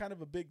 that was kind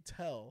of a big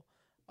tell.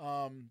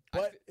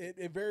 But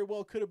it very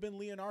well could have been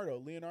Leonardo.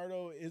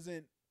 Leonardo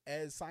isn't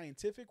as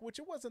scientific, which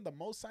it wasn't the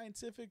most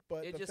scientific,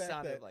 but it the just fact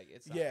sounded that, like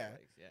it. Yeah.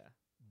 Yeah.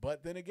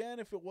 But then again,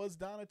 if it was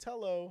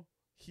Donatello,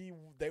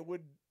 they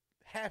would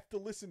have to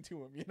listen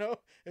to him,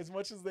 as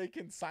much as they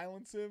can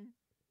silence him.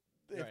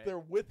 If they're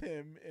with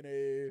him in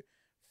a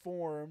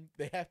form,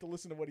 they have to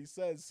listen to what he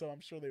says. So I'm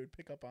sure they would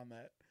pick up on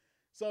that.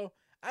 So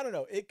I don't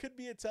know. It could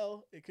be a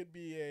tell. It could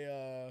be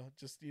a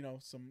just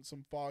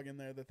some fog in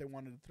there that they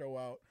wanted to throw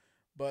out.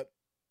 But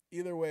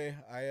either way,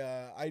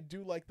 I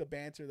do like the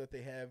banter that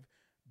they have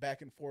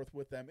back and forth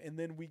with them, and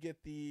then we get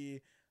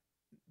the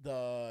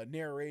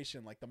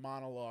narration, like the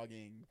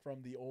monologuing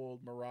from the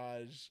old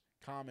Mirage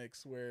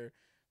comics, where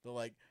they're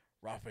like,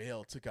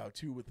 Raphael took out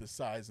 2 with the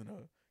size and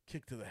a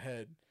kick to the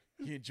head.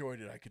 He enjoyed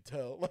it, I could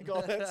tell. Like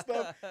all that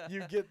stuff.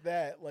 You get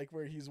that, like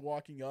where he's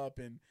walking up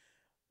and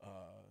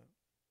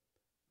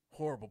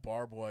horrible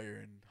barbed wire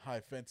and high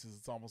fences.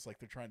 It's almost like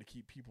they're trying to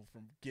keep people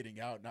from getting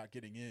out, not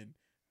getting in.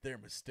 their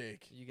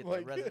mistake. You get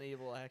Like, the Resident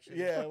Evil action.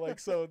 yeah, like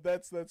so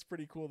that's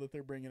pretty cool that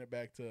they're bringing it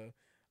back to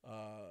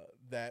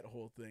that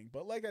whole thing.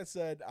 But like I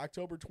said,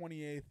 October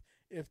 28th,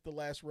 if The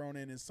Last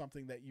Ronin is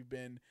something that you've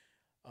been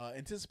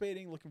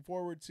anticipating, looking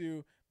forward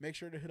to, make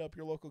sure to hit up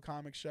your local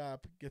comic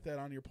shop, get that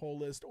on your pull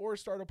list, or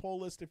start a pull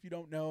list if you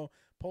don't know.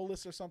 Pull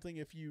lists are something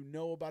if you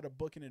know about a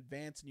book in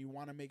advance and you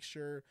want to make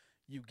sure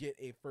you get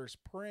a first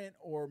print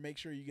or make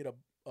sure you get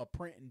a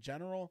print in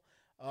general.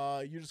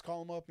 You just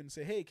call them up and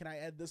say, hey, can I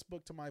add this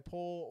book to my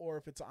pull? Or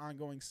if it's an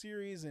ongoing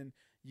series and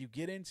you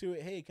get into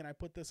it, hey, can I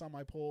put this on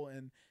my pull?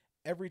 And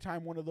every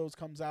time one of those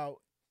comes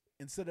out,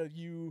 instead of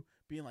you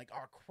being like,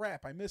 oh,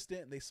 crap, I missed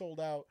it and they sold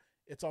out,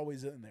 it's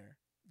always in there.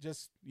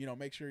 Just,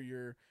 make sure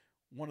you're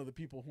one of the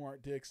people who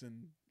aren't dicks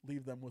and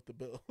leave them with the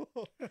bill.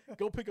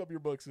 Go pick up your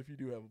books if you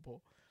do have a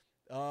pull.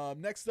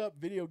 Next up,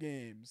 video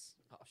games.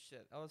 Oh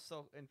shit! I was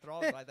so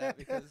enthralled by that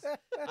because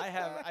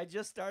I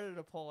just started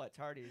a poll at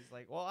Tardy's.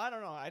 Like, well, I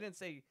don't know. I didn't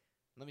say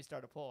let me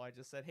start a poll. I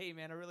just said, hey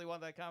man, I really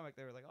want that comic.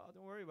 They were like, oh,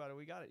 don't worry about it.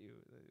 We got it.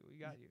 We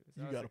got you.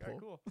 So you got like, a poll.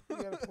 Cool.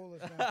 You gotta pull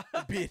this now.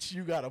 Bitch,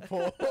 you got a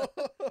poll.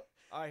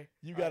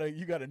 You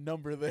got a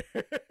number there.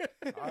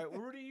 All right,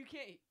 Rudy, you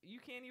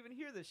can't even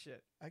hear this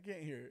shit. I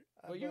can't hear it.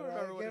 Well, you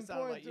remember what it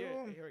sounded like. Here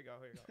we go.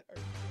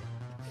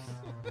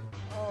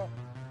 Oh.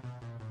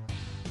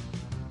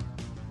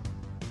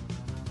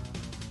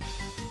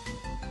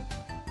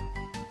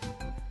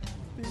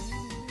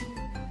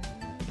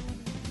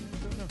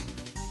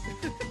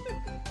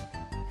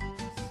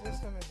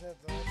 System is that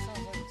though? It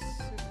sounds like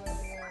Super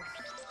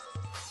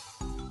NES.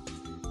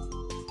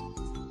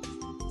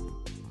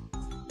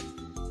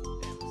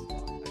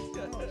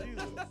 Oh,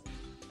 Jesus.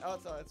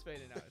 Oh, it's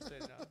fading out.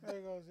 There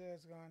it goes. Yeah,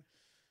 it's gone.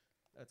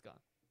 That's gone.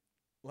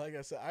 Like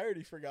I said, I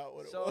already forgot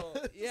what it So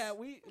was. yeah,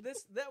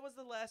 that was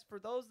the last for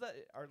those that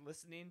are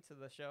listening to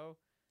the show.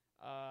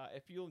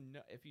 If you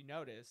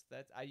notice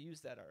that I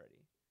used that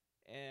already,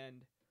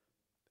 and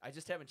I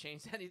just haven't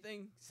changed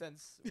anything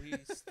since we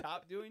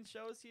stopped doing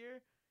shows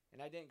here,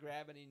 and I didn't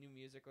grab any new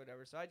music or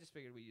whatever. So I just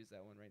figured we use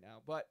that one right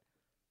now. But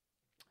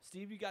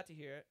Steve, you got to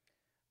hear it,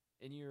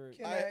 and you're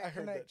I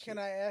heard that shit. Can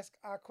I ask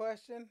a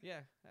question? yeah.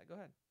 Go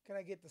ahead. Can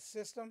I get the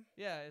system?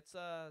 Yeah, it's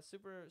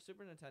Super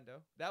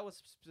Nintendo. That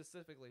was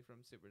specifically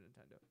from Super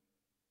Nintendo,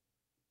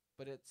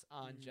 but it's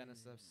on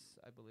Genesis,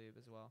 I believe,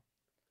 as well.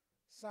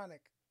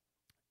 Sonic.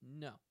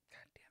 No.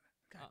 God damn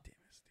it. God damn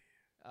it,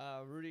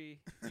 Steve. Rudy,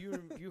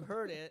 you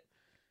heard it.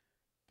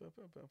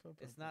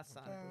 It's not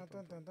Sonic.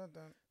 Dun, dun, dun, dun,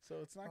 dun. So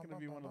it's not going to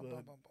be one of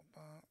the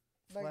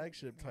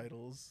flagship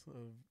titles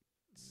of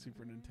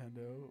Super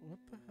Nintendo. What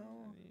the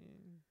hell I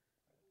mean,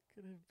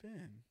 could it have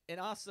been? and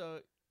also,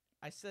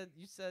 I said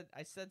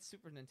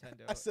Super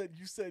Nintendo. I said,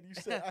 you said,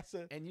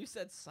 and you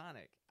said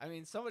Sonic. I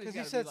mean, somebody's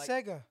Because got you to said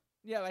be like, Sega.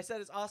 yeah, I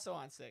said it's also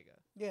on Sega,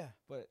 Yeah.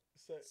 but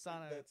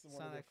Sonic. That's one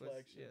Sonic of the was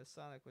flagships.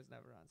 Sonic was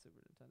never on Super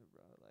Nintendo,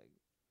 bro. Like,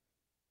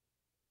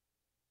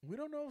 We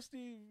don't know if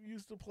Steve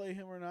used to play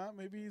him or not.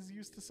 Maybe he's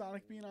used to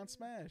Sonic being on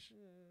Smash.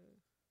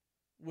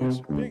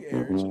 Which, big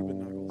error. It should have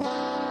been Knuckles.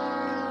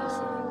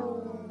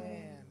 Oh,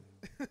 man.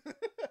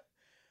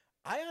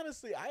 I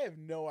have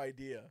no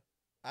idea.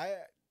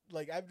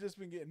 I've just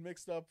been getting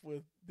mixed up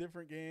with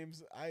different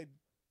games. I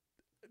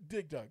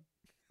dig Dug.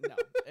 no,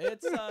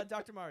 it's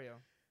Dr. Mario.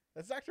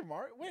 That's Dr.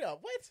 Mario? Wait up,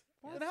 what?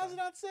 Yeah, Then how's it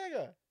on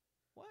Sega?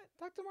 What?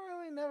 Dr.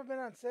 Mario ain't never been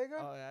on Sega?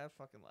 Oh yeah, I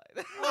fucking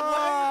lied.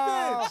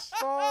 Oh, bitch.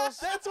 false.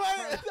 That's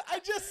why I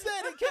just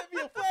said it can't be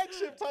a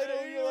flagship title.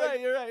 Hey, You're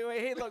you're right. Wait,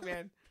 hey, look,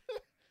 man.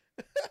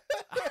 You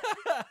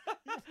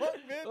fuck,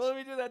 bitch. Well, let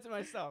me do that to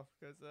myself,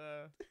 because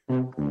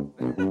No.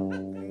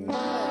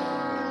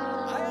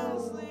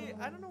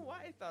 I don't know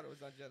why I thought it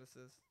was on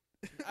Genesis.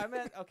 I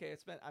meant I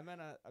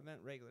meant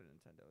regular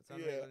Nintendo. It's on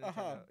regular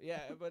Nintendo. Yeah,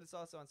 but it's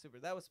also on Super.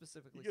 That was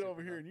specifically. You get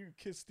over Super, here though. and you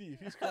kiss Steve.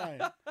 He's crying.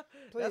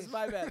 That's Please.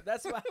 my bad.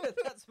 That's my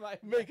bad.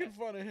 Making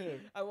fun of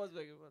him. I was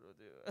making fun of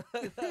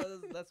it,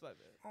 dude. That's my bad.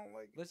 Oh,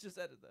 like, Let's just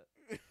edit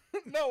that.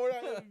 No, we're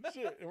not editing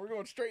shit. And we're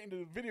going straight into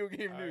the video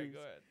game All news. right, go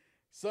ahead.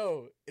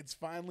 So, it's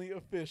finally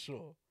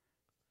official.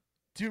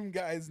 Doom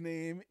Guy's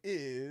name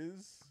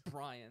is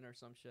Brian or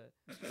some shit.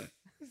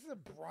 this is a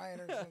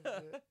Brian or some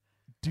shit.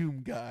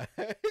 Doom Guy.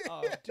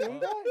 Oh, Doom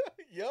Guy?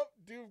 Yep,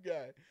 Doom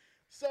Guy.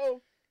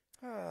 So,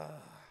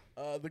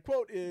 the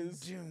quote is,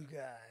 Doom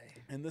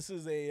Guy. and this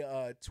is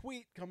a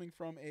tweet coming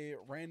from a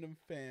random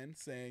fan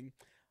saying,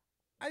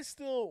 I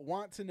still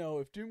want to know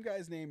if Doom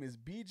Guy's name is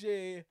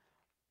BJ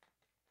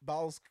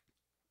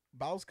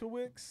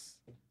Bauskowicz,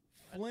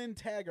 Flynn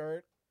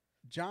Taggart,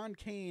 John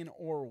Kane,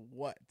 or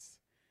what?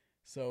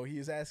 So he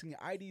is asking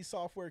ID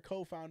Software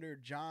co-founder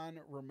John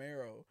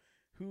Romero,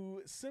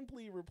 who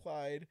simply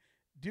replied,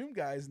 Doom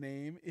Guy's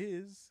name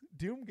is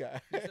Doom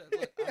Guy. He said,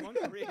 look, I'm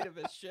uncreative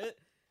as shit.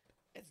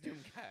 It's Doom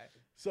Guy.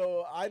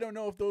 So I don't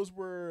know if those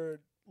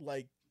were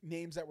like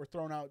names that were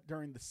thrown out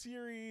during the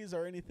series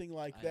or anything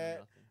like I know that,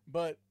 nothing.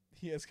 but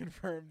he has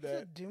confirmed It's a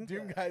that Doom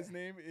Doom Guy. Guy's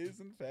name is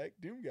in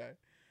fact Doom Guy.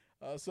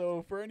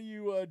 So for any of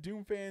you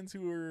Doom fans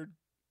who are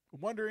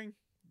wondering,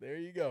 there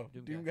you go.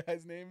 Doom Doom Guy.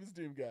 Guy's name is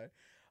Doom Guy.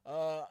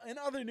 In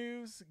other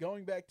news,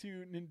 going back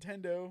to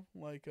Nintendo,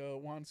 like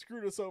Juan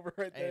screwed us over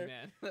right Hey,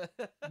 there.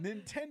 man.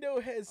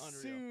 Nintendo has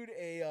Unreal. sued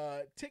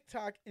a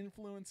TikTok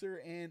influencer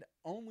and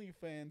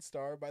OnlyFans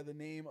star by the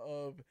name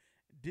of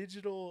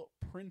Digital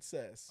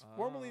Princess,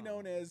 formerly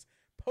known Oh. as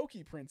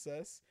Poke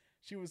Princess.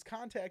 She was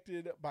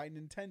contacted by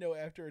Nintendo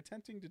after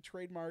attempting to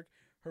trademark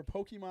her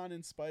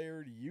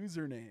Pokemon-inspired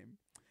username.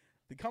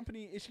 The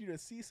company issued a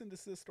cease and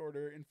desist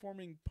order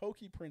informing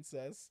Poke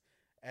Princess,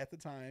 at the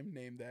time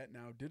named that,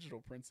 now Digital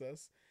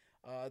Princess,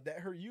 that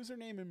her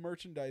username and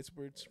merchandise,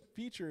 which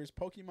features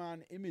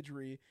Pokemon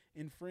imagery,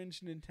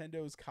 infringed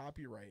Nintendo's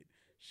copyright.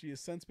 She has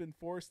since been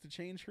forced to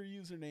change her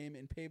username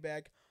and pay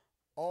back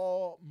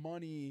all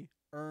money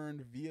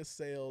earned via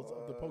sales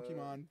of the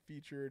Pokemon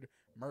featured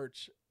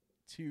merch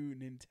to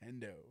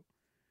Nintendo.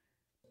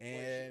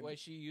 And Wait,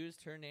 she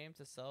used her name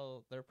to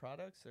sell their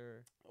products,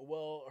 or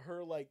well,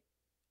 her like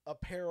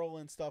apparel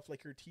and stuff,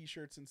 like her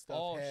T-shirts and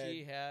stuff, had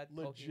she had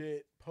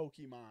legit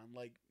Pokemon,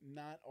 like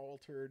not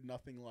altered,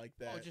 nothing like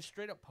that. Oh, just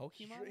straight up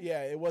Pokemon.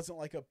 Yeah, it wasn't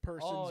like a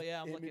person's. Oh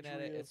yeah, I'm looking at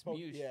it. imagery of It's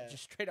Mew. Yeah,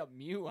 Just straight up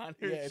Mew on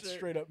her. yeah, it's shirt.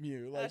 straight up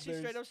Mew. Like She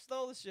straight up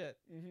stole the shit.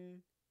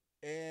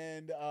 Mm-hmm.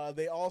 And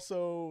they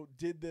also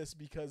did this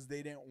because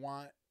they didn't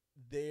want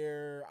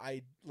their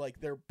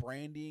their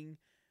branding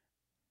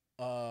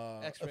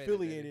X-rated,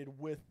 affiliated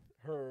with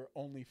her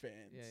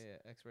OnlyFans.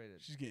 Yeah,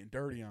 X-rated. She's getting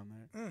dirty on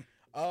there.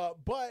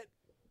 But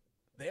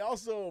they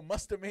also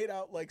must have made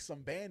out like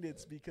some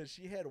bandits because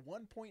she had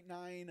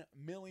 1.9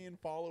 million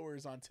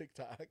followers on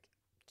TikTok.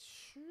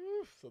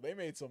 So they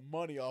made some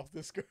money off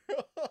this girl.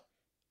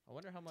 I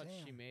wonder how much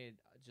she Damn. made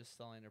just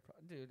selling her.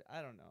 Dude,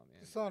 I don't know,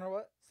 man. Selling her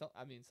what?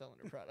 Selling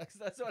her products.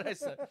 That's what I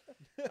said.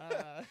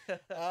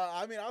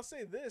 I mean, I'll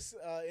say this.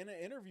 In an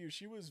interview,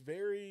 she was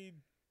very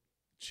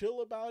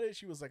chill about it.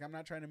 She was like, I'm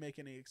not trying to make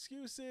any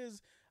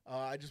excuses.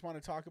 I just want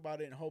to talk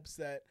about it in hopes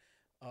that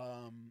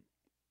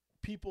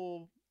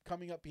people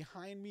coming up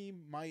behind me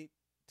might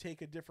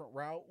take a different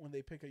route when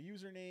they pick a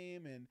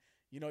username, and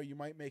you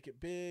might make it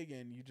big,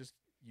 and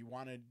you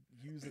want to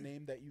use a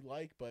name that you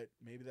like, but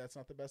maybe that's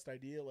not the best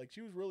idea. Like,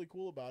 she was really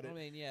cool about it. I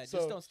mean, yeah, So-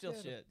 just don't steal Yeah,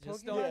 the shit.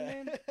 Just Pokemon don't.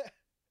 name?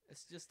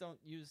 It's just don't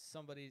use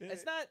somebody. Yeah.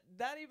 It's not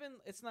that even.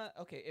 It's not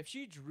okay. If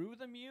she drew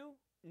the Mew,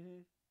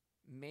 Mhm.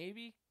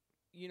 maybe,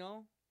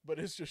 But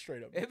it's just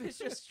straight up. if it's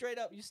just straight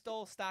up you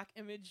stole stock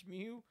image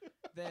Mew,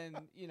 then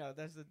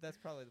that's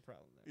probably the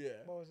problem there.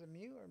 Yeah. What was it,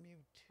 Mew or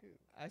Mewtwo?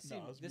 I see.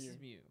 No, it's This Mew. is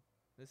Mew.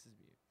 This is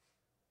Mew.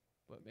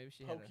 But maybe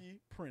she had Pokey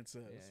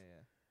Princess.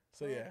 yeah.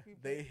 So yeah, Pokey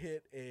they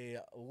hit a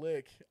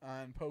lick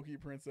on Pokey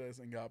Princess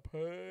and got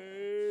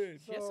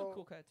paid. She has some So-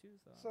 cool tattoos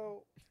though.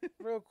 So,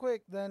 real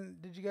quick, then,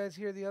 did you guys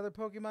hear the other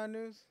Pokemon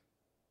news?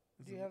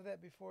 Is Do you it- have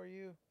that before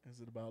you? Is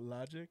it about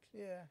logic?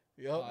 Yeah.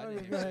 Yep. Oh, I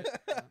didn't hear hear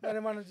that. that. I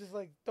didn't want to just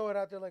throw it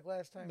out there like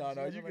last time. No, You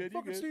no, guys you were like,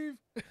 good, you "Fucking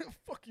good." Steve.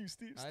 Fuck you,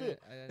 Steve. I Still.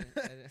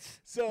 didn't.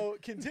 So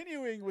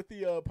continuing with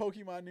the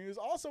Pokemon news,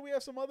 also we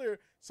have some other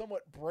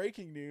somewhat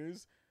breaking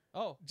news.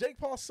 Oh. Jake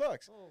Paul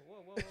sucks.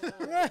 Whoa.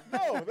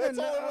 No, that's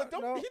No, all.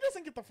 Don't, no. He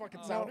doesn't get the fucking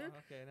Oh, sounder.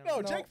 okay, never No,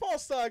 mind. No. Jake Paul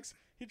sucks.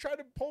 He tried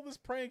to pull this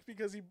prank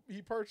because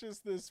he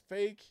purchased this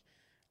fake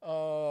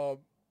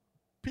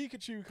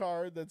Pikachu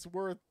card that's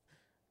worth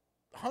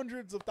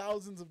hundreds of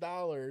thousands of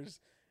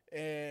dollars,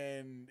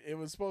 and it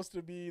was supposed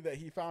to be that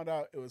he found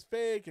out it was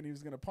fake and he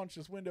was going to punch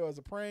this window as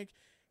a prank.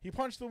 He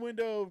punched the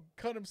window,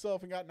 cut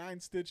himself, and got 9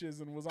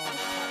 stitches and was on top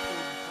page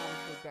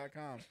of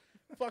comicbook.com.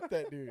 Fuck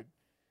that dude.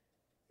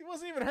 He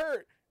wasn't even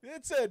hurt.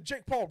 It said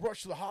Jake Paul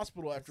rushed to the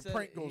hospital after said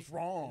prank goes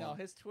wrong. No,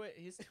 his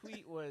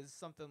tweet was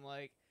something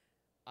like,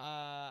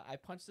 I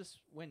punched this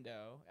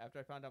window after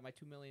I found out my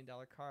 $2 million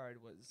card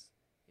was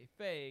a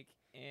fake,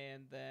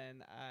 and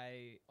then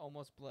I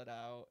almost bled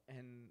out,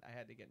 and I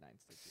had to get 9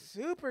 stitches.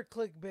 Super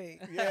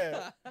clickbait.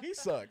 Yeah, he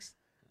sucks.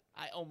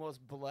 I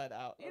almost bled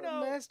out. Or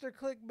master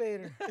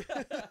clickbaiter.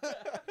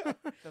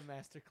 The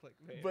master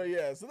clickbait. But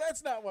yeah, so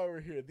that's not why we're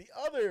here. The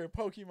other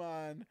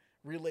Pokemon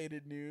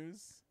related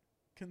news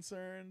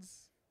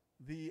concerns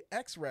the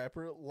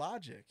ex-rapper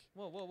Logic.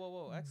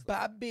 Whoa. Excellent.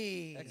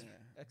 Bobby. Ex-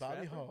 Bobby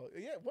ex-rapper? Hall.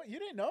 Yeah, what, you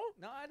didn't know?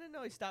 No, I didn't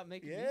know he stopped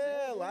making music.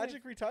 Yeah,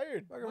 Logic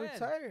retired. Fucking When?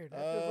 retired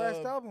after his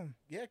last album,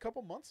 Yeah, a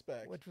couple months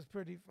back. which was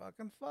pretty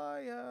fucking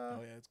fire.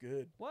 Oh yeah, it's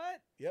good. What?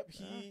 Yep,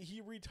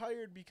 he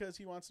retired because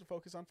he wants to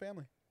focus on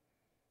family.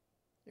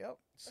 Yep.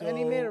 So, And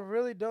he made a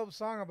really dope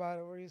song about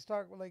it where he's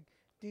talking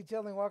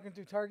detailing walking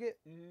through Target.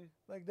 Mhm.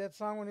 Like that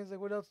song when he's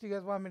like, "What else do you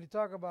guys want me to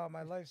talk about?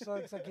 My life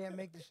sucks. I can't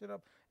make this shit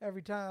up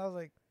every time." I was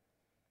like,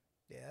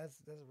 "Yeah, that's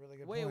a really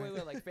good Wait,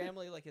 point." like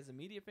family, like his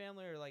immediate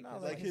family, or like No,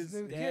 his, like like his his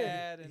new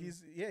dad? And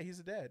he's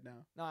a dad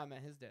now. no, I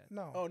meant his dad.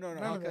 No. Oh, no,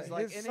 none of Because that.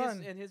 like his in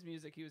son. his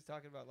music, he was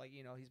talking about like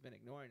he's been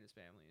ignoring his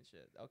family and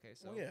shit. Okay,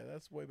 so Well, yeah,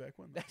 that's way back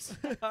when. that's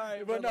all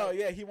right. But no, like,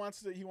 yeah, he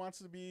wants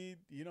to be,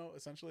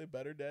 essentially a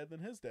better dad than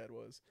his dad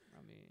was.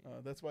 I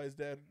mean, That's why his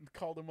dad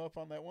called him up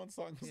on that one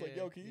song. He was like,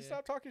 Yeah, "Yo, can you yeah.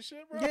 stop talking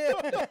shit, bro?" Yeah.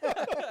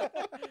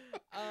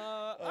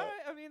 all right.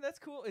 I mean, that's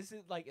cool. Is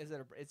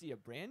he a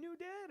brand new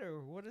dad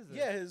or what is it?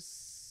 Yeah, his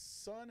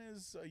son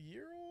is a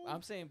year old.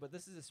 I'm saying, but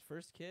this is his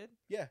first kid.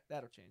 Yeah.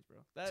 That'll change, bro.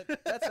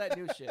 That's that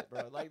new shit,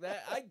 bro. Like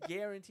that, I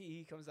guarantee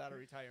he comes out of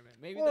retirement.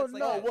 Maybe Well, that's like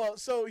No, that. well,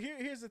 so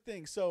here's the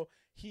thing. So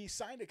he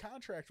signed a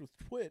contract with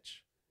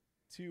Twitch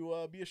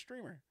to be a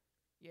streamer.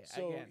 Yeah.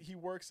 So again, he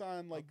works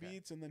on like Okay.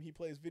 beats and then he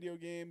plays video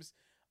games.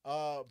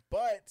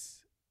 But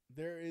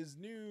there is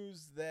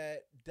news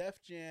that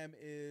Def Jam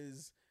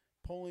is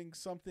pulling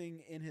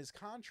something in his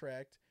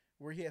contract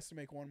where he has to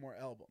make one more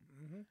album.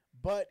 Mm-hmm.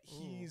 But Ooh.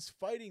 he's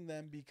fighting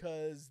them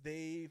because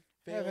they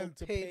failed Haven't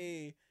to paid-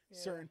 pay Yeah.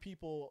 certain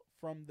people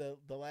from the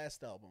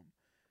last album.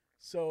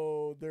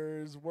 So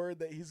there's word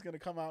that he's gonna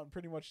come out and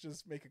pretty much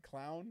just make a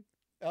clown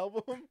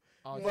album.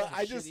 oh, Yeah. but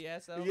I just-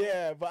 shitty-ass album?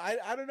 Yeah, but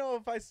I don't know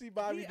if I see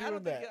Bobby I doing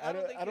don't think that.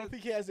 it- I don't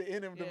think he has it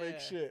in him to Yeah. make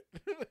shit.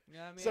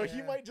 Yeah, I mean, So he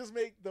Yeah. might just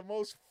make the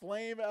most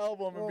flame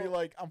album and be Well,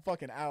 like, I'm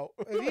fucking out.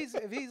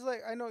 if he's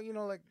like, I know,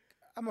 like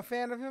I'm a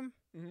fan of him,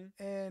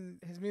 Mm-hmm. and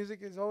his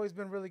music has always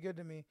been really good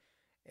to me.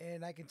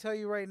 And I can tell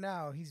you right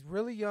now, he's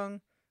really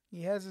young.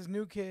 He has his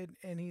new kid,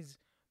 and he's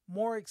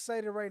more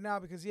excited right now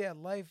because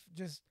life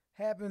just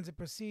happens. It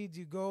proceeds.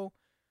 You go,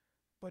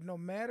 but no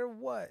matter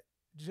what,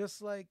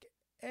 just like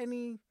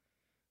any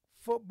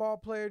football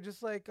player,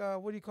 just like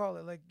what do you call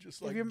it? Like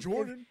Just if like you-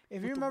 Jordan.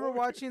 If with you the remember boy.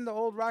 watching the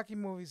old Rocky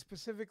movies,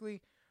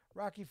 specifically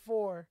Rocky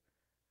 4,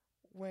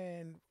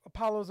 when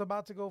Apollo's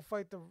about to go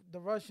fight the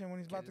Russian, when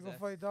he's Get about to his go ass-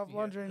 fight Dolph yeah.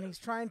 Lundgren, and he's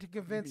trying to You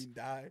convince mean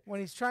die. when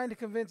he's trying to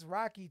convince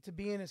Rocky to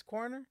be in his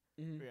corner,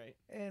 right.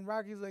 and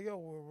Rocky's like, "Yo,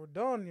 we're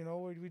done.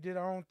 We did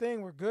our own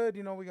thing. We're good.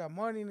 We got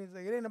money." And he's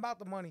like, "It ain't about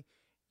the money.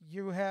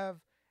 You have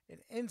an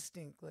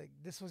instinct. Like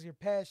this was your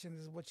passion.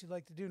 This is what you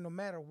like to do. No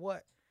matter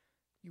what,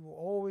 you will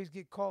always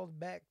get called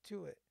back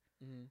to it."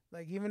 Mm-hmm.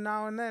 Like even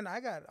now and then,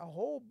 I got a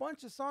whole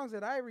bunch of songs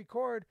that I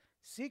record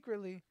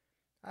secretly.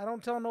 I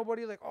don't tell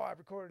nobody like, "Oh, I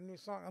recorded a new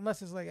song,"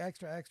 unless it's like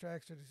extra,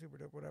 to super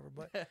dope, whatever.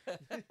 But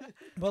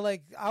but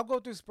like I'll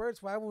go through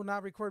spurts where I will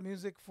not record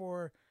music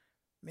for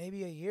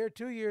maybe a year,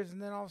 2 years,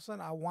 and then all of a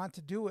sudden I want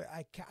to do it.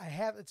 I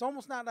have. It's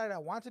almost not that I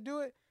want to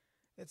do it.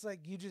 It's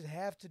like you just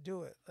have to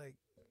do it. Like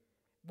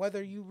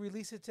whether you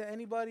release it to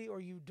anybody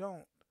or you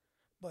don't.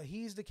 But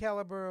he's the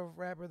caliber of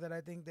rapper that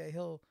I think that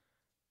he'll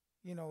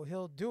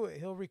do it.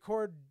 He'll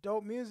record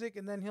dope music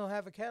and then he'll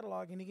have a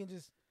catalog and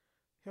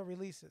he'll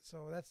release it.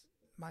 So that's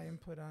my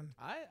input on.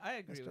 I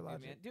agree Mr. with you, man.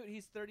 Logic. Dude,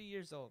 he's 30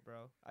 years old,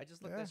 bro. I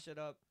just looked Yeah. that shit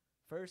up.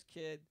 First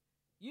kid.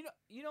 You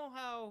know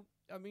how?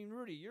 I mean,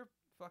 Rudy, you're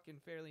fucking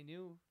fairly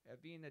new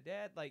at being a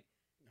dad. Like,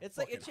 it's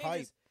like it Fucking hype.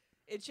 changes.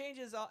 It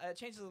changes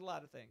a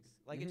lot of things.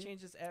 Like Mhm. it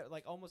changes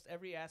like almost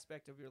every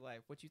aspect of your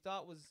life. What you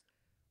thought was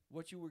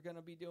what you were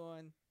gonna be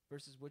doing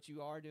versus what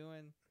you are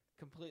doing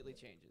completely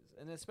changes.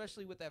 And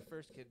especially with that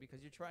first kid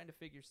because you're trying to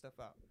figure stuff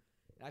out.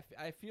 And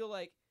I feel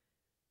like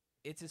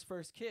it's his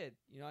first kid.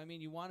 You know what I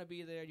mean? You want to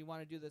be there. You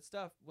want to do that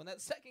stuff. When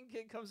that second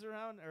kid comes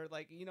around or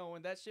like,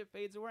 when that shit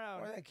fades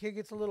around. Or that kid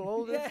gets a little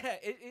older. Yeah,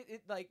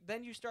 it like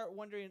then you start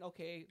wondering,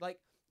 okay, like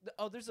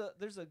there's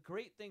a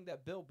great thing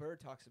that Bill Burr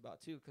talks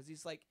about too, because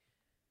he's like,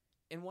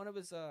 in one of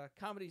his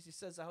comedies, he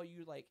says how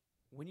you like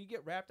when you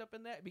get wrapped up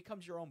in that, it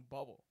becomes your own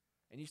bubble,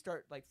 and you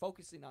start like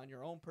focusing on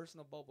your own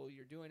personal bubble.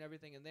 You're doing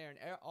everything in there, and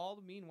all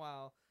the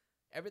meanwhile,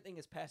 everything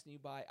is passing you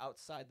by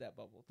outside that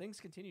bubble. Things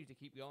continue to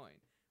keep going,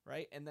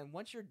 right? And then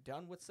once you're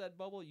done with said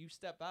bubble, you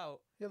step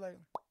out. You're like,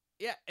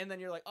 Yeah, and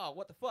then you're like, oh,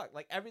 what the fuck?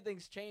 Like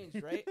everything's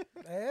changed, right?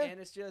 eh? And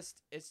it's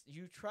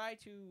you try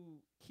to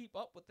keep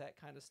up with that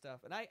kind of stuff,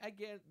 and I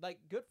get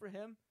like good for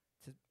him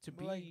to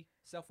be Like,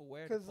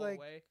 self-aware, to 'cause, pull like,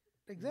 away.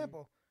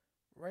 Example,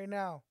 right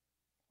now,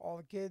 all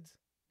the kids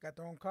got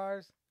their own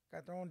cars,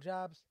 got their own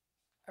jobs.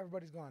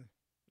 Everybody's gone.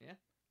 Yeah.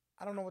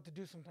 I don't know what to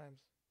do sometimes.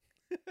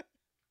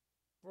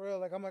 For real,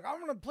 like I'm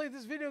gonna play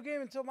this video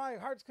game until my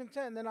heart's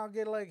content. And then I'll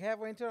get like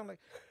halfway into it. I'm like,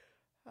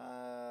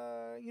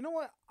 you know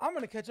what? I'm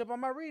gonna catch up on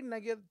my reading. I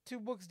get 2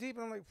 books deep,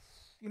 and I'm like,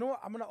 you know what?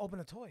 I'm gonna open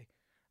a toy.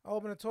 I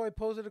open a toy,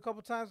 pose it a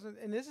couple times,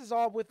 and this is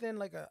all within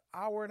like an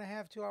hour and a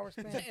half, 2 hour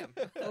span.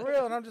 Damn. For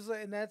real, and I'm just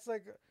like, and that's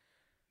like,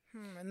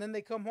 and then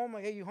they come home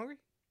like, hey, you hungry?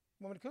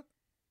 Want me to cook?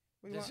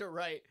 What do you want? You're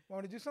right.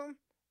 Want me to do something?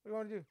 What do you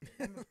want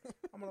to do?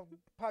 I'm gonna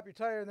pop your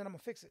tire and then I'm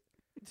gonna fix it.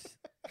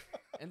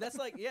 And that's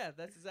like, yeah,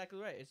 that's exactly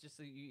right. It's just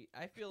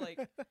I feel like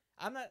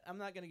I'm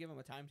not gonna give him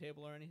a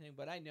timetable or anything,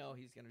 but I know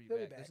he's gonna be He'll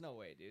be back. back. There's no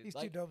way, dude. He's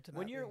like, too dope to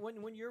when not you're be.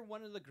 when you're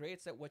one of the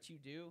greats at what you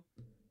do,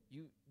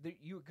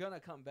 you're gonna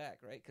come back,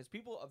 right? Because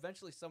people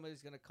eventually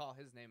somebody's gonna call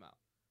his name out.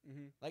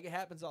 Mm-hmm. Like it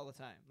happens all the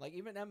time. Like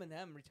even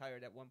Eminem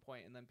retired at one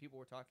point, and then people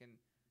were talking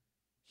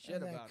shit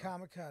and then about him.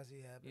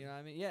 kamikaze happened. You know what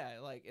I mean? Yeah,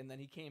 like, and then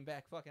he came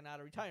back fucking out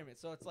of retirement.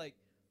 So it's like,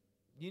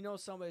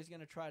 somebody's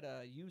gonna try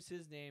to use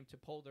his name to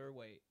pull their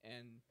weight,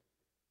 and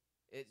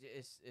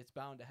it's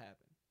bound to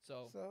happen.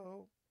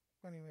 So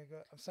anyway,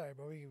 I'm sorry,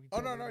 bro. We Oh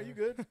no, totally no, went- you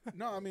good?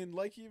 No, I mean,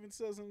 like he even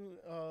says in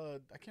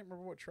I can't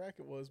remember what track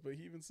it was, but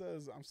he even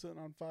says I'm sitting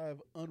on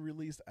 5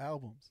 unreleased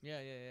albums. yeah.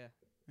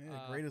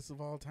 Yeah, greatest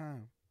of all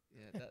time.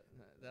 Yeah,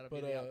 that'll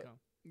But, be the outcome.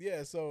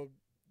 Yeah, so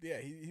yeah,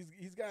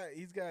 he's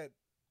got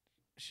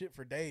shit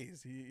for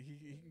days. He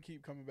can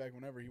keep coming back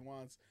whenever he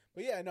wants.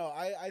 But yeah, no,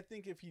 I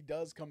think if he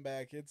does come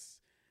back,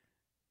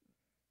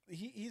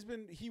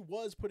 he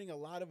was putting a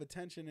lot of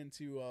attention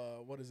into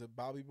what is it,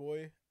 Bobby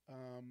Boy,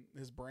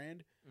 his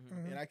brand,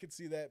 Mhm. and I could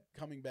see that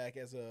coming back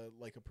as a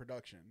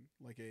production,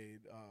 like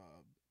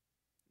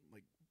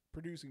like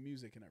producing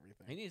music and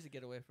everything. He needs to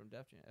get away from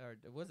Def Jam, or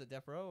was it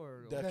Def Row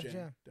or Def Def Jam.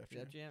 Jam. Def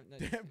Def Jam.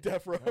 Jam? No,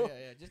 Def Row. Oh,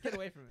 yeah, just get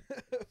away from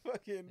it.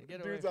 Fucking Get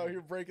away dudes from out it.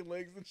 here breaking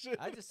legs and shit.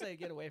 I just say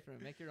get away from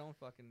it. Make your own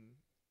fucking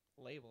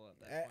label at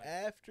that point.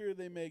 After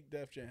they make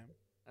Def Jam.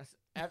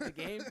 After the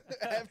game.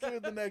 After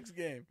the next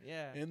game.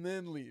 Yeah. And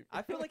then leave.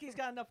 I feel like he's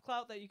got enough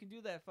clout that you can do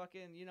that.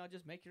 Fucking,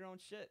 just make your own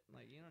shit.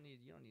 Like you don't need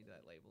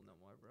that label no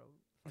more, bro.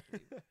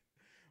 Fucking leave.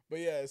 But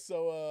yeah,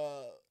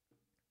 so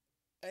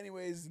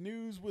anyways,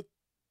 news with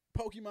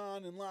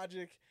Pokemon and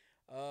Logic.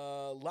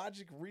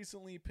 Logic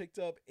recently picked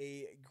up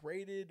a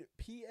graded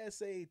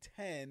PSA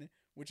 10,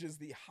 which is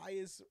the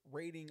highest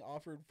rating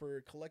offered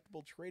for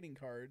collectible trading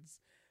cards,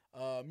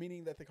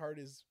 meaning that the card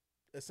is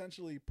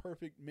essentially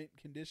perfect mint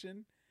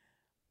condition.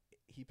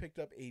 He picked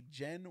up a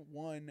Gen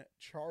 1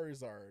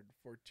 Charizard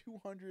for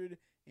 $220,000.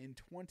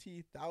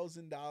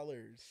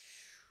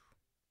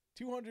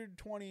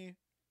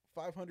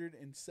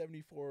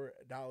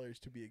 $574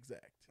 to be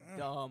exact.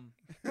 Dumb.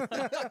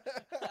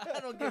 I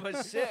don't give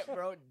a shit,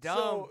 bro. Dumb.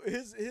 So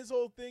his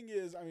whole thing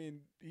is, I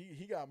mean,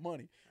 he got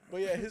money, but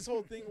yeah, his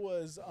whole thing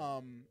was,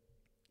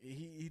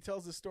 he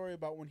tells the story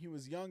about when he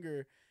was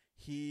younger,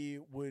 he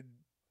would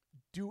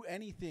do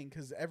anything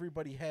because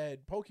everybody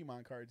had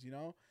Pokemon cards,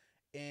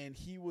 and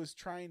he was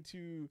trying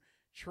to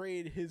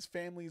trade his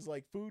family's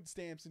like food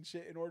stamps and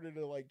shit in order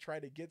to like try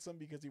to get some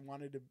because he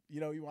wanted to, he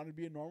wanted to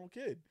be a normal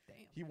kid. Damn.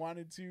 He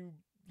wanted to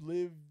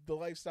live the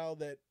lifestyle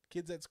that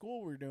kids at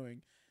school were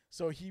doing.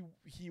 So he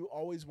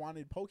always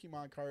wanted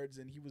Pokemon cards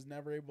and he was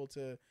never able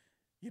to,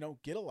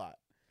 get a lot.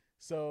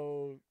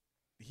 So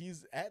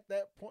he's at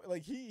that point,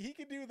 like he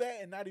could do that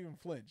and not even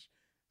flinch.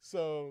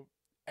 So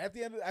at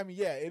the end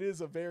it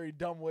is a very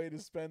dumb way to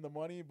spend the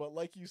money, but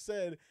like you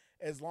said,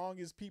 as long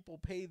as people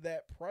pay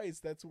that price,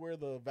 that's where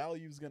the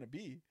value is going to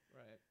be.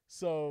 Right.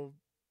 So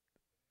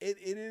it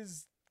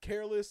is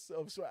careless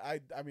of, so I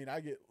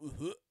get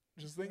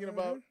just thinking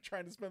about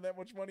trying to spend that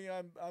much money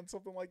on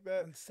something like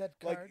that. On said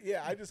card.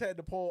 I just had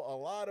to pull a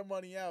lot of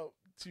money out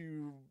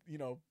to,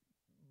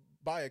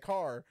 buy a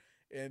car,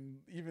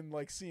 and even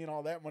like seeing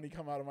all that money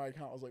come out of my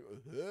account, I was like,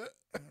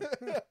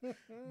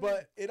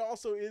 but it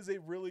also is a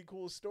really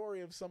cool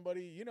story of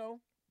somebody,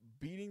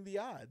 beating the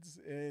odds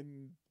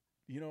and,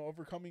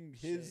 overcoming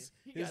his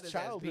He got his ass beat.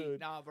 childhood.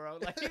 Nah, bro.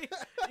 Like,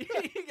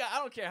 I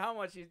don't care how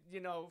much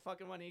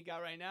fucking money he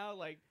got right now.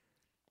 Like,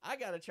 I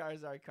got a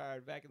Charizard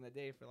card back in the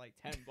day for like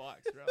 $10, bro.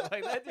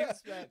 Like that dude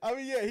spent.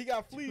 He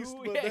got fleeced,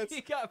 but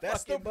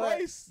that's the fucking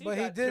price. But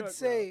he got did to it,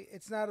 say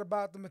it's not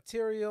about the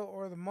material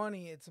or the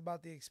money; it's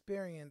about the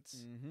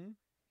experience.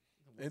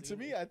 Mm-hmm. And to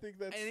me, I think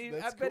that's. And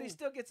that's I bet cool. he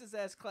still gets his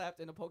ass clapped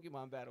in a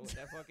Pokemon battle with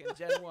that fucking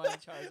Gen 1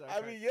 Charizard.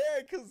 I mean,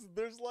 yeah, because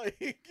there's like,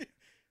 shit.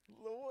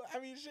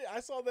 I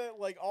saw that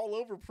like all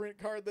over print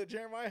card that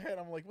Jeremiah had.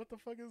 I'm like, what the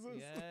fuck is this?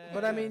 Yeah.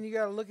 But I mean, you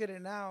got to look at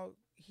it now.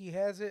 He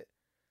has it,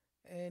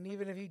 and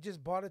even if he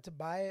just bought it to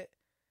buy it,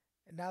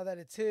 and now that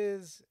it's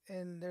his,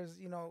 and there's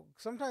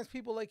sometimes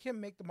people like him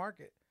make the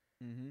market.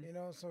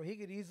 Mm-hmm. So he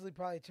could easily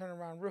probably turn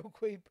around real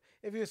quick.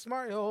 If he was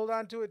smart, he'll hold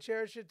on to it,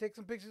 cherish it, take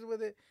some pictures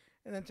with it,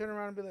 and then turn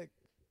around and be like,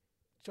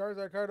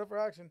 Charizard card up for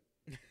auction.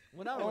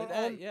 Well, not only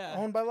that, yeah.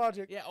 Owned by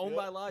Logic. Yeah, owned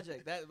by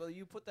Logic.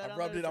 You put that I on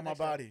rubbed there, it on my it's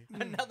an body.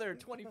 extra- Another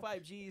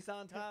 25 G's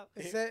on top.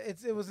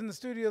 It was in the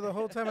studio the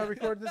whole time I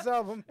recorded this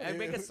album. And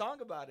make a song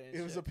about it.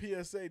 It was a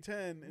PSA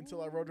 10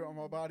 until I wrote it on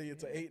my body.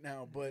 It's an 8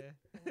 now, but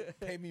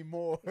pay me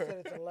more. He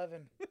said it's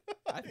 11.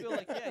 I feel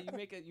like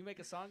you make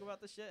a song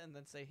about the shit and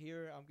then say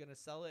here I'm gonna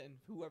sell it and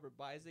whoever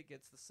buys it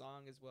gets the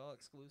song as well,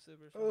 exclusive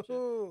or some shit.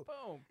 Ooh,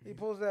 Boom. he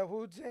pulls that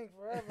Wu-Tang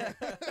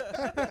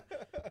forever.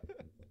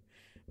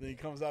 Then he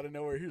comes out of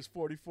nowhere. Here's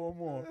 44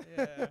 more.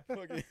 Yeah.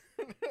 Fucking-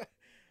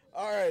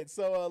 All right,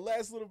 so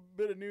last little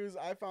bit of news.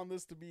 I found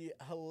this to be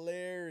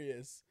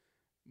hilarious,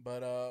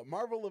 but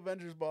Marvel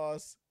Avengers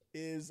boss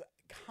is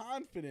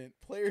confident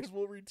players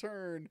will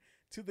return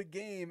to the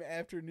game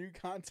after new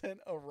content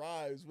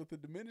arrives, with a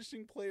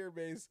diminishing player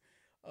base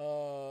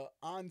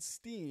on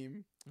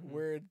Steam,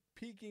 where it's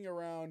peaking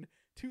around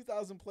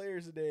 2,000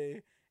 players a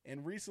day,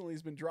 and recently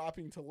has been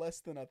dropping to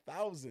less than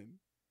 1,000.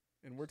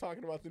 And we're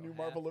talking about the new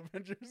Marvel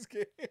Avengers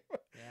game.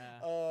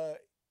 Yeah.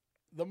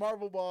 The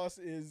Marvel boss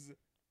is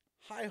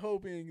high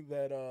hoping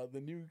that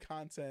the new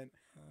content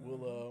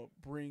will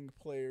bring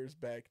players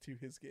back to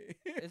his game.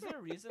 Is there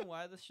a reason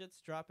why the shit's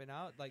dropping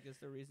out? Like, is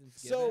there reasons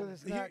So- given?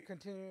 Because it's not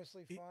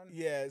continuously fun.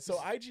 Yeah, so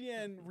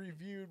IGN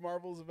reviewed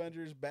Marvel's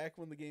Avengers back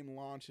when the game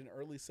launched in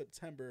early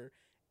September,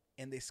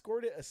 and they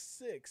scored it a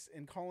 6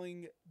 in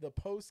calling the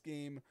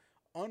post-game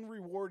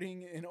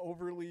unrewarding and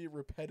overly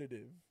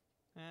repetitive.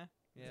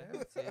 Yeah,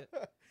 that's it.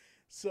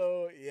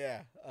 So,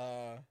 yeah,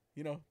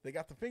 they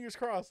got the fingers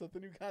crossed that the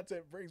new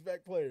content brings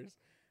back players.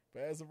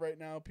 But as of right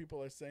now,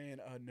 people are saying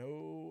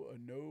no,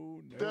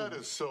 no. That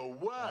is so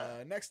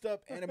whack. Next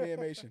up, anime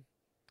animation.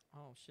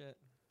 Oh shit!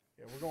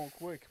 Yeah, we're going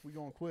quick. All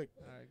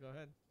right, go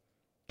ahead.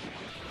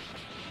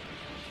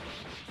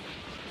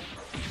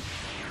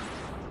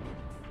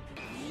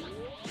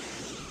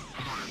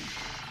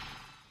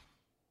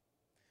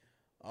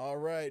 All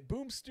right,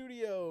 Boom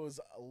Studios'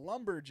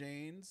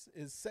 Lumberjanes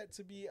is set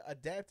to be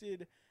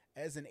adapted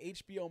as an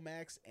HBO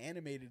Max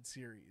animated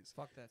series.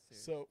 Fuck that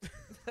series. So,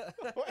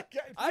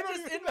 I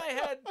just in my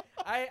head,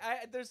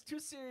 I there's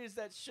two series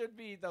that should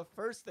be the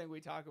first thing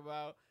we talk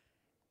about,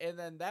 and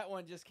then that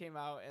one just came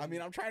out. And I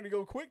mean, I'm trying to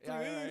go quick through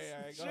all this.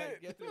 right, go Shit. ahead,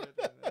 get through it.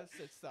 Then. This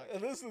shit sucks.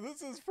 And this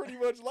is pretty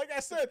much like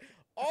I said.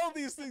 All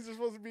these things are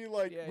supposed to be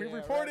like Yeah, we yeah,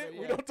 report right, it,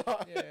 yeah. we don't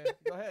talk. Yeah,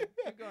 go ahead,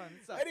 keep going.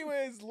 It sucks.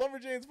 Anyways,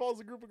 Lumberjanes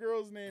follows a group of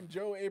girls named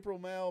Joe, April,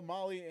 Mel,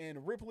 Molly,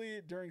 and Ripley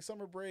during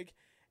summer break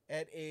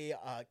at a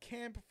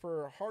camp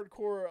for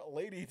hardcore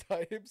lady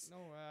types.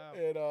 Oh wow.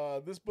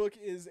 And this book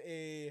is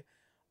a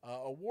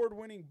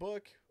award-winning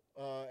book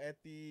at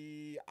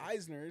the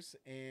Eisners,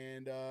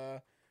 and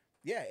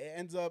yeah, it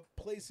ends up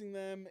placing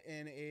them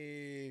in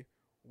a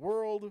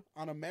world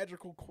on a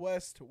magical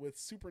quest with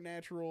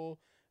supernatural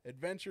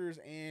adventures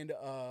and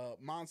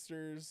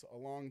monsters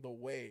along the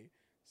way.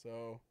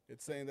 So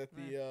it's saying that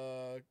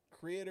the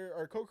creator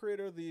or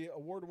co-creator of the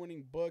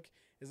award-winning book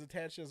is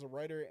attached as a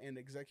writer and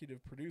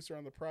executive producer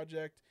on the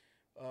project,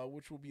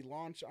 which will be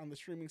launched on the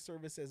streaming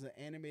service as an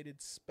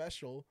animated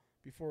special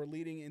before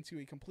leading into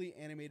a complete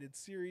animated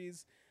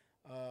series.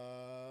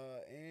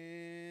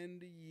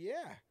 And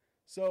yeah,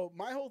 so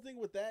my whole thing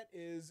with that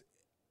is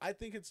I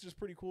think it's just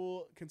pretty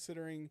cool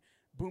considering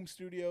Boom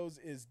Studios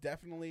is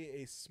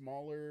definitely a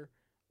smaller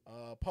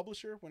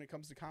publisher when it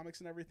comes to comics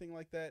and everything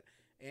like that.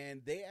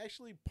 And they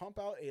actually pump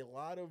out a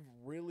lot of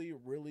really,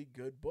 really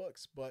good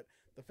books. But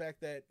the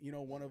fact that, you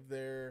know, one of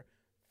their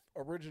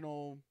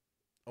original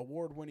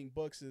award-winning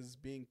books is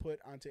being put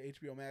onto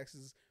HBO Max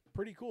is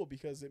pretty cool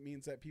because it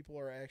means that people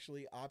are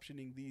actually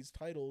optioning these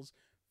titles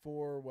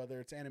for whether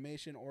it's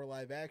animation or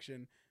live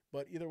action.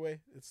 But either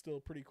way, it's still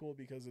pretty cool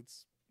because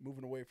it's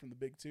moving away from the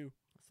big two.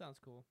 Sounds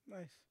cool.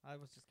 Nice. I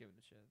was just giving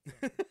a shit.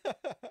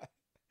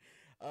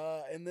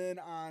 So. And then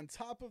on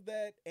top of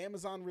that,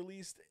 Amazon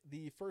released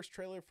the first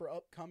trailer for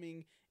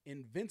upcoming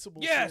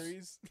Invincible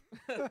series.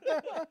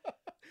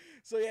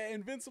 So yeah,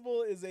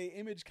 Invincible is a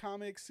Image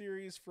Comics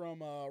series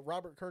from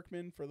Robert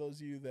Kirkman. For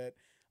those of you that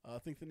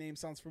think the name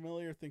sounds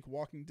familiar, think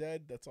Walking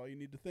Dead. That's all you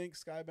need to think.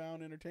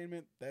 Skybound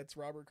Entertainment. That's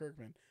Robert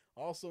Kirkman.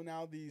 Also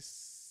now the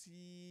CEO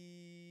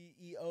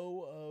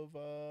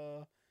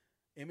of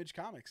Image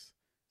Comics.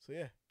 So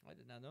yeah, I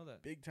did not know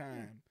that. big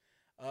time.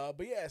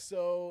 But yeah,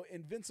 so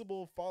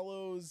Invincible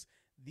follows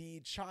the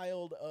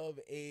child of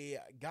a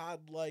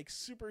godlike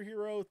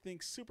superhero,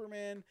 think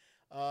Superman,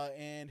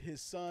 and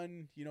his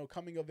son, you know,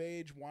 coming of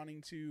age,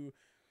 wanting to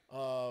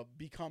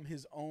become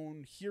his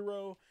own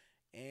hero.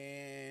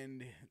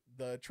 And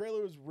the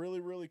trailer was really,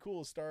 really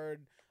cool. It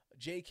starred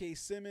J.K.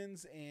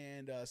 Simmons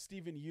and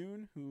Stephen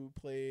Yeun, who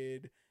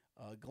played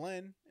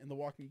Glenn in The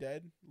Walking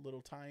Dead.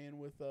 Little tie-in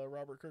with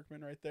Robert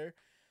Kirkman right there.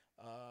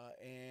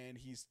 And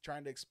he's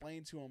trying to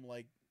explain to him,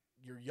 like,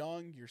 you're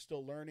young, you're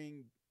still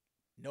learning,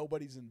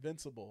 nobody's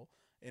invincible.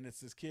 And it's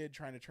this kid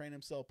trying to train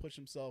himself, push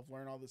himself,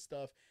 learn all this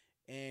stuff.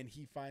 And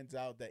he finds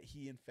out that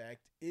he, in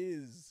fact,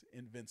 is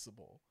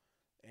invincible.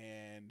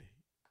 And,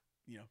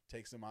 you know,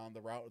 takes him on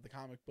the route of the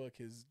comic book,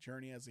 his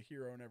journey as a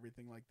hero and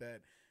everything like that.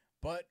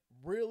 But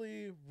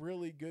really,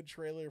 really good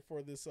trailer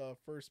for this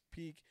first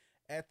peek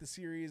at the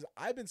series.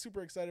 I've been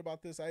super excited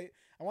about this. I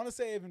want to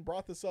say I even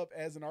brought this up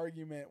as an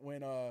argument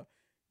when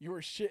you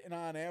were shitting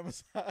on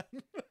Amazon.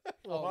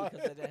 Oh,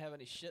 because they didn't have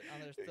any shit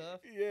on their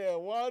stuff? Yeah,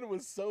 Juan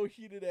was so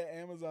heated at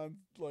Amazon,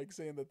 like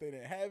saying that they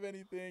didn't have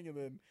anything, and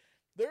then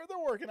they're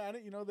working on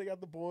it. You know, they got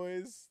The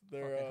Boys.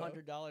 They're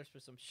Fucking $100 for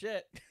some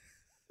shit.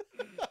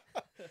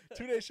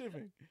 2-day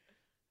shipping.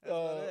 That's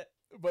about it.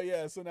 But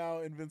yeah, so now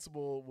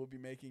Invincible will be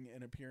making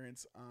an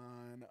appearance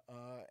on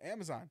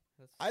Amazon.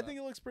 I think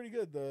it looks pretty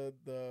good.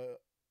 The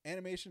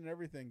animation and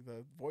everything.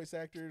 The voice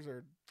actors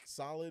are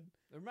solid.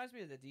 It reminds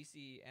me of the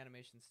DC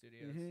Animation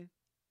Studios. Mm-hmm.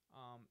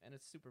 And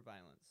it's super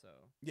violent, so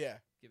Yeah,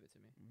 give it to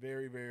me.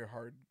 very, very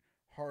hard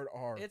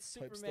R. It's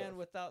type Superman stuff.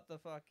 without the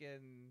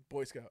fucking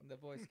Boy Scout. the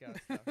Boy Scout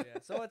stuff. Yeah,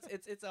 so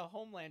it's a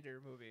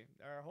Homelander movie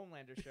or a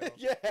Homelander show.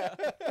 Yeah,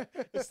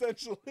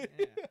 essentially.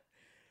 Yeah.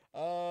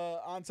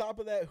 On top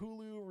of that,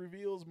 Hulu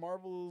reveals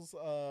Marvel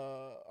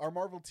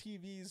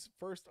TV's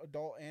first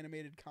adult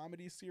animated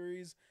comedy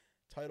series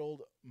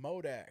titled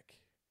MODOK.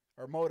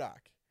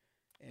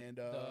 And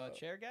The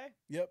chair guy.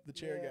 Yep, the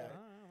chair Yeah. guy.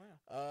 Oh,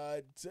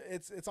 wow.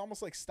 It's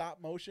almost like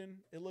stop motion.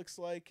 It looks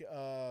like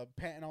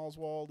Patton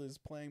Oswalt is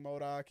playing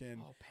MODOK,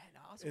 and Oh, Patton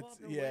Oswalt. it's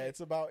it's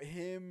about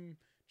him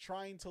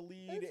trying to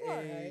lead It's a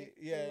alright.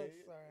 yeah. It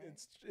looks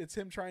alright. It's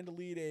him trying to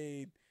lead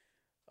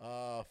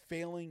a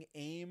failing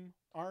AIM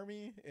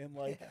army and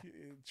like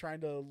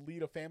trying to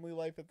lead a family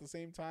life at the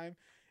same time.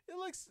 It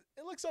looks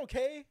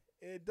okay.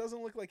 It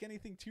doesn't look like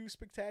anything too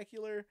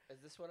spectacular.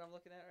 Is this what I'm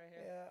looking at right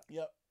here?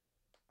 Yeah. Yep.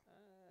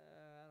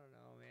 I don't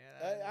know, man.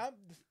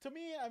 To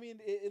me, I mean,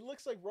 it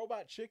looks like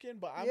Robot Chicken,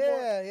 but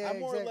I'm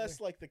more or less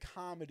like the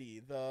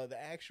comedy, the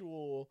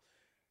actual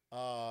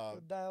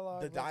the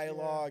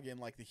dialogue and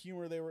like the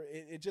humor.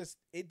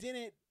 It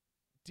didn't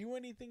do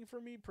anything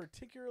for me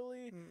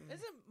particularly.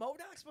 Isn't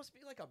MODOK supposed to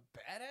be like a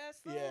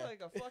badass though? Yeah.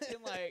 Like a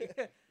fucking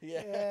like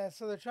yeah.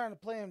 So they're trying to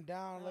play him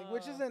down, like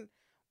which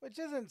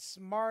isn't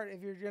smart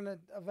if you're gonna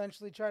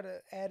eventually try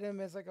to add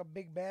him as like a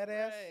big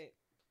badass. Right.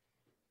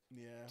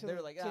 Yeah, they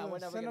were like, we're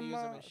never gonna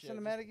use him in shit.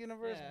 Cinematic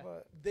universe, yeah.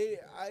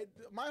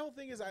 but my whole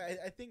thing is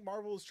I think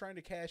Marvel is trying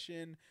to cash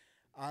in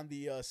on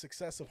the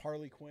success of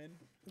Harley Quinn.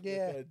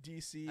 Yeah, with,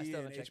 DC I still and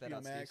haven't checked that HBO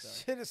out, Max.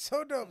 Steve, shit is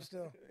so dope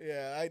still.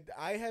 Yeah,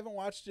 I haven't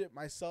watched it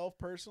myself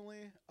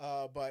personally,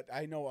 but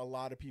I know a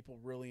lot of people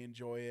really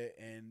enjoy it.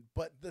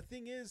 But the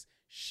thing is,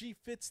 she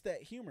fits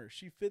that humor.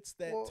 She fits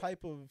that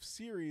type of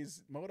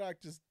series.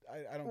 MODOK just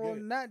I don't get it. Well,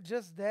 not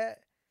just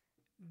that.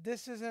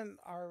 This isn't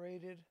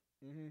R-rated.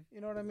 Mm-hmm. You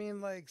know what I mean?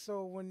 Like,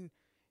 so when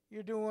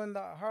you're doing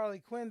the Harley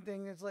Quinn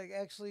thing, it's like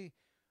actually,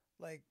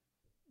 like,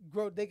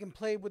 they can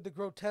play with the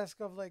grotesque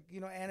of like, you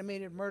know,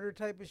 animated murder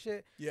type of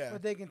shit. Yeah.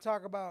 But they can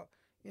talk about,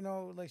 you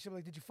know, like she'll be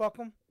like, "Did you fuck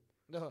him?"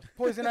 No.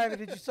 Poison Ivy,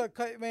 "Did you suck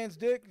Cut Man's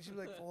dick?" And she'll be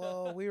like,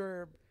 "Well,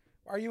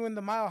 are you in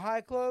the Mile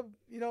High Club?"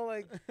 You know,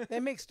 like they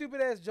make stupid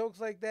ass jokes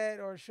like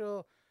that, or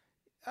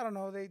I don't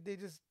know, they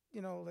just,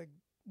 you know, like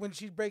when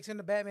she breaks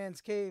into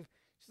Batman's cave.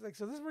 She's like,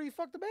 "So this is where you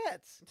fuck the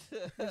bats?"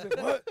 He's like,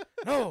 "What?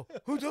 No,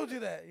 who told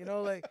you that?" You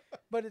know, like,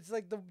 but it's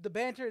like the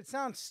banter. It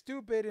sounds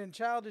stupid and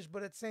childish,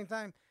 but at the same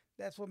time,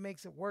 that's what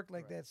makes it work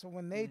like that. So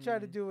when they try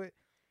to do it,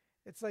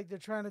 it's like they're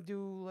trying to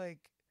do like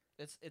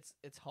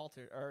it's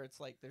halted, or it's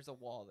like there's a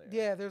wall there.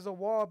 Yeah, there's a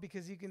wall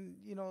because you can,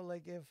 you know,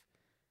 like if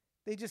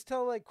they just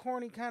tell like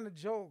corny kind of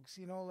jokes,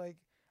 you know, like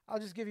I'll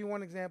just give you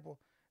one example.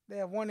 They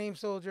have one named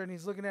soldier and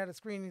he's looking at a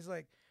screen. And he's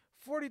like,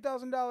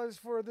 $40,000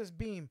 for this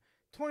beam.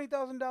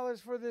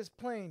 $20,000 for this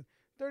plane,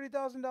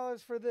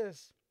 $30,000 for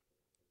this.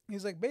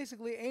 He's like,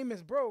 basically, aim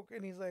is broke.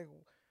 And he's like,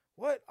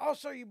 what? I'll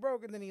show you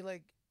broke. And then he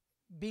like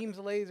beams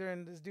a laser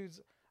and this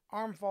dude's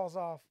arm falls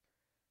off.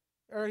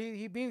 Or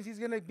he's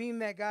going to beam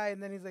that guy.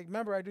 And then he's like,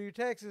 remember, I do your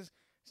taxes.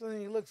 So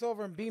then he looks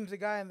over and beams the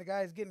guy and the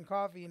guy's getting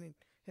coffee and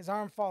his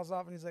arm falls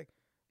off. And he's like,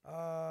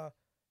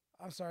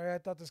 I'm sorry, I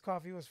thought this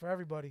coffee was for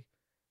everybody.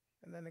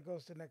 And then it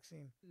goes to the next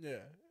scene. Yeah.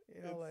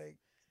 You know, like,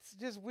 it's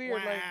just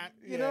weird, like,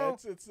 you know,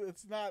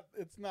 it's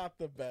not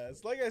the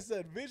best. Like I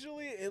said,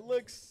 visually it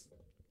looks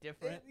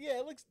different.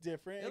 It looks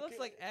different. It looks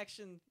like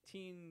Action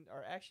Teen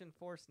or Action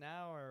Force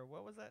Now, or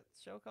what was that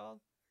show called?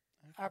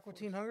 Aqua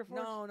Teen Hunger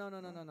Force?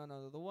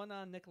 No. The one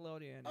on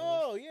Nickelodeon.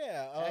 Oh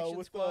yeah, Action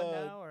with Squad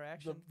Now or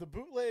Action the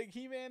bootleg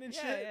He-Man and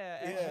shit.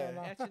 Yeah.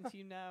 Action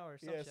Team Now or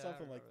something. Yeah,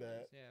 something like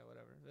that. Yeah,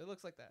 whatever. It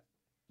looks like that.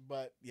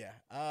 But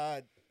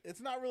yeah, it's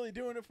not really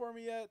doing it for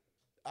me yet.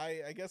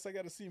 I guess I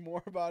got to see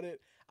more about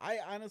it. I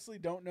honestly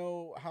don't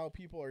know how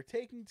people are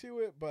taking to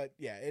it, but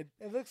yeah, it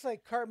looks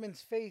like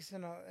Cartman's face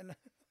in a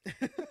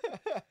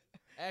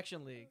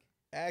Action League.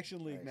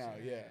 Action League now,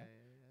 yeah.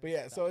 But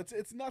yeah, so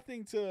it's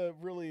nothing to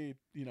really,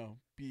 you know,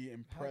 be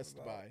impressed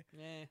by.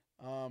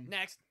 Yeah.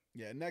 Next.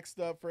 Yeah, next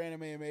up for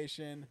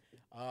animation,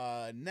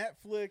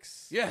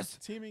 Netflix. Yes.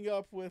 Teaming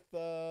up with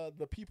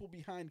the people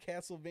behind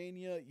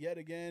Castlevania yet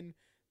again.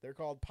 They're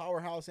called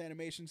Powerhouse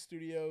Animation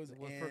Studios, and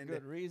for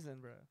good reason,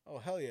 bro. Oh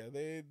hell yeah,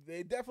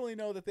 they definitely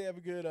know that they have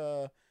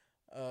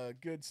a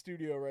good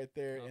studio right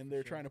there, and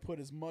they're trying to put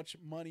as much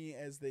money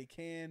as they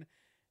can.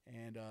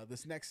 And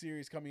this next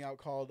series coming out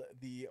called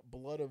The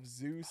Blood of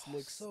Zeus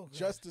looks so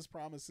just as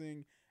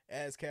promising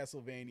as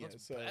Castlevania.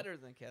 Looks better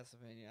than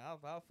Castlevania.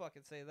 I'll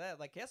fucking say that.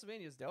 Like,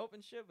 Castlevania's dope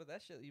and shit, but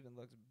that shit even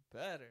looks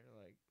better.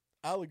 Like,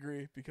 I'll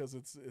agree because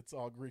it's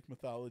all Greek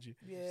mythology.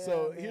 Yeah,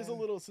 so here's a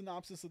little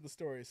synopsis of the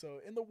story. So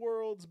in the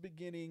world's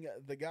beginning,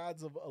 the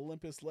gods of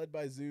Olympus, led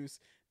by Zeus,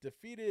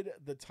 defeated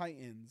the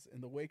Titans. In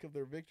the wake of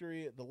their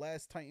victory, the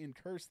last Titan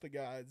cursed the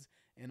gods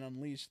and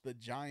unleashed the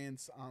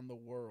giants on the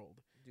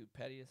world. Dude,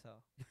 petty as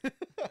hell.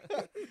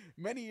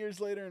 Many years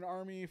later, an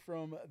army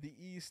from the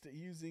east,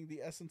 using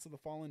the essence of the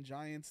fallen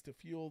giants to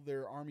fuel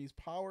their army's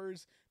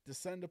powers,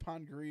 descend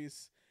upon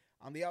Greece.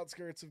 On the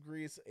outskirts of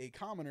Greece, a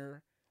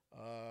commoner,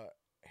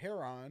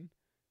 Heron,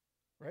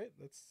 right?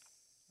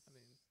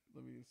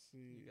 Let me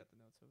see. You got the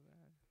notes over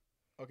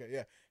there. Okay,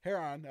 yeah.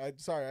 Heron,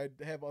 sorry,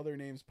 I have other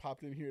names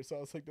popped in here, so I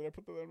was like, did I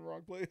put that in the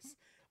wrong place?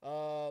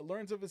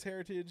 Learns of his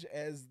heritage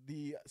as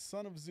the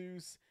son of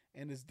Zeus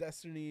and his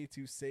destiny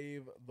to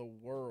save the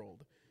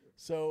world.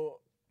 So,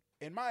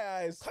 in my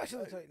eyes, Clash of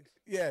the Titans.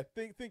 Yeah,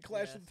 think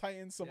Clash of the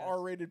Titans, some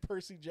R-rated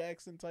Percy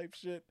Jackson type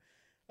shit.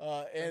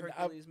 And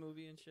Hercules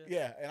movie and shit.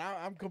 Yeah, and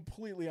I'm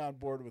completely on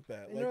board with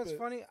that. You know what's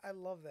funny? I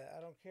love that.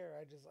 I don't care.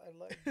 I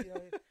love, you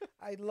know,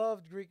 I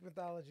loved Greek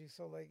mythology.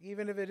 So like,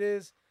 even if it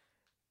is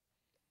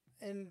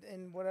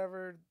in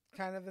whatever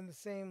kind of in the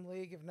same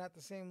league, if not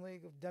the same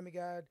league of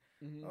demigod.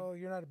 Mm-hmm. Oh,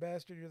 you're not a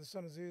bastard. You're the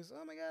son of Zeus.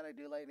 Oh my God, I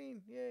do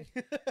lightning. Yay!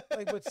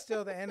 Like, but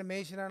still, the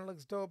animation on it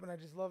looks dope, and I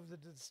just love the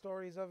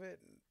stories of it.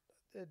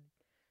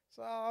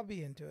 So I'll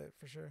be into it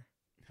for sure.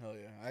 Hell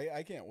yeah,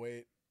 I can't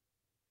wait.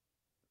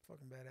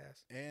 Fucking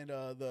badass. And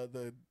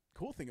the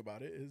cool thing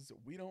about it is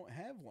we don't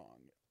have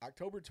long.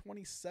 October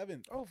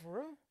 27th. Oh, for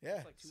real? Yeah.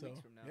 It's like 2 weeks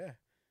from now. Yeah.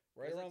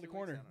 Right Is it around the 2 weeks? I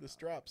corner. don't This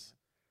know. drops.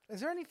 Is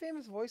there any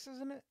famous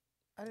voices in it?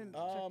 I didn't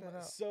check that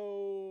out.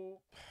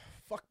 So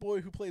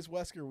fuckboy who plays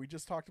Wesker, we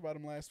just talked about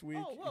him last week.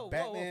 Oh, whoa,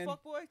 Batman. whoa,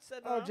 fuckboy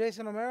said Oh,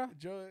 Jason O'Mara?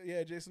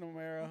 Jason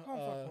O'Mara. Don't call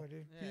him fuckboy,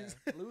 dude.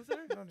 Yeah. Luther?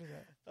 Don't do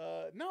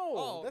that. No,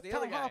 Oh, that's the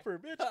other Tom guy. Hopper,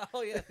 bitch.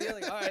 Oh yeah, the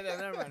other guy. All right, then,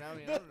 never mind. I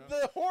mean, I don't know.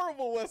 The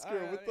horrible Wesker All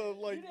right, with the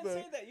you didn't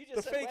say that. You just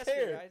the said fake Wesker.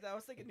 hair. I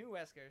was thinking new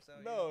Wesker. So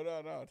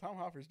No. Tom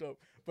Hopper's dope.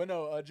 But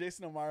no,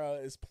 Jason O'Mara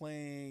is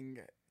playing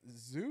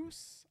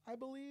Zeus, I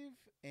believe.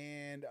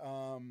 And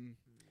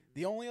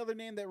the only other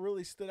name that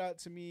really stood out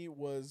to me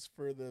was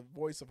for the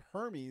voice of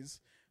Hermes,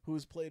 who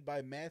is played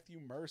by Matthew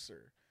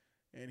Mercer.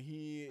 And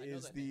he I know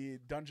is that the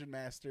dungeon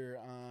master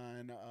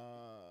on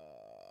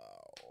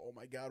oh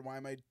my god, why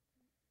am I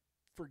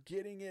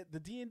forgetting it? The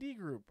D&D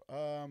group.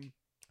 Dungeons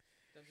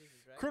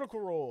and Dragons? Critical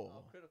Role.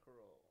 Oh, Critical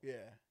Role.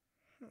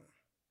 Yeah.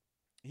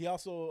 He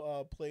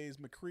also plays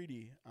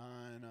McCready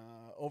on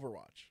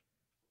Overwatch.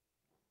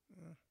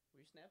 Were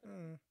you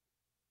snapping?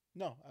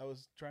 No, I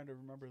was trying to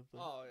remember the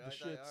Oh, the I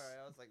shits. thought, all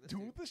right. I was like, this Do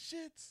dude. the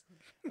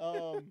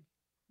shits.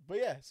 But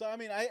yeah, so I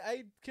mean,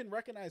 I can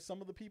recognize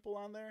some of the people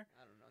on there.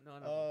 I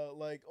don't know. No.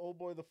 Like old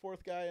boy, the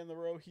fourth guy in the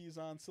row, he's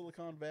on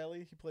Silicon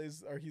Valley.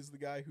 He's the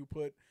guy who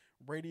put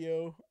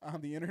radio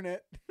on the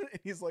internet.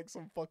 He's like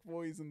some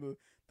fuckboy. He's in the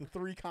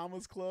Three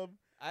Commas Club.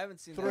 I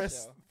haven't seen that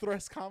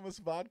Thress show. Commas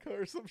Vodka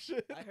or some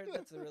shit. I heard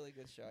that's a really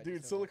good show. I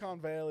Dude, just don't know.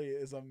 Silicon Valley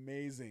is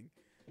amazing.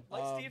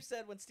 Like Steve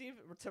said,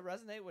 to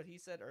resonate what he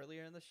said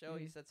earlier in the show,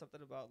 he said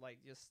something about like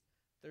just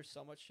there's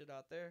so much shit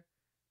out there.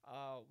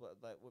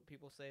 Like what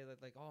people say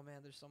that like, oh man,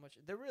 there's so much.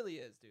 There really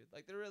is, dude.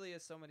 Like there really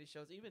is so many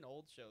shows, even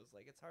old shows.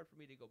 Like it's hard for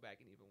me to go back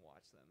and even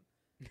watch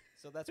them.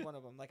 So that's one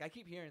of them. Like I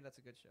keep hearing that's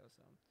a good show.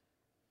 So.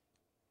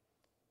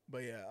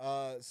 But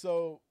yeah,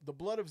 so the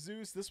Blood of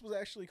Zeus. This was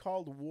actually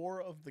called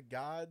War of the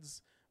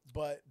Gods,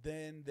 but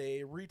then they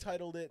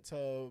retitled it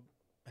to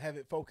have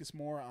it focus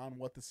more on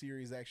what the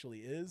series actually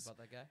is. About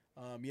that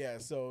guy? Yeah,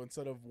 so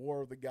instead of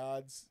War of the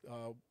Gods,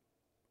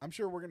 I'm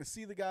sure we're going to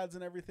see the gods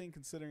and everything,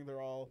 considering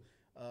they're all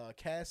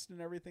cast and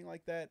everything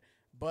like that.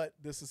 But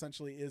this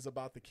essentially is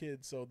about the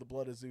kids, so the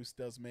Blood of Zeus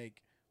does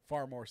make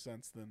far more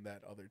sense than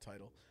that other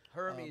title.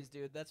 Hermes,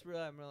 dude. That's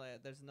really,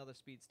 there's another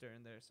speedster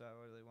in there, so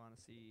I really want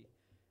to see.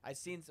 I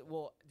seen,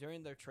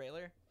 during their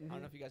trailer, I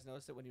don't know if you guys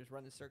noticed it when he was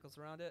running circles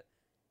around it.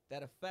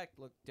 That effect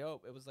looked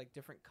dope. It was like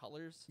different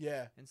colors.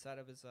 Yeah. Inside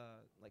of his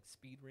like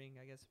speed ring,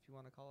 I guess if you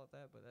want to call it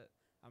that. But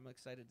I'm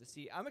excited to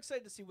see. I'm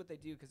excited to see what they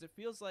do because it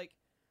feels like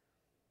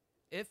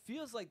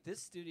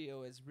this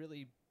studio is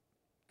really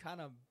kind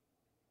of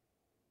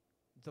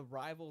the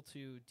rival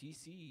to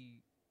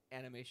DC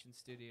animation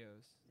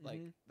studios.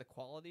 Like the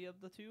quality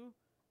of the two,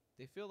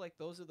 they feel like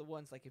those are the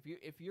ones. Like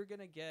if you're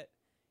gonna get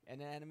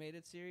an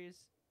animated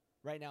series,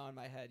 right now in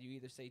my head, you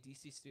either say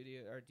DC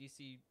Studio or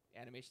DC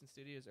Animation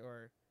Studios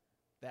or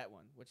that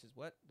one, which is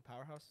what? The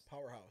Powerhouse?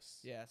 Powerhouse.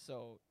 Yeah,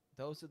 so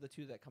those are the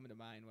two that come to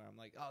mind where I'm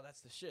like, oh, that's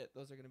the shit.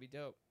 Those are going to be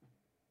dope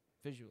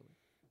visually.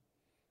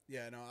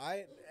 Yeah, no,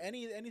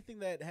 anything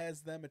that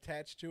has them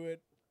attached to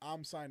it,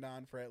 I'm signed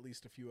on for at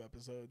least a few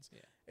episodes.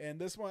 Yeah. And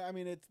this one, I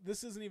mean,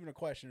 this isn't even a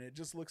question. It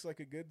just looks like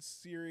a good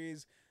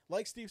series.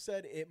 Like Steve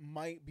said, it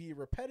might be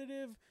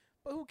repetitive,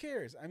 but who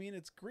cares? I mean,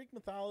 it's Greek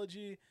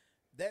mythology.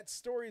 That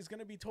story is going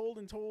to be told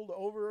and told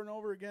over and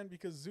over again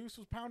because Zeus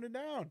was pounded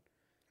down.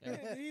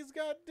 Yeah. He's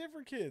got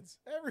different kids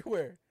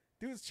everywhere.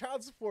 Dude's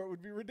child support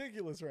would be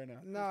ridiculous right now.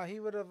 No, he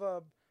would have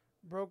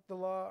broke the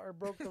law or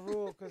broke the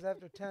rule because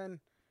after 10,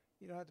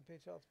 you don't have to pay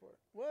child support.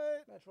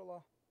 What? Natural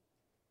law.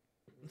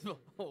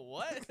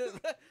 What?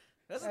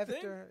 That's After, the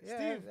thing? yeah,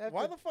 Steve, after,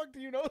 why the fuck do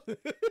you know this?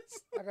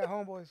 I got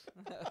homeboys.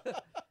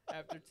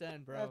 After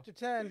 10, bro. After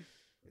 10,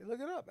 look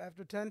it up.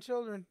 After 10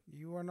 children,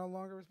 you are no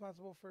longer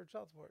responsible for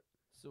child support.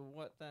 So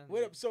what then?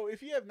 Wait up. So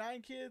if you have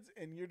 9 kids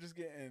and you're just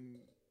getting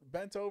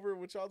bent over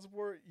with child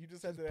support, you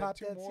just have to have pop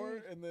 2 that more,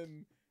 seed. and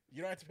then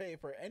you don't have to pay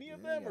for any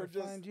of Yeah, them, or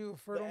just find you a the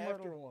fertile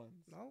after myrtle. ones.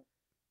 No.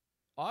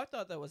 Oh, I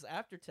thought that was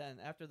after 10,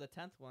 after the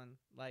 10th one.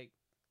 Like,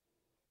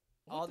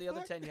 What all the the other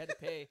fuck? 10 you had to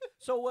pay.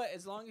 So what?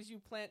 As long as you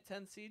plant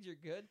 10 seeds, you're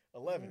good?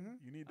 11.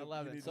 Mhm. You need to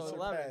 11. You need So to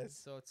 11. surpass.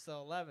 So it's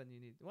 11 you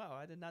need. Wow,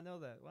 I did not know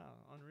that. Wow,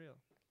 unreal.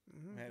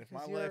 Mhm, Man, if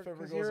because my life you're- ever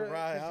 'cause goes you're-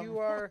 awry, 'cause I'm, you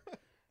are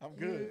I'm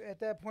good. at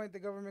that point, the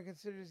government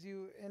considers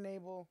you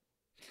unable.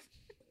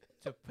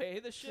 To pay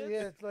the So shit?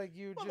 yeah, it's like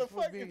you Well, just the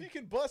would fuck, be. if you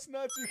can bust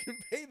nuts, you can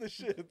pay the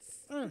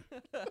shits.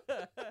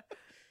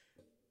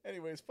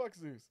 Anyways, fuck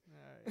Zeus.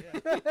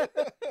 Alright, yeah.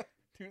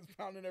 Dude's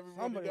pounding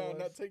everybody Somebody down, was.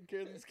 not taking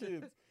care of these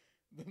kids.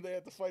 Then they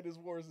have to fight his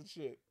wars and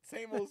shit.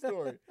 Same old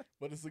story,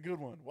 but it's a good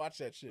one. Watch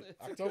that shit. It's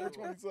a October good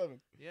one. 27th.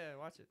 Yeah,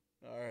 watch it.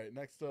 All right,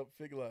 next up,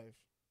 Fig Life.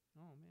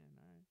 Oh, man,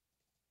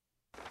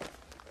 alright.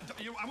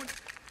 I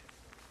went.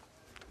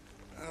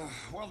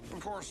 Well, of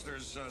course,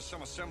 there's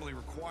some assembly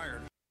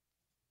required.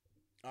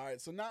 All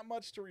right, so not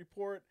much to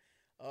report.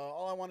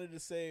 All I wanted to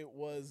say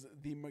was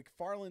the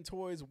McFarlane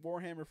Toys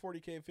Warhammer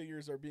 40K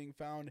figures are being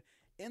found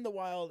in the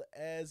wild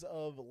as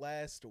of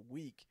last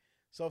week.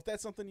 So if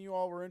that's something you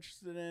all were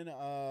interested in,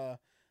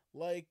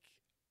 like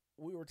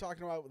we were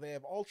talking about, they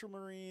have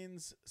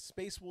Ultramarines,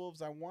 Space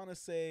Wolves, I want to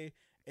say,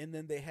 and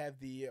then they have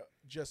the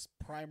just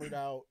primered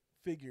out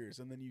figures,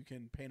 and then you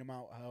can paint them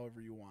out however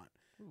you want.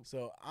 Ooh.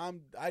 So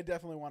I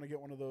definitely want to get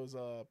one of those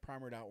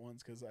primered out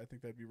ones because I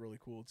think that'd be really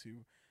cool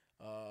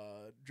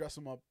to dress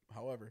them up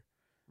however.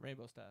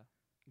 Rainbow style.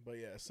 But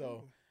yeah,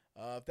 so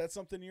if that's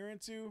something you're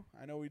into,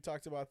 I know we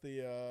talked about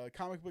the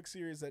comic book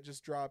series that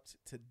just dropped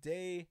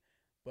today,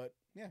 but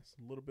yes,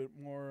 a little bit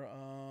more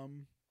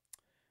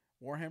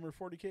Warhammer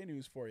 40K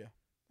news for you.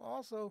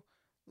 Also,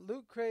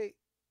 Loot Crate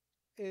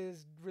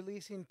is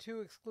releasing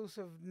 2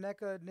 exclusive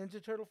NECA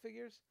Ninja Turtle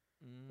figures.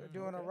 They're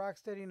doing a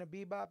Rocksteady and a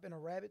Bebop in a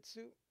rabbit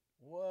suit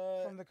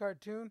What? from the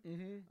cartoon.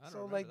 Mm-hmm.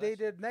 So like they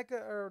did NECA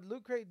or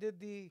Loot Crate did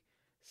the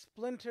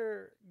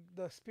Splinter,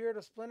 the Spirit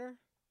of Splinter.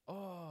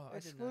 Oh,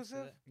 exclusive?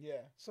 I did not see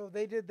Yeah. So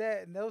they did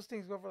that, and those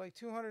things go for like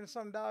 $200 and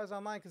something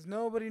online because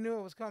nobody knew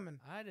it was coming.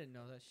 that. I didn't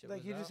know that shit. Like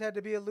was you just out. had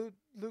to be a Loot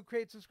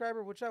Crate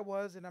subscriber, which I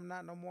was, and I'm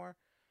not no more.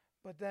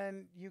 But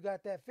then you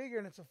got that figure,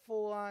 and it's a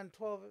full-on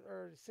 12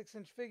 or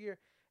 6-inch figure.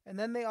 And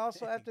then they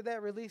also after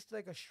that released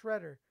like a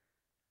shredder.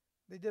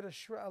 They did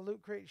a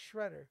Loot Crate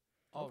shredder,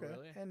 Oh, Okay.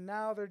 really? and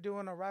now they're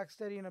doing a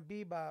Rocksteady and a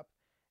Bebop,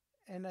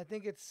 and I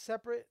think it's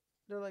separate.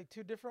 They're like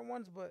 2 different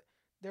ones, but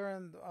they're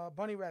in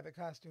bunny rabbit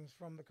costumes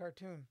from the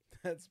cartoon.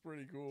 That's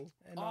pretty cool.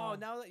 And, Oh,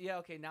 now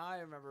I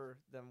remember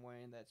them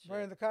wearing that shit.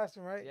 wearing the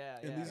costume, right? Yeah,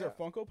 And yeah. these are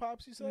Funko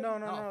Pops, you said? No,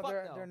 fuck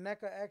they're no. they're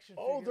NECA action.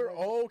 Oh, figures, they're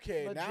like,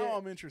 okay. legit. Now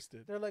I'm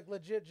interested. They're like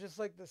legit, just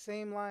like the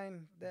same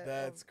line.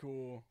 That's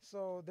cool.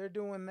 So they're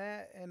doing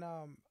that, and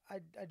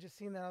I just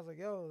seen that. I was like,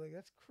 yo, like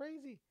that's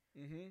crazy.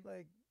 Mm-hmm.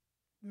 Like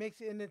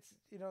makes it, and it's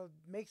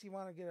makes you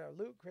want to get a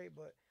Loot Crate,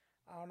 but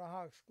I don't know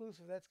how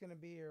exclusive that's gonna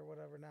be or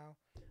whatever now.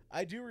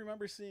 I do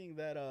remember seeing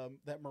that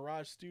that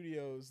Mirage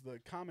Studios, the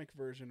comic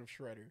version of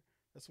Shredder.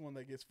 That's the one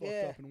that gets fucked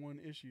Yeah. up in one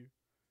issue.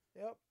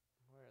 Yep.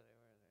 Where are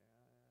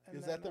they? And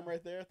Is then, that them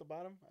right there at the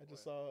bottom? I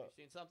just saw. You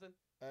seen something?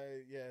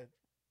 Yeah.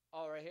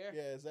 Oh, right here.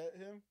 Yeah. Is that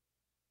him?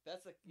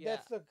 That's the yeah.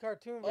 That's the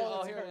cartoon Oh, version.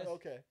 that's here him. it is.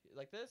 Okay.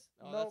 Like this?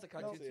 Oh, Nope, that's a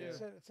cartoon nope,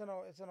 too.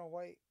 It's in a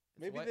white.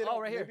 Maybe white- they don't. oh,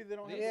 right here. Maybe they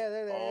don't have. These? Yeah,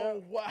 there they Oh are.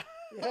 wow.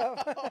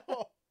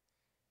 Yeah.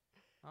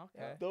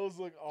 Okay. Those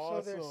look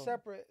awesome. So they're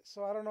separate.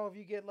 So I don't know if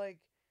you get like,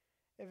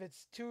 if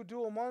it's 2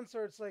 dual months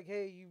or it's like,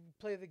 hey, you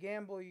play the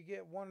gamble, you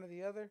get one or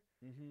the other.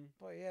 Mm-hmm.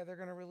 But yeah, they're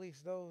gonna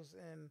release those,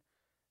 and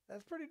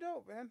that's pretty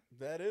dope, man.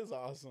 That is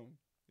awesome.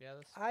 Yeah,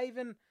 that's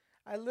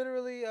I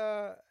literally,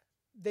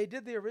 they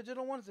did the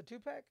original ones, the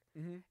 2-pack,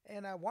 Mm-hmm.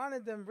 and I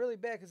wanted them really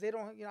bad because they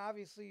don't,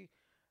 obviously,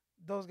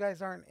 those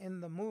guys aren't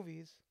in the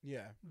movies,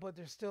 Yeah. but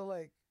they're still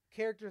like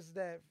characters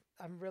that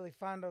I'm really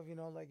fond of.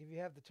 Like if you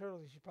have the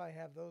turtles, you should probably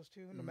have those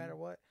too, no Mhm. matter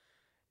what.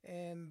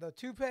 And the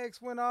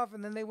 2-packs went off,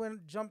 and then they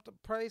jumped the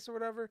price or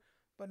whatever.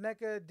 But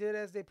NECA did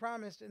as they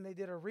promised, and they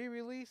did a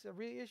re-release, a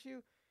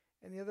reissue.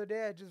 And the other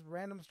day, I just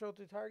random strolled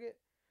through Target,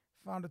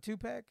 found a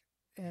 2-pack,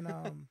 and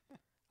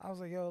I was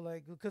like, yo,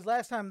 like, because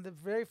last time, the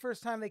very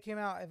first time they came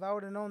out, if I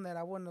would have known that,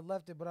 I wouldn't have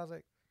left it. But I was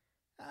like,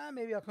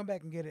 maybe I'll come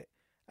back and get it.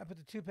 I put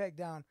the 2-pack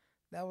down.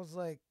 That was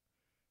like,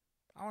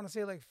 I want to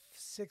say like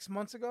 6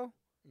 months ago,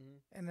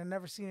 Mm-hmm. and I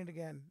never seen it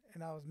again,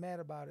 and I was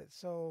mad about it.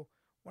 So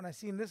when I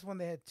seen this one,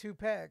 they had 2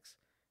 packs,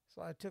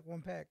 so I took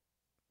 1 pack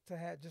to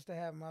have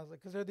them. I was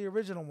like, because they're the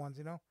original ones,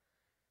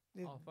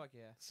 They- oh fuck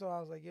yeah. So I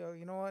was like, yo,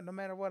 you know what? No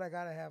matter what, I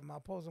gotta have them. I'll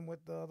pose them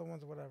with the other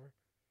ones or whatever.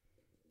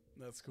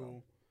 That's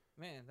cool.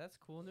 Man, that's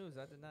cool news.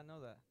 I did not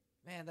know that.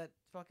 Man, that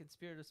fucking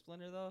Spirit of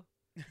Splinter though.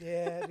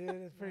 Yeah, dude,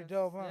 it's pretty That's-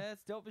 dope, huh? Yeah,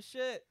 it's dope as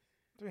shit.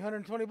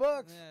 $320.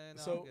 Yeah,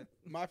 no, So I'm good.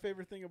 my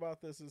favorite thing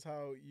about this is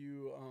how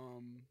you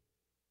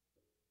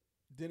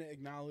didn't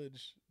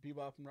acknowledge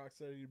Bebop and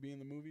Rocksteady to be in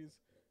the movies.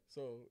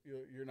 So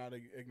you're not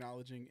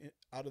acknowledging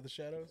Out of the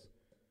Shadows.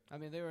 I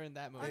mean, they were in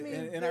that movie. I mean,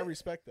 and I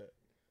respect that.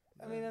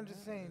 I mean, I'm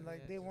just saying,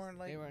 like, Yeah, they just- weren't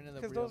like, they weren't in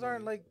the because real those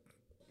aren't movie. like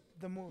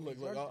the movies.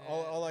 Look, right?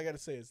 all I gotta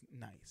say is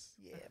nice.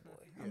 Yeah, boy.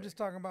 Yeah. I'm just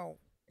talking about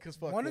Cause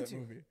fuck 1 and that 2.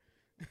 movie.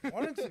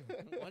 1 and 2.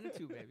 1 and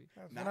 2, baby.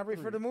 When Not I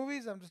refer 3. to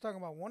movies, I'm just talking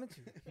about 1 and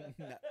 2,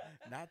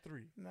 not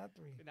 3. not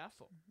 3. Not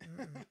full.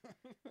 Mm-mm.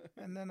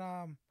 And then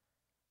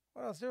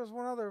what else? There was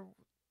one other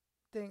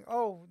thing.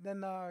 Oh,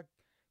 then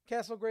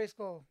Castle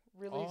Grayskull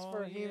released Oh,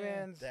 for yeah.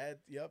 He-Man's. That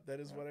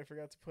is what I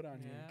forgot to put on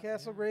here. Yeah.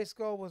 Castle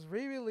Grayskull was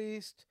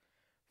re-released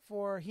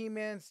for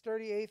He-Man's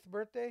 38th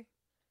birthday,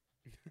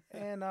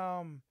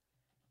 and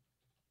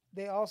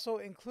they also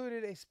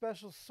included a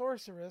special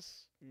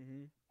sorceress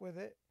Mm-hmm. with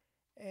it,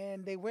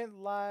 and they went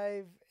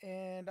live,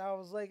 and I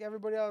was like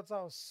everybody else,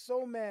 I was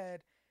so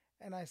mad,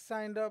 and I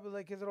signed up,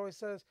 like, because it always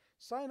says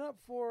sign up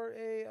for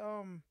a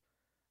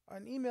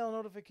an email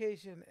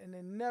notification, and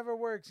it never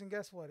works, and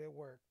guess what, it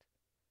worked.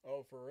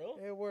 Oh, for real?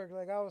 It worked.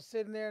 Like, I was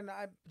sitting there, and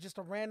I just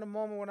a random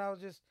moment when I was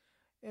just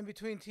in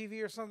between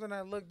TV or something,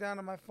 I looked down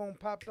and my phone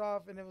popped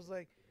off, and it was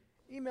like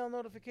email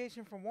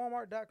notification from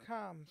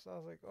Walmart.com. So I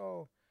was like,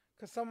 oh,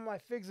 because some of my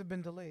figs have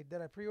been delayed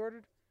that I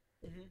pre-ordered.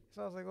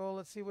 So I was like, oh,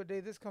 let's see what day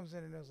this comes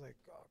in. And it was like,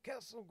 oh,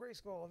 Castle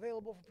Grayskull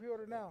available for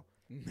pre-order now.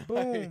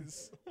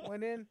 Nice. Boom.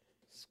 Went in,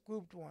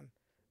 scooped one.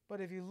 But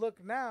if you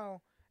look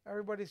now,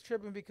 everybody's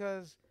tripping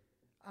because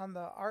on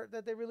the art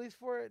that they released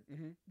for it,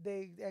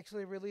 they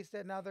actually released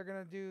that. Now they're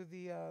gonna do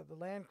the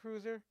Land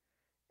Cruiser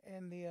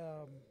and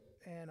the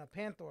and a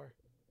Panther.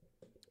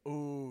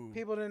 Ooh.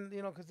 People didn't,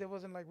 because it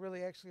wasn't like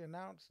really actually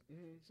announced.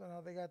 So now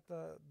they got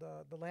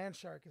the Land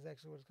Shark is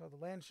actually what it's called,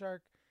 the Land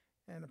Shark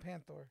and a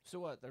Panther. So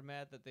what? They're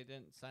mad that they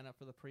didn't sign up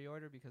for the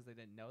pre-order because they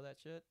didn't know that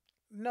shit?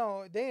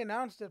 No, they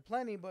announced it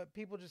plenty, but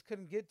people just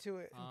couldn't get to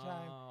it in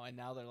time. Oh, and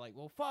now they're like,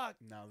 well, fuck.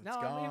 Now it's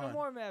Now gone. I'm even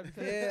more mad.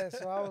 Because Yeah,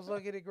 so I was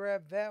lucky to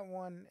grab that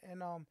one.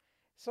 And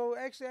so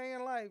actually, I ain't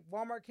gonna lie,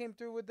 Walmart came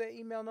through with the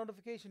email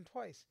notification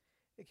twice.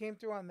 It came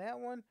through on that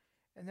one,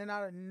 and then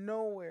out of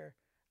nowhere,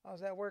 I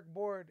was at work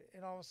bored,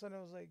 and all of a sudden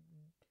it was like,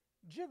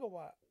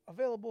 Gigawatt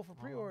available for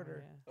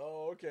pre-order.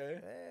 Oh, okay.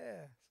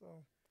 Yeah, so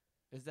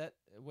Is that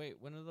wait?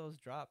 When do those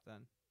drop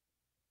then?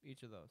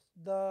 Each of those.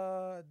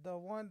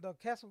 the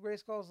Castle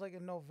Grayskull is like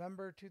in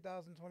November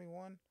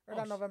 2021, or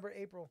not November,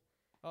 April.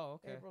 Oh,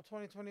 okay. April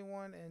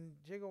 2021, and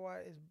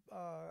Gigawatt is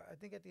I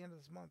think at the end of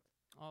this month,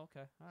 Oh,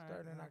 okay. All right.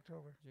 starting in all right.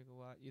 October.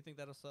 Gigawatt. You think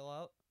that'll sell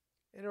out?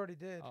 It already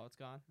did. Oh, it's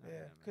gone. Yeah,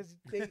 man. because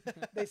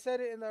they said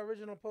it in the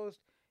original post.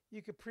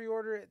 You could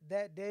pre-order it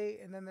that day,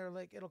 and then they're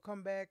like, it'll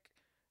come back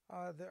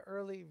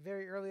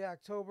very early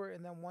October,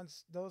 and then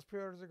once those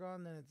pre-orders are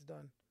gone, then it's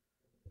done.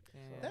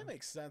 Damn. That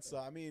makes sense, though.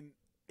 I mean,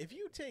 if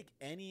you take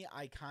any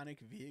iconic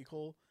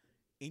vehicle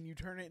and you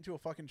turn it into a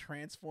fucking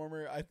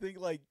transformer, I think,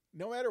 like,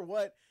 no matter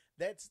what,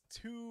 that's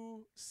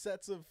two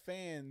sets of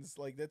fans.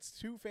 Like, that's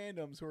two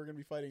fandoms who are going to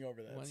be fighting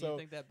over that. When do so you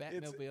think that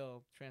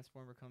Batmobile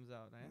Transformer comes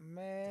out? Right?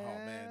 Man.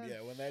 Oh, man,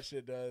 yeah, when that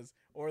shit does.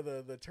 Or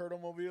the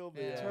Turtlemobile.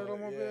 The, Yeah.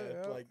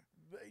 Turtlemobile, yeah. Like,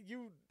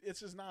 it's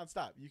just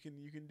nonstop. You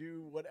can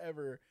do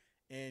whatever,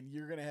 and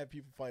you're going to have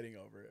people fighting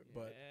over it.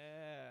 But,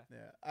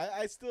 yeah.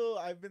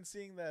 I've been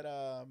seeing that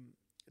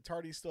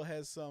Tardy still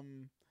has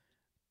some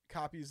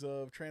copies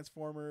of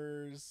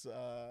Transformers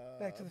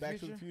Back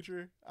to the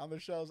Future on their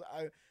shelves.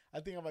 I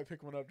think I might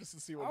pick one up just to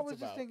see what I was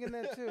it's about. just thinking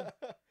that too.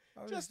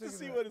 Just to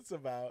see that. what it's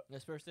about.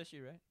 That's first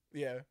issue, right?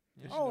 Yeah.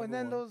 Yeah. issue Oh, and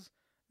then number one. those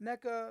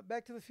NECA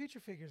Back to the Future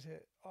figures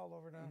hit all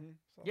over now.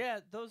 So. Yeah,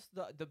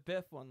 the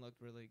Biff one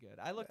looked really good.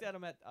 I looked at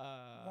them at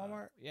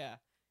Walmart? Yeah,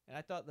 and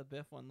I thought the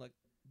Biff one looked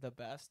the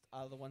best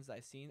out of the ones that I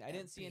seen. I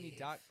didn't see any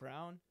Doc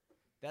Brown.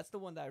 That's the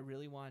one that I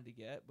really wanted to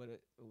get, but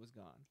it was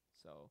gone.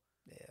 So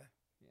Yeah.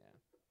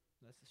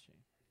 that's a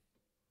shame.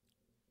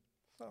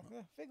 So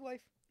yeah, Fig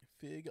Life.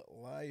 Fig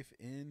Life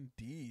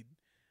indeed.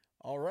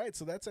 All right,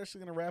 so that's actually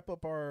going to wrap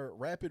up our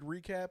rapid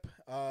recap.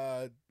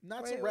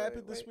 Not so Wait, rapid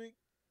wait, this wait. week.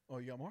 Oh,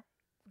 you got more?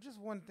 Just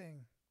one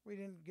thing we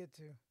didn't get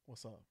to: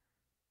 What's up?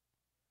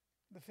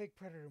 the fake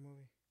Predator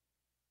movie.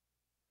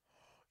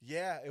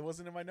 Yeah, it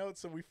wasn't in my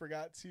notes, so we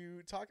forgot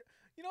to talk.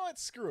 You know what?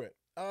 Screw it.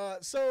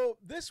 So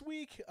this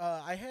week,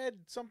 I had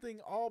something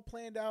all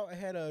planned out. I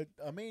had a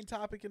main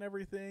topic and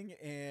everything,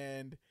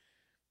 and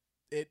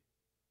it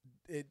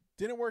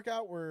didn't work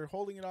out. We're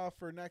holding it off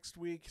for next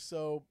week,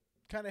 so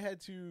kind of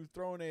had to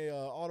throw in a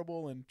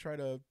audible and try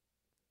to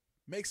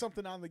make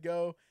something on the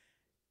go.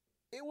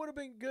 It would have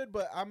been good,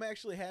 but I'm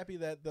actually happy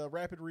that the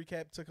rapid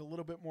recap took a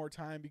little bit more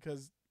time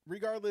because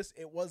regardless,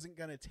 it wasn't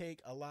going to take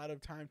a lot of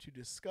time to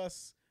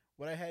discuss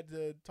what I had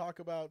to talk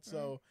about.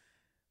 So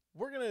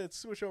we're going to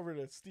switch over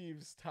to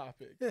Steve's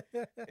topic.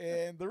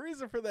 And the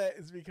reason for that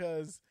is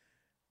because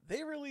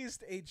they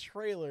released a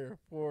trailer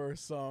for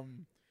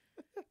some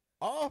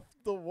off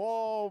the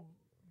wall,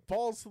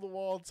 balls to the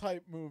wall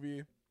type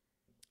movie.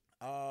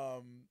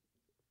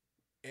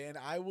 And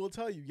I will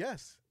tell you,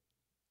 yes,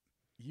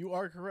 you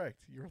are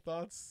correct. Your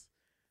thoughts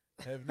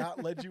have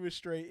not led you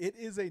astray. It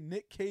is a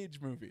Nick Cage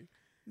movie.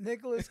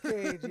 Nicolas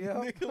Cage,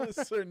 yeah.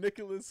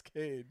 Nicolas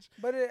Cage.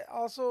 But it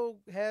also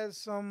has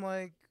some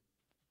a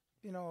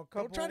couple.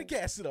 Don't try to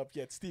gas it up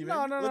yet, Steven.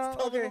 No, Let's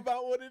tell them okay.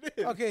 about what it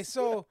is. Okay,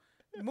 so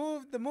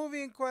the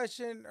movie in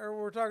question, or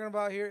we're talking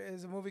about here,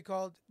 is a movie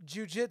called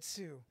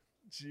Jiu-Jitsu.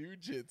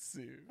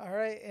 Jiu-Jitsu. All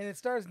right, and it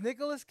stars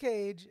Nicolas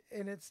Cage,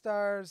 and it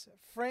stars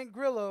Frank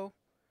Grillo,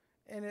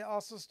 and it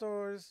also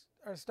stars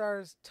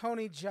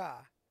Tony Jaa.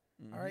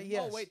 All right,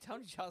 yes. Oh wait,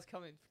 Tony Jaa's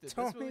coming. To this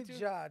Tony movie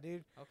too? Jaa,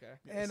 dude. Okay.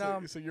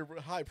 And so you're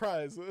high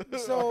prize.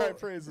 so high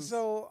praises.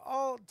 So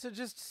all to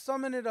just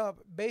summing it up,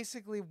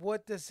 basically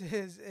what this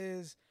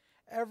is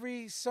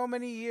every so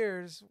many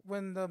years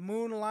when the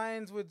moon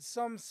aligns with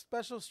some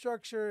special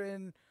structure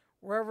in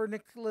wherever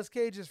Nicolas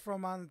Cage is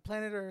from on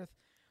planet Earth,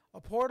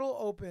 a portal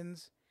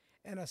opens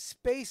and a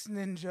space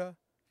ninja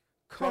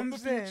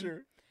comes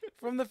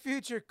from the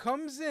future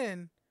comes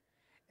in,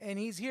 and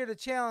he's here to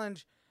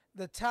challenge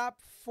the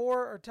top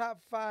 4 or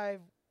top 5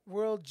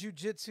 world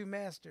jiu-jitsu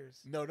masters.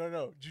 No.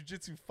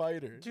 Jiu-Jitsu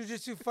fighters.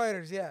 Jiu-jitsu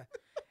fighters, yeah.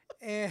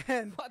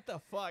 And What the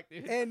fuck,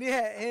 dude? and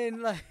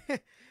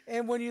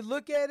and when you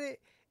look at it,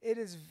 it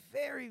is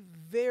very,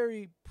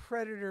 very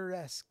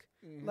Predator-esque.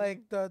 Mhm.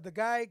 Like the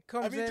guy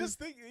comes I mean, in. just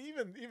think,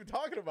 even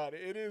talking about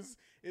it,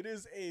 it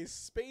is a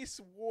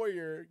space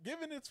warrior,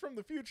 given it's from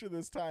the future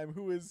this time,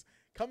 who is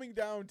coming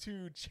down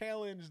to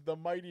challenge the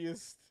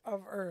mightiest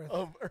of Earth.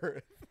 of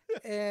Earth.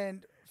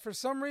 And for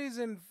some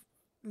reason,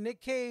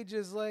 Nick Cage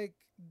is like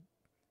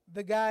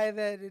the guy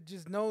that it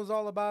just knows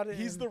all about it.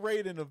 He's and- the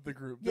Raiden of the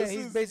group. yeah, This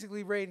he's is,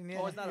 basically Raiden. Yeah.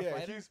 Oh, it's not a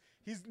fighter?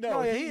 He's no,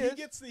 Oh, yeah, he is.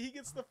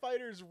 gets the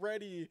fighters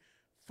ready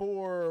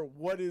for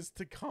what is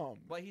to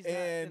come. But he's not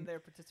in there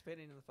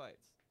participating in the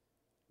fights.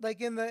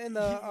 Like in the He- in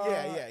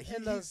the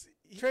he's-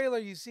 he- trailer,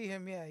 you see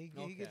him. Yeah, he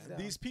Okay. gets down.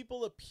 these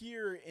people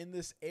appear in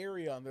this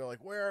area and they're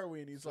like, "Where are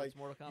we?" And he's So like, it's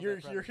Mortal Kombat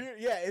 "You're Predator. here."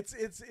 Yeah, it's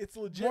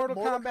legit. Mortal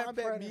Mortal Kombat Kombat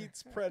Predator.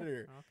 meets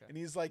Predator. Okay. And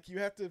he's like,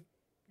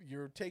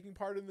 you're taking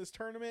part in this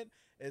tournament.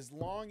 As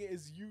long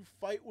as you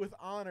fight with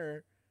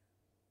honor,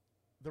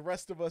 the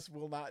rest of us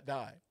will not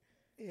die.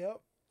 Yep.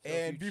 So if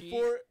And you cheat-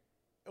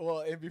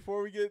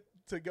 before we get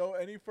to go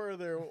any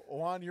further,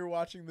 Juan, you're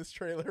watching this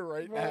trailer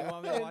right Bro, You now.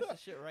 want me to watch this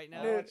shit right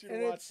now? I want you and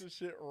to watch it's- this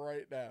shit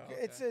right now. Okay.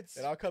 It's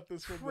And I'll cut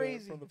this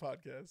crazy. from the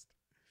podcast.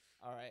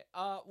 All right.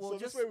 Well, So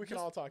this just way we can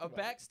just all talk a about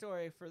it.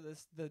 backstory for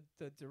this. The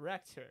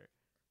director,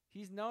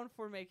 he's known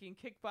for making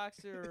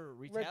Kickboxer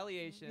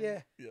Retaliation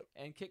yeah.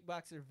 and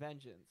Kickboxer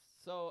Vengeance.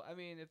 So I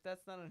mean, if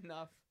that's not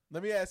enough,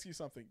 Let me ask you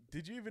something.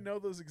 Did you even know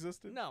those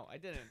existed? no, I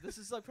didn't. This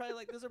is like probably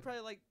like those are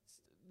probably like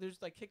there's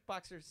like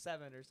Kickboxer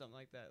 7 or something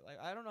like that. Like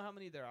I don't know how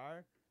many there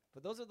are,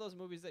 but those are those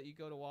movies that you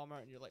go to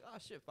Walmart and you're like, oh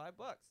shit,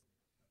 $5.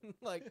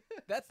 Like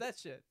that's that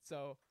shit.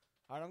 So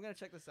all right, I'm gonna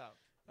check this out.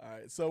 All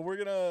right, so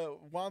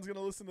Juan's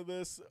gonna listen to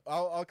this.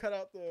 I'll cut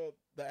out the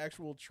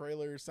actual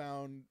trailer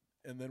sound,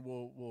 and then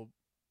we'll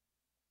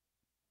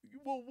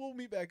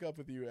meet back up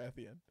with you at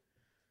the end.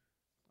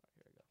 All right,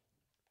 here we go.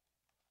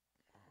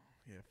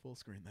 Yeah, full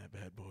screen that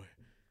bad boy.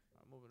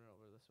 I'm moving it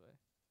over this way.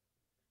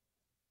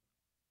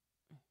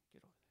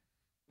 Get over there.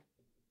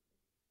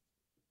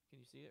 Can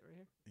you see it right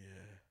here?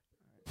 Yeah.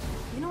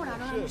 You know what I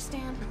don't Shit.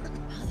 understand? How the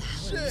hell are you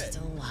Shit.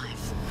 still alive?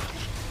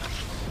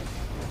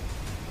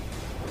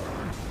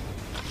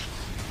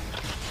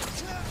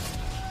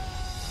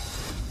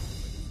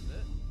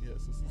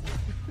 Yes, this is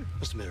it.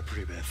 Must have been a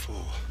pretty bad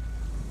fall.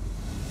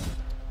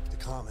 The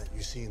comet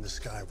you see in the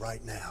sky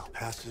right now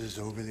passes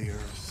over the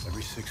Earth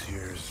every 6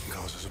 years and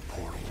causes a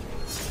portal.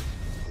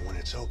 And when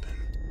it's open,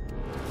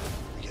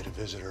 you get a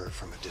visitor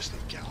from a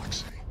distant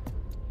galaxy.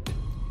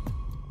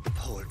 A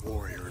poet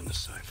warrior in the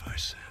sci-fi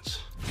sense.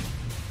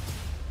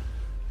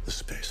 The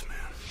spaceman.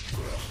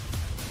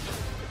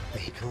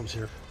 He comes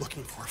here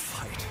looking for a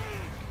fight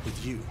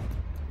with you.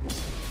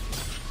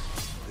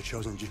 The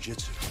chosen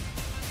jujitsu.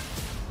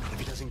 If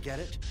he doesn't get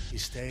it, he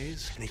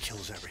stays and he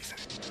kills everything.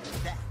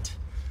 That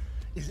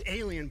is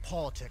Alien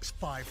Politics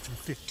 5 through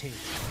 15.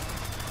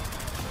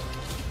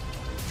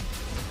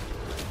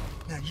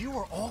 Now you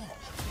are all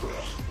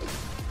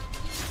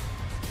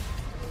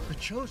the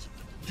chosen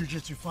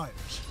jujitsu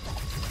fighters.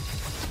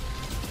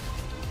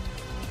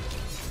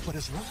 But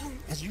as long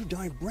as you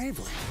die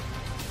bravely,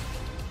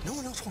 no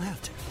one else will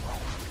have to.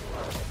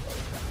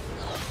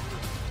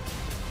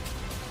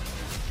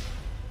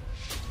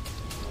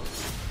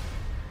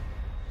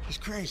 He's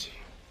crazy,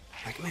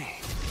 like me.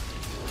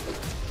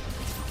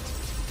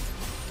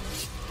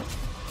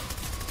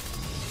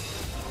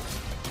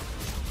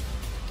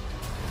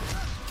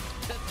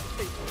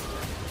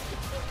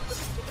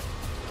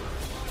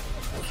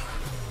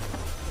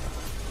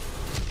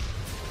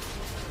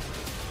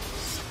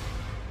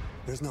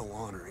 There's no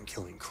honor in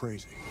killing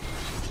crazy.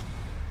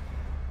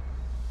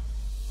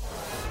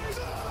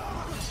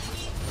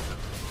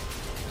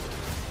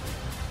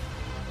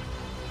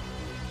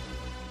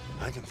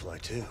 I can fly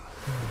too.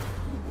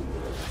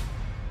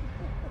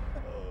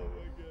 Oh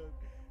my god.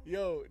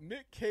 Yo,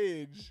 Nick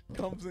Cage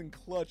comes in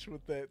clutch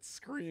with that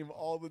scream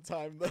all the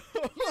time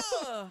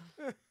though.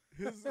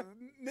 His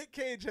Nick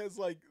Cage has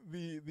like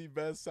the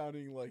best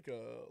sounding like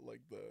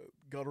the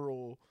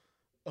guttural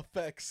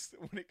effects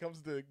when it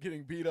comes to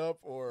getting beat up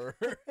or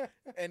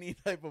any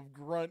type of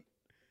grunt.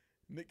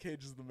 Nick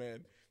Cage is the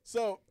man.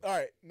 So, all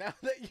right, now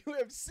that you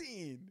have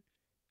seen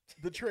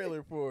the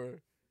trailer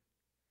for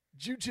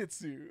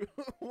Jiu-Jitsu,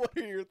 what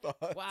are your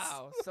thoughts?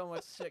 Wow, so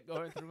much shit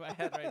going through my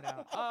head right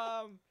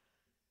now.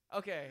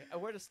 Okay,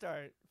 where to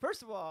start?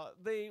 First of all,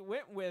 they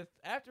went with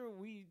after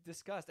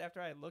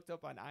I looked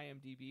up on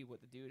IMDb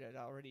what the dude had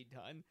already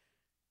done.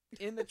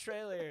 In the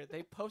trailer,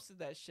 they posted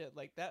that shit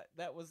like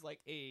that was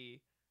like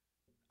a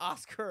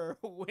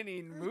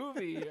Oscar-winning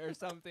movie or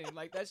something.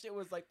 Like that shit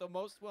was like the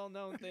most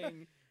well-known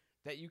thing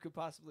that you could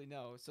possibly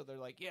know. So they're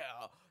like, yeah,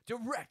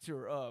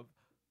 director of.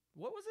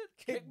 What was it?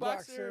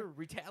 Kickboxer.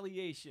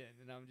 Retaliation.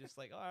 And I'm just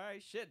like, all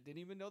right, shit. Didn't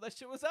even know that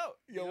shit was out.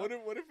 Yo, you know?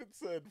 what if it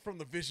said from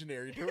the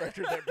visionary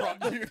director that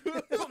brought you?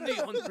 From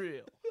the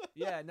unreal.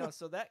 Yeah, no,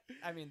 so that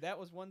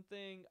was one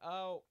thing.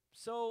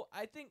 So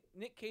I think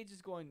Nick Cage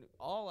is going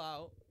all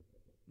out,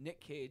 Nick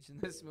Cage in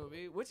this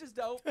movie, which is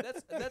dope.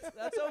 That's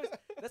always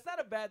that's not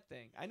a bad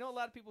thing. I know a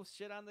lot of people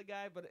shit on the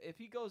guy, but if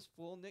he goes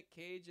full Nick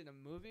Cage in a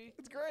movie,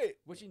 It's great.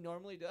 which he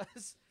normally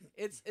does,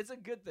 it's a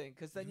good thing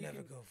because then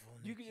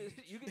you can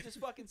you can just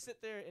fucking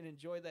sit there and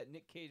enjoy that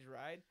Nick Cage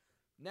ride.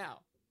 Now,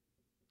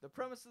 the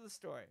premise of the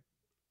story,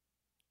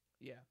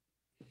 yeah,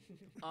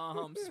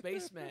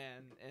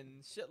 spaceman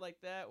and shit like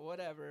that.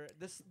 Whatever.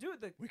 This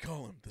dude, We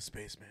call him the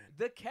Spaceman.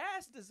 the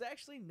cast is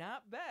actually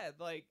not bad.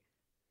 Like,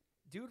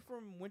 dude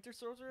from Winter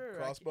Soldier,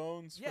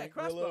 Crossbones. yeah, Frank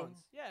Grillo.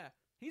 Crossbones. Yeah,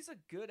 he's a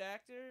good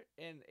actor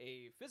and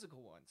a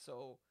physical one.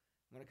 So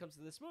when it comes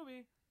to this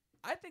movie,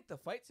 I think the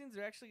fight scenes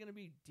are actually going to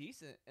be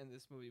decent in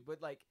this movie.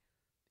 But like,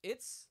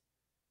 it's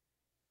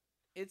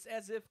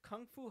as if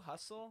Kung Fu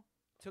Hustle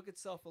took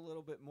itself a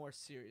little bit more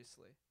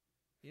seriously.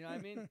 You know what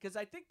I mean? Because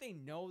I think they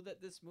know that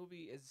this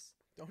movie is.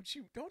 Don't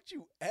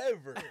you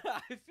ever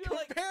I feel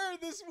like compare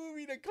this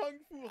movie to Kung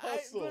Fu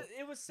Hustle. but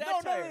it was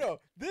satire. No.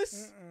 This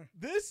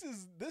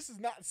is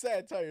not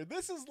satire.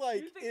 This is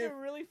like You think if they're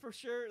really for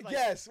sure? Like,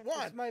 yes, This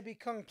one might be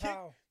Kung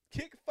Pao.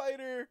 Kick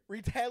Fighter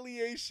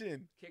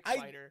Retaliation. Kick I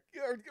Fighter.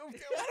 I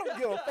don't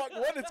give a fuck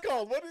what it's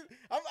called.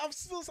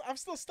 I'm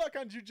still stuck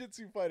on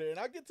Jujutsu Fighter, and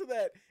I'll get to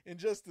that in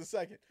just a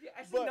second. Yeah,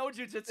 I see But- no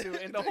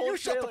jujitsu in the whole You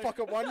shut the trailer. fuck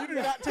up, Juan. You do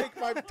not take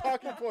my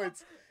talking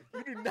points.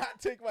 You do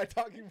not take my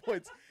talking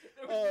points.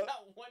 There was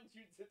not one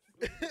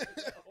jujitsu in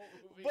the whole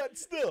movie. But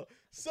still,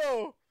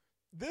 so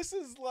this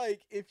is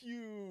like if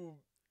you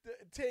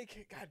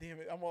take. God damn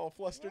it, I'm all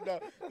flustered now.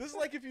 This is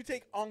like if you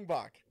take Ong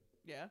Bak.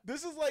 yeah.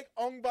 This is like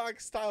Ong Bak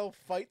style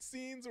fight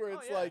scenes where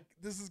it's yeah. like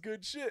this is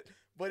good shit,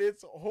 but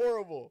it's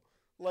horrible.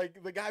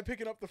 Like the guy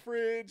picking up the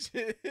fridge.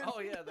 Oh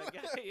yeah, that guy.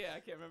 Yeah, I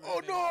can't remember. Oh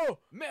his name. no!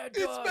 Mad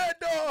It's Dog. Mad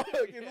Dog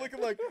and Yeah.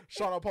 looking like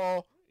Shauna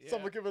Paul. Yeah.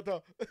 Someone give it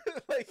a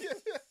like.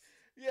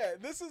 Yeah,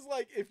 this is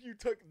like if you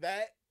took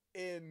that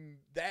and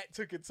that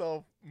took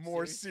itself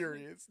more Seriously?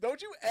 serious.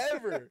 Don't you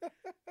ever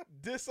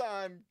diss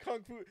on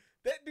Kung Fu.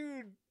 That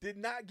dude did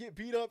not get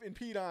beat up and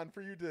peed on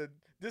for you to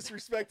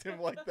disrespect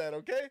him like that,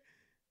 okay?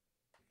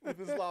 With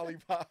his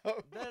lollipop.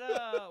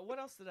 That what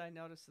else did I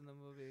notice in the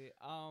movie?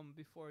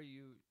 Before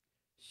you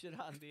shit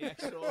on the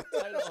actual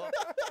title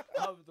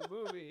of the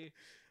movie.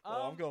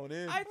 Oh, I'm going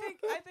in. I think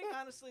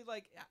honestly,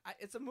 like,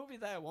 it's a movie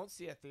that I won't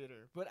see at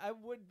theater, but I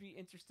would be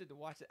interested to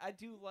watch it. I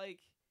do like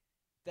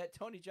that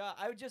Tony Jaa.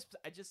 I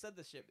just said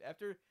this shit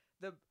after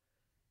the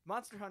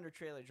Monster Hunter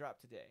trailer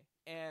dropped today,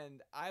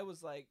 and I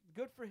was like,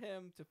 good for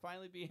him to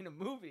finally be in a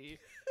movie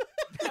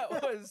that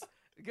was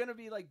gonna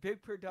be like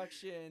big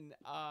production,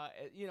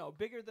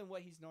 bigger than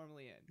what he's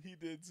normally in. He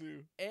did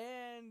too.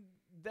 And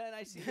then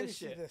I see Then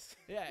this you see shit. this.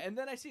 Yeah, and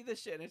then I see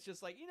this shit, and it's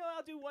just like,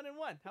 I'll do 1 and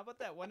 1. How about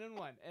that, 1 and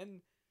 1?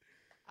 And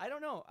I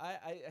don't know.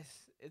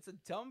 It's a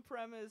dumb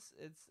premise.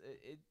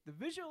 The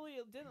visually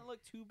it didn't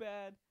look too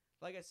bad.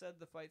 Like I said,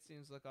 the fight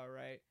scenes look all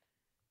right,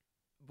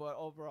 but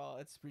overall,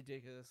 it's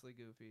ridiculously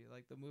goofy.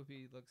 Like the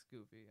movie looks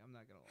goofy. I'm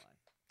not gonna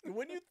lie.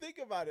 When you think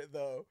about it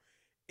though,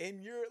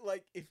 and you're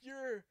like, if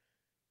you're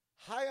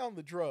high on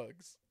the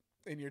drugs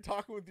and you're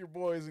talking with your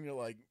boys and you're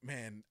like,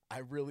 man, I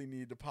really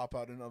need to pop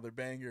out another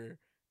banger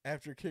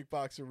after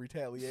Kickboxer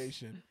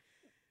Retaliation.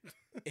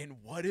 And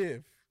what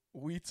if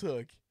we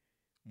took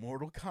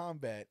Mortal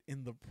Kombat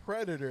and the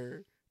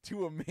Predator,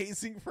 two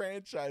amazing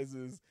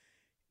franchises,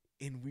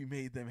 and we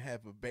made them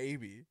have a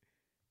baby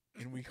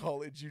and we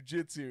call it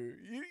Jiu-Jitsu?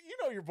 You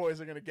know your boys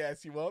are going to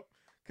gas you up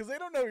because they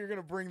don't know you're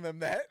going to bring them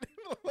that.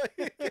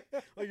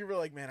 like you're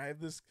like, man, I have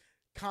this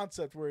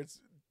concept where it's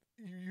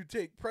you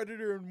take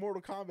Predator and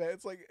Mortal Kombat.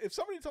 It's like if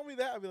somebody told me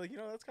that, I'd be like,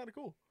 that's kind of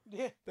cool.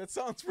 Yeah. That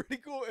sounds pretty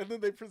cool. And then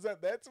they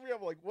present that to me.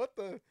 I'm like,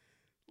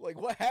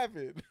 what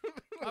happened?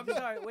 I'm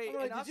sorry. Wait, I'm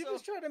like, and did you also,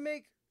 just try to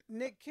make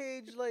Nick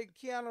Cage like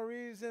Keanu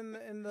Reeves in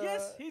the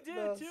Yes, he did,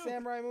 the too.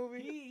 samurai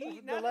movie? He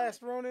The not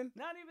Last Ronin?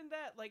 not even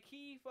that. Like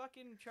he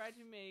fucking tried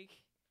to make.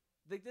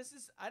 Like this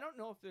is. I don't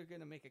know if they're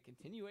gonna make a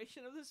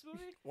continuation of this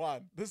movie.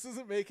 Juan, this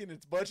isn't making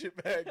its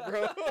budget back,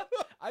 bro.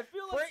 I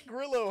feel like Frank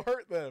Grillo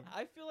hurt them.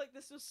 I feel like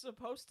this was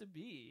supposed to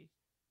be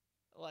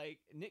like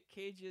Nick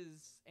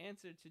Cage's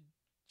answer to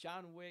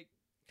John Wick,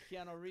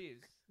 Keanu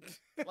Reeves.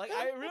 Like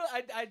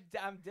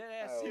I'm dead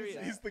ass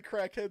serious. He's the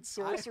crackhead I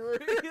sorcerer.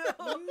 feel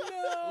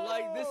No!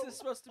 like this is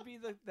supposed to be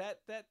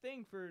that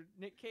thing for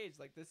Nick Cage.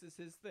 Like this is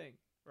his thing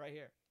right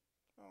here.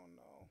 Oh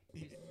no.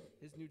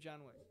 His new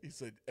John Wick. He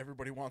said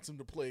everybody wants him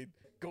to play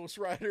Ghost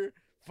Rider.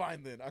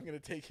 Fine then, I'm gonna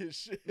take his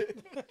shit.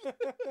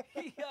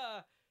 He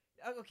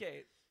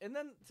okay, and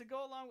then to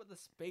go along with the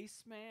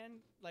spaceman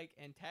like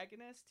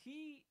antagonist,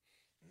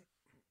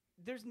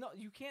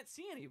 you can't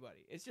see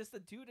anybody. It's just a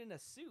dude in a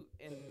suit,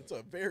 and It's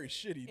a very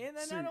shitty and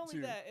then suit not only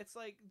too. that, it's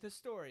like the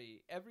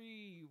story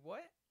every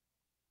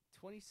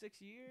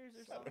 26 years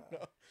or I something.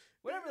 don't know.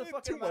 Whatever the Eh,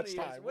 fuck too amount much of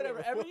years, time, whatever.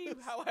 whatever it Every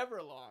was.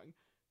 however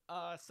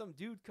long, some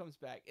dude comes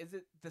back. Is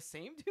it the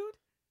same dude?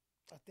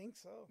 I think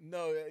so.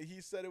 No,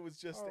 he said it was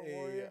just Oh,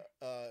 warrior.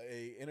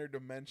 a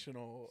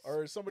interdimensional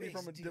or somebody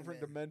from a Space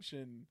different demon.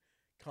 dimension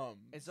comes.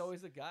 It's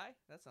always a guy.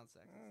 That sounds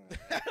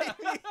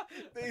sexy.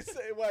 They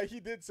say, well, he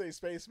did say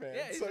spaceman.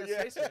 Yeah, he's so a yeah.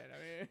 spaceman.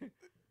 I mean,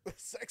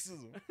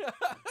 Sexism.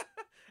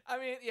 I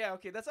mean, yeah,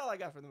 okay, that's all I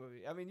got from the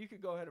movie. I mean, you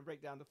could go ahead and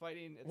break down the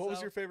fighting itself. What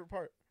was your favorite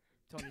part?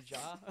 Tony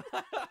Jaa.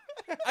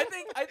 I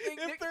think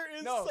If Nick, there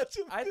is no, such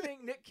a I thing.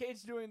 think Nick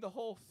Cage doing the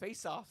whole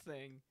face-off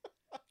thing.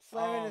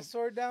 Slamming his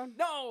sword down.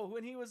 No,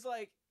 when he was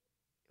like,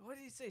 what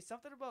did he say?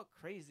 Something about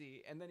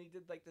crazy, and then he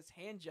did like this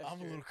hand gesture. I'm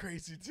a little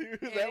crazy too.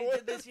 And That he was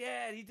did this,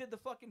 yeah. He did the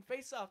fucking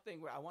face-off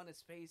thing where I want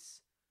his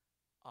face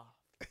off.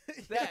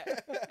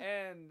 That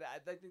and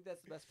I think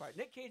that's the best part.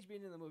 Nick Cage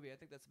being in the movie, I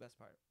think that's the best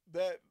part.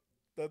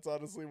 That's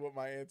honestly what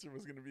my answer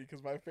was going to be,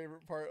 because my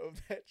favorite part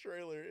of that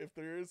trailer, if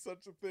there is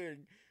such a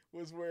thing,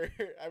 was where,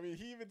 I mean,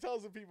 he even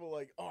tells the people,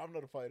 like, oh, I'm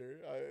not a fighter.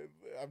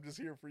 I'm just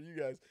here for you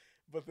guys.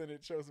 But then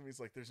it shows him, he's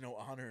like, there's no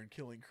honor in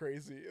killing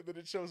crazy. And then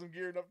it shows him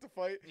gearing up to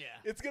fight. Yeah.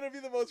 It's going to be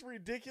the most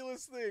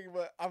ridiculous thing,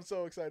 but I'm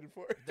so excited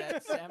for it.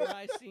 That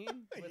samurai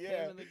scene with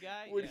Yeah. him and the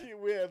guy. When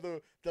yeah.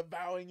 the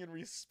bowing in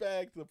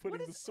respect, the putting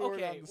What the is- sword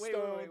okay, on the wait,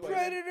 stone. wait, like-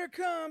 Predator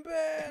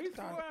combat.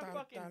 Before Dun, I'm dun,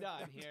 fucking dun, done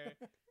dun. here,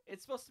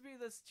 it's supposed to be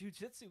this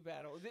jujitsu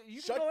battle.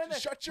 You can Shut- go in there,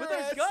 shut your but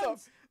there's ass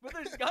guns. up. But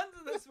there's guns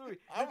in this movie.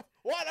 I'm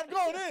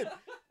going in.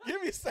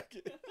 Give me a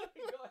second. Go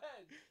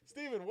ahead.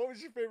 Steven, what was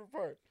your favorite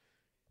part?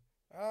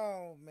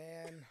 Oh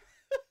man.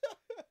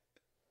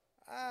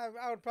 I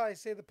would probably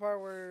say the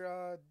part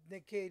where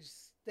Nick Cage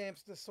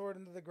stamps the sword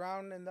into the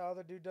ground and the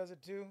other dude does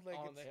it too. Like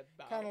Oh, and they had it's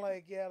bow. kind of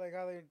like like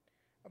how they're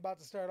about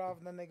to start off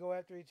and then they go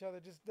after each other.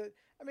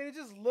 I mean, it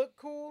just looked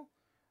cool.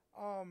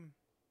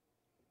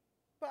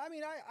 But I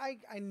mean,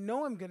 I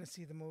know I'm gonna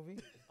see the movie.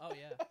 Oh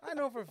yeah. I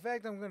know for a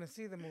fact I'm gonna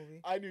see the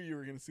movie. I knew you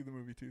were going to see the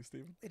movie too,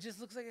 Steven. It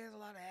just looks like it has a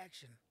lot of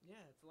action. Yeah,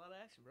 it's a lot of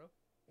action, bro.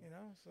 You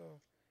know,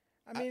 so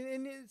I mean,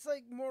 and it's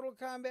like Mortal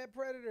Kombat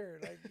Predator.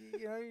 Like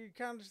you know, you're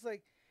kind of just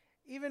like,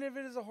 even if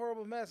it is a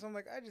horrible mess, I'm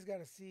like, I just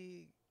gotta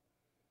see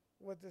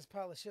what this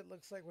pile of shit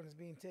looks like when it's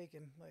being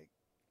taken. Like,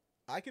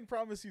 I can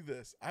promise you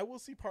this. I will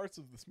see parts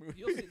of this movie.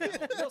 You'll see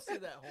that whole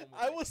movie.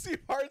 I will see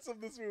parts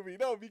of this movie.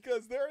 No,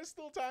 because there are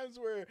still times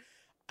where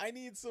I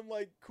need some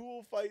like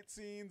cool fight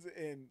scenes,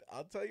 and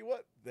I'll tell you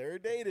what, they're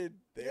dated.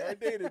 They are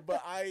dated.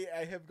 But I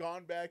have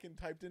gone back and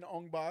typed in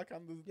Ong Bak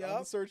on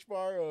the search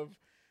bar of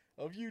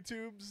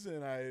YouTube's,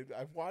 and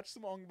I've watched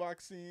some Ong Bak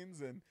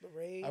scenes, and the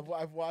raid.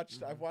 I've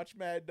watched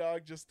Mad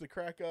Dog just to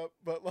crack up.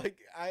 But like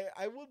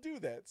I will do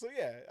that. So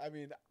yeah, I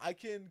mean, I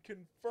can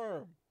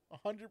confirm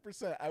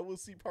 100% I will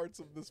see parts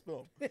of this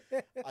film.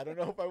 I don't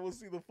know if I will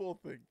see the full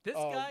thing. This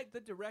guy, the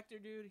director,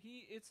 dude,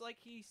 it's like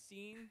he's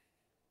seen.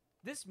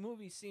 This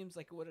movie seems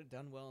like it would have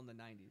done well in the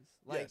 90s.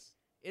 Like, yes.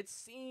 it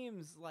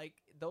seems like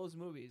those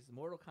movies,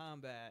 Mortal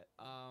Kombat,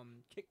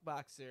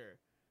 Kickboxer.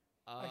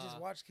 I just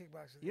watched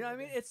Kickboxer. You know what I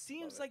mean? It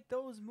seems like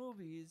those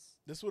movies.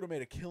 This would have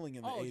made a killing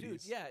in the 80s.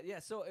 Dude, yeah.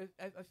 So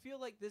I feel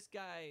like this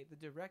guy, the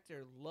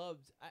director,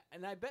 loved,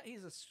 and I bet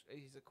he's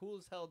a cool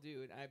as hell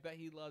dude. And I bet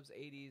he loves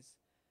 80s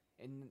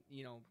and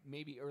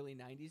maybe early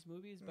 90s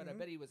movies. But I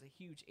bet he was a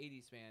huge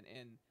 80s fan,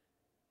 and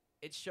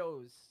it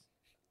shows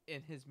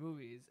in his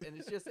movies. And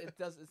it's just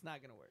it's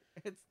not gonna work.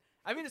 It's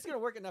gonna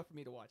work enough for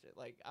me to watch it.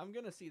 Like, I'm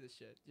gonna see the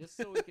shit just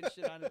so we can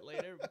shit on it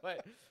later.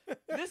 But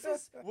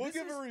we'll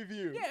give a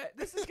review. Yeah,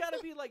 this has got to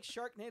be like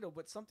Sharknado,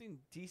 but something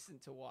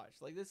decent to watch.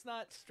 Like, it's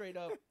not straight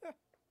up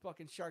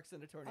fucking sharks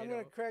in a tornado. I'm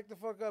gonna crack the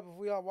fuck up if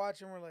we all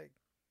watch and we're like,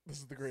 this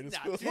is the greatest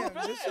Nah, film.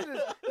 damn, this shit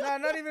is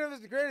not even if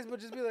it's the greatest, but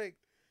just be like,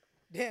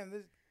 damn,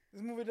 this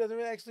movie doesn't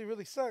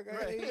really suck.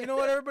 Right. You know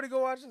what? Everybody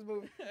go watch this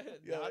movie.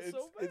 Yeah, Not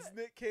so bad. it's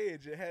Nick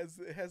Cage. It has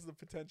the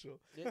potential.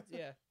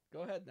 Yeah,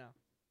 go ahead now.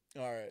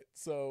 All right.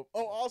 So,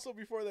 also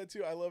before that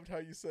too, I loved how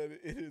you said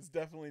it is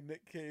definitely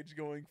Nick Cage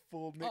going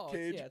full Nick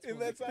Cage, it's and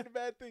full that's Nick not a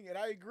bad thing. And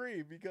I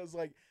agree, because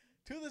like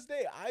to this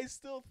day, I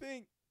still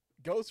think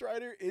Ghost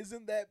Rider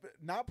isn't that,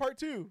 not part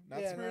 2,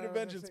 not Yeah, Spirit no, of I was gonna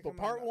Vengeance, say, but come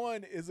on part now.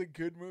 1 is a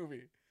good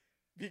movie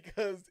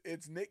because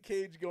it's Nick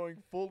Cage going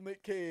full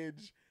Nick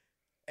Cage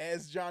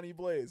as Johnny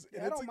Blaze, Yeah,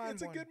 and I don't mind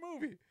it's a one. good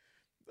movie.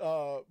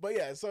 But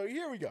yeah, so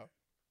here we go.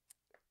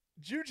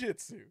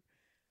 Jiu-Jitsu.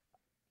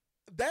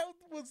 That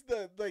was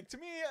to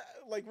me,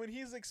 like when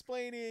he's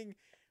explaining,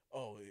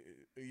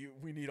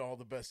 we need all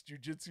the best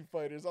jiu-jitsu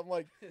fighters. I'm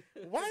like,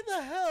 why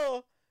the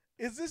hell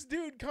is this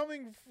dude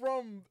coming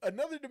from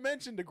another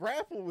dimension to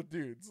grapple with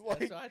dudes? Like,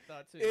 That's what I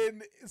thought too.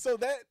 and so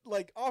that,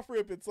 like, off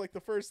rip, it's like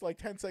the first like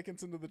 10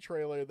 seconds into the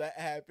trailer that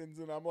happens,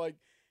 and I'm like,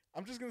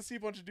 I'm just gonna see a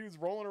bunch of dudes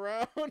rolling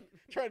around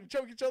trying to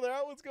choke each other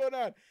out. What's going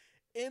on?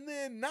 And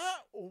then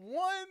not 1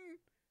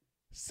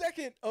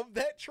 second of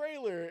that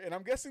trailer, and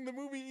I'm guessing the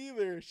movie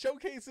either,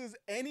 showcases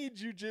any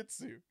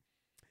jujitsu.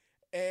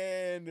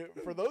 And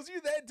for those of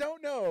you that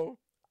don't know,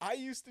 I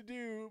used to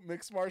do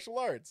mixed martial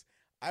arts.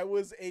 I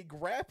was a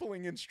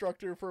grappling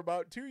instructor for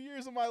about 2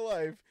 years of my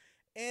life,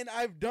 and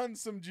I've done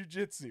some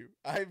jujitsu.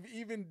 I've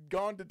even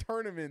gone to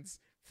tournaments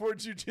for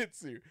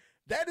jujitsu.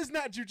 That is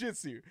not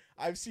jujitsu.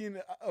 I've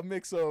seen a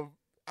mix of,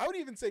 I would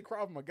even say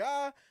Krav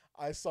Maga.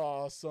 I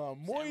saw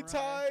some Muay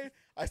Thai.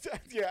 I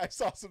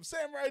saw some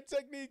samurai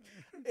technique,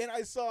 and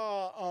I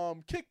saw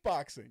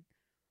kickboxing.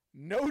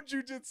 No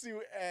jujitsu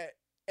at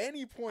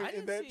any point I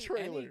in didn't that see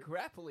trailer. any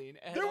grappling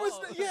at There was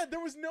all. there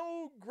was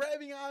no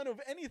grabbing on of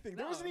anything.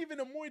 There wasn't No. even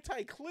a Muay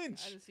Thai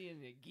clinch. I didn't see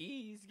any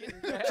geese getting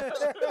grabbed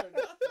or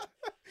nothing.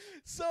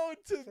 So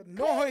to So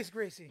no hoist,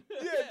 Gracie.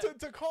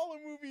 to call a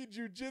movie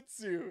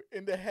jujitsu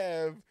and to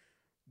have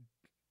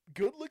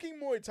good looking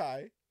Muay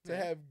Thai, to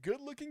Yeah. have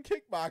good looking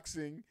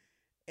kickboxing,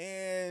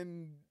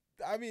 and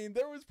I mean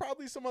there was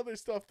probably some other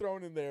stuff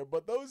thrown in there,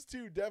 but those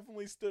two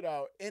definitely stood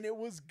out, and it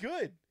was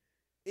good.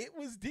 It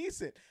was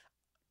decent.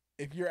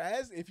 If you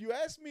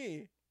ask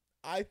me,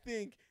 I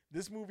think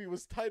this movie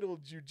was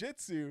titled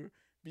Jiu-Jitsu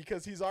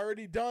because he's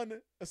already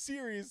done a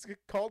series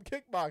called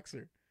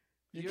Kickboxer.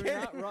 You're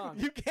not wrong.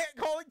 You can't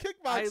call it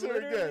Kickboxer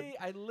again.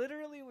 I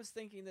literally was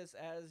thinking this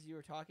as you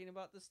were talking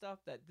about this stuff,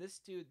 that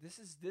this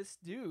is this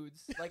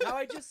dude's, like how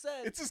I just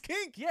said. It's his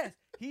kink. Yes,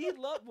 he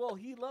loves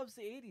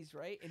the 80s,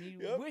 right? And he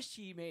Yep. wished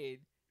he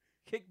made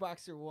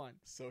Kickboxer 1.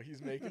 So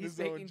he's making He's his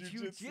own making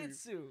jiu-jitsu.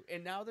 jujitsu,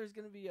 and now there's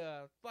gonna be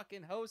a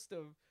fucking host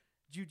of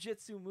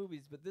jujitsu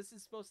movies, but this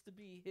is supposed to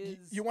be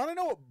his. You want to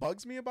know what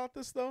bugs me about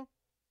this though?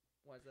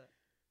 What is that?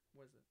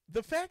 What is it?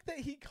 The fact that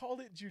he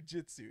called it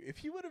jujitsu. If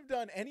he would have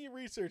done any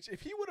research,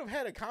 if he would have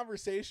had a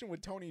conversation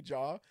with Tony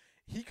Jaa,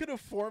 he could have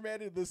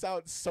formatted this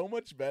out so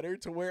much better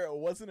to where it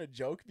wasn't a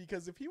joke.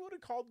 Because if he would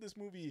have called this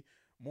movie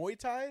Muay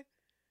Thai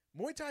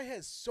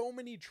has so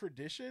many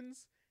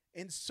traditions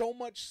and so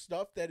much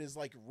stuff that is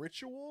like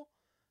ritual,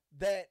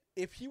 that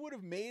if he would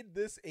have made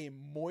this a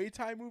Muay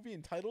Thai movie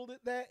and titled it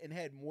that and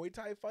had Muay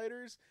Thai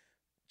fighters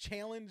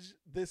challenge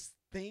this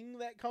thing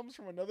that comes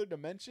from another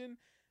dimension,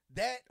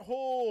 that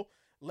whole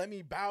let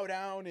me bow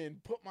down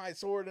and put my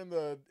sword in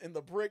the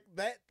brick,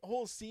 that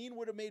whole scene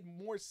would have made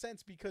more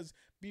sense, because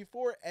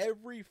before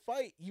every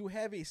fight you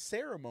have a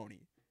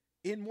ceremony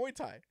in Muay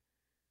Thai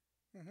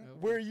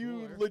where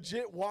you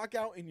legit walk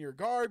out in your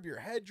garb, your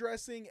head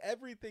dressing,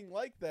 everything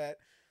like that.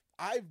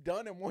 I've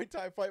done a Muay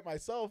Thai fight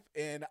myself,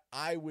 and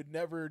I would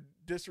never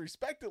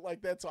disrespect it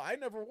like that, so I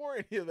never wore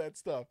any of that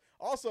stuff.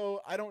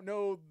 Also, I don't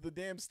know the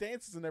damn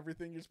stances and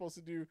everything you're supposed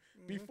to do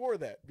before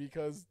that,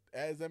 because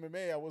as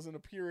MMA, I wasn't a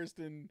purist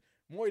in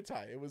Muay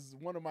Thai. It was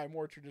one of my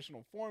more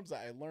traditional forms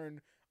that I learned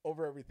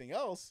over everything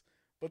else,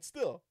 but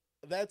still,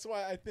 that's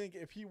why I think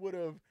if he would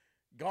have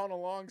gone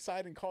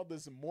alongside and called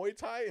this Muay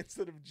Thai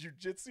instead of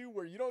Jiu-Jitsu,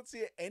 where you don't see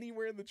it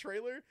anywhere in the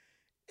trailer,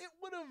 it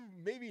would have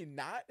maybe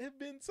not have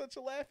been such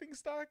a laughing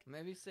stock.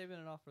 Maybe saving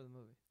it all for the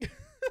movie.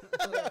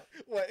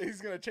 What,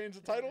 he's gonna change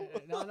the title?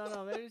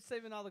 No. Maybe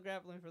saving all the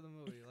grappling for the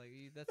movie. Like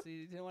you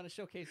didn't want to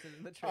showcase it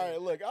in the trailer. All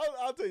right, look,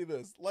 I'll tell you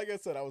this. Like I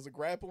said, I was a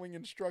grappling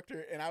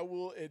instructor, and I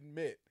will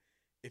admit,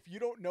 if you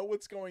don't know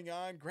what's going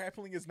on,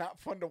 grappling is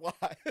not fun to watch.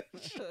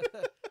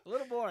 A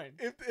little boring.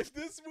 If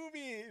this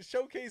movie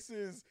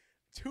showcases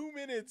 2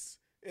 minutes,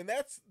 and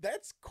that's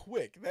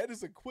quick. That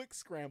is a quick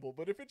scramble.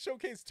 But if it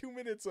showcased 2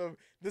 minutes of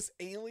this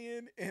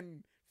alien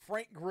and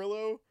Frank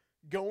Grillo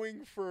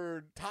going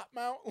for top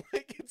mount,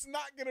 like, it's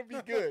not gonna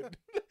be good.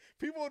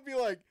 People would be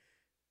like,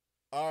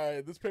 all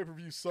right, this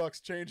pay-per-view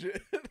sucks, change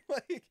it.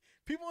 Like,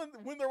 people,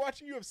 when they're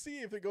watching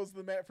UFC, if it goes to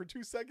the mat for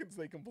 2 seconds,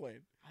 they complain.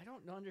 I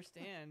don't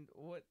understand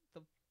what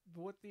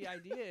the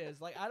idea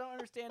is. Like, I don't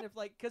understand if,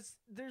 like, because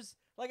there's,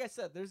 like I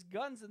said, there's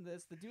guns in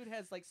this. The dude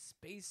has like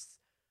space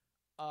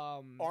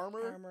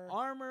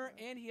armor,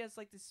 and he has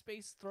like the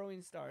space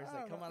throwing stars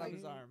that come out of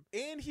his arm.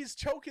 And he's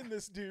choking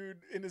this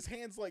dude, and his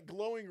hands like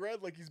glowing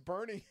red, like he's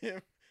burning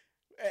him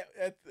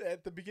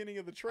at the beginning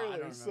of the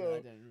trailer.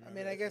 I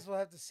mean, I guess we'll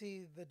have to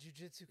see the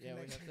jiu-jitsu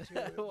connection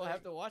to it. We'll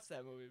have to watch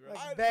that movie, bro.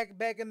 Like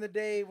back in the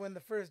day when the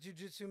first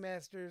jiu-jitsu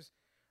masters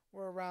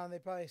were around, they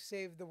probably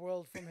saved the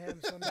world from him.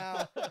 So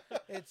now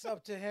it's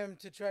up to him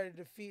to try to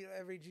defeat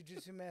every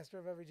jiu-jitsu master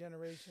of every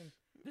generation.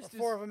 Or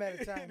 4 of them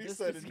at a time. And he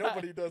said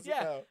nobody does it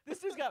now. This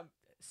dude's got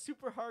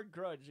super hard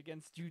grudge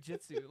against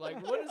jiu-jitsu.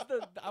 Like, what is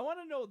I want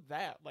to know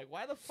that. Like,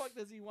 why the fuck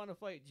does he want to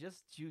fight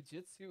just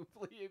jiu-jitsu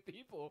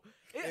people?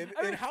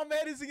 And how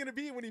mad is he going to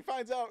be when he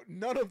finds out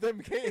none of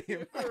them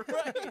came?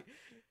 Right.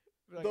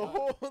 Like, the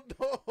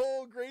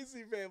whole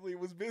Gracie family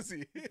was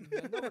busy.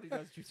 Nobody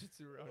does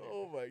jiu-jitsu around here.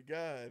 Oh my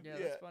god. Yeah,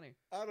 that's funny.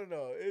 I don't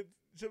know.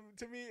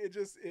 To me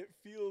it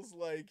feels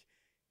like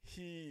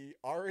he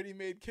already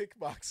made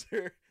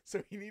Kickboxer,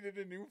 so he needed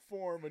a new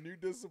form, a new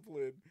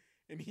discipline,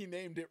 and he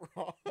named it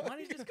wrong. Why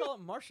don't you just call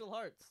it martial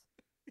arts?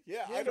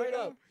 Yeah, I don't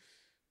know.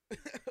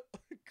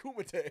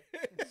 Kumite.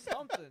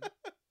 Something.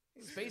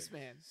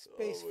 Spaceman.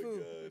 Space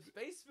food.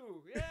 Space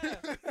food, yeah.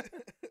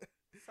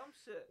 Some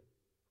shit.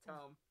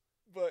 Tom.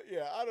 But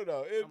yeah, I don't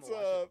know. It's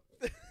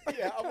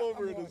yeah, I'm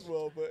over it as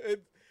well. But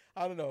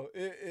I don't know.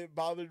 It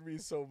bothered me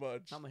so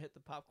much. I'm gonna hit the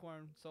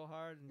popcorn so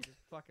hard and just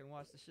fucking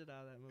watch the shit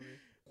out of that movie.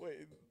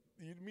 Wait,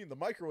 you mean the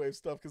microwave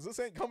stuff? Because this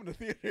ain't coming to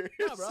theaters.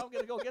 No, bro, I'm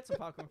gonna go get some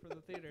popcorn from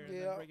the theater and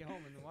then bring it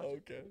home and then watch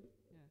it. Okay.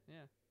 Yeah.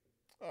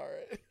 All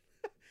right.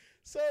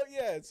 So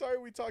yeah, sorry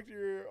we talked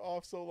you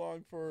off so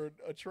long for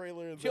a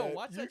trailer. Yo,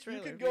 watch that trailer.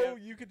 You can go.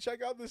 You can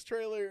check out this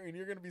trailer, and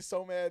you're gonna be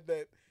so mad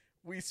that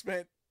we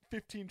spent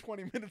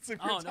 15-20 minutes of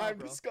your time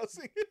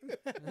discussing it.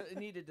 It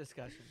needed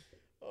discussion.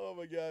 Oh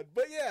my god.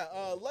 But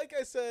yeah, like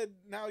I said,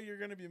 now you're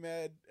gonna be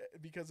mad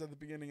because at the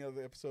beginning of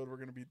the episode we're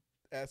gonna be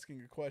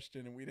asking a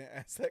question and we didn't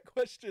ask that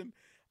question.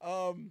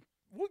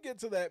 We'll get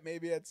to that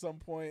maybe at some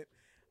point.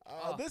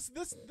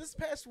 This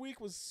past week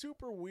was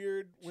super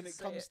weird when it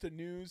comes to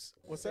news.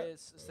 What's that?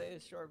 Say a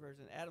short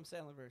version. Adam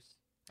Sandler verse.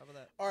 How about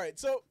that? All right,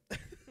 so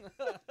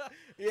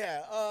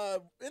yeah,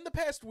 in the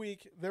past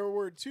week there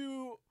were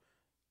two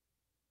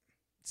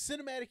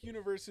cinematic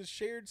universes,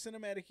 shared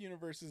cinematic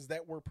universes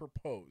that were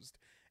proposed.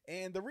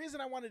 And the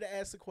reason I wanted to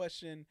ask the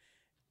question,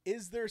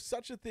 is there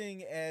such a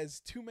thing as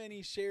too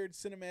many shared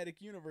cinematic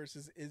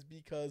universes, is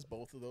because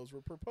both of those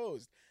were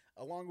proposed.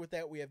 Along with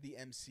that, we have the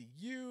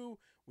MCU,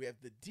 we have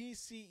the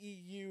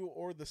DCEU,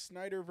 or the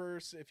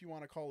Snyderverse, if you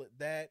want to call it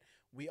that.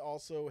 We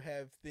also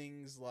have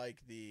things like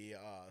the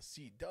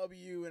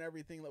CW and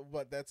everything,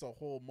 but that's a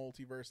whole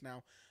multiverse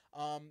now.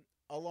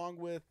 Along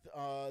with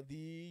the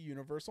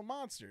Universal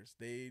Monsters.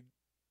 They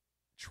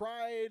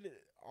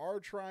are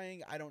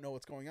trying. I don't know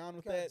what's going on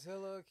with that.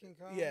 Godzilla, King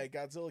Kong. Yeah,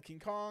 Godzilla, King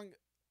Kong.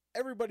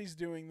 Everybody's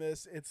doing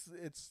this.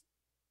 It's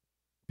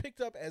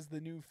picked up as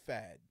the new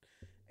fad.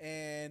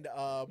 And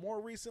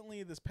more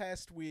recently, this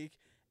past week,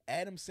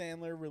 Adam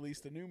Sandler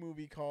released a new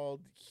movie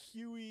called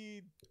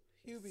Hubie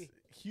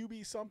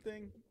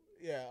something.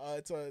 Yeah,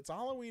 it's a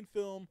Halloween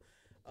film.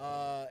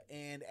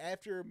 And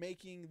after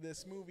making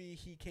this movie,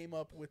 he came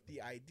up with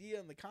the idea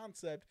and the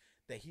concept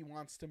that he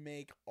wants to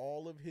make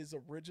all of his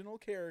original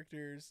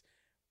characters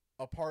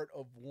a part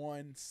of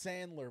one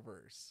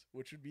Sandlerverse,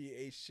 which would be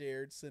a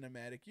shared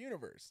cinematic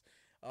universe.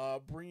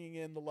 Bringing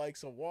in the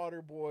likes of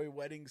Waterboy,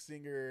 Wedding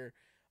Singer,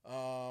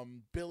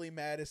 Billy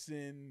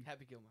Madison,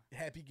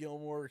 Happy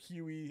Gilmore,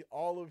 Huey,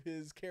 all of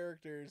his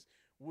characters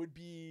would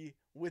be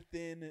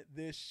within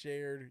this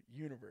shared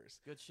universe.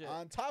 Good shit.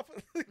 On top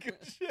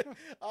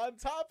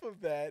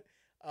of that,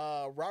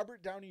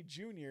 Robert Downey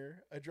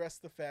Jr.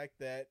 addressed the fact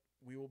that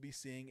we will be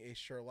seeing a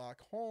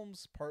Sherlock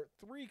Holmes Part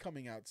 3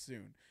 coming out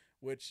soon,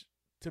 which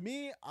to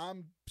me,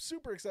 I'm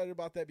super excited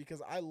about that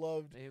because I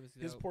loved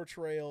his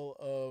portrayal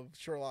of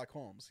Sherlock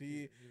Holmes.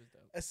 He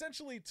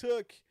essentially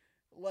took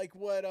like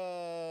what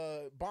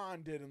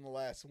Bond did in the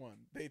last one.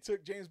 They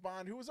took James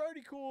Bond, who was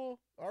already cool,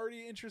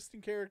 already interesting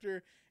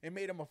character, and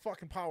made him a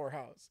fucking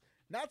powerhouse.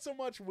 Not so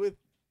much with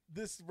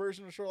this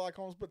version of Sherlock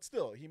Holmes, but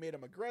still, he made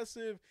him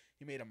aggressive,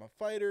 he made him a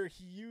fighter,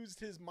 he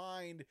used his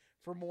mind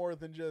for more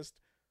than just,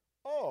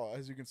 oh,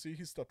 as you can see,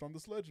 he stepped on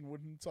this ledge and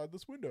went inside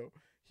this window.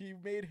 He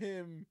made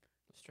him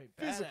straight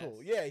physical.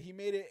 badass. Yeah, he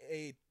made it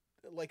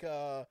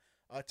a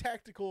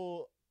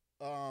tactical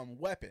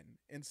weapon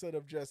instead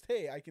of just,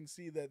 hey, I can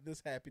see that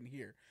this happened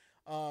here,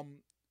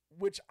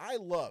 which I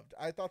loved.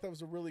 I thought that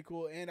was a really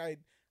cool, and I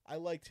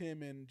liked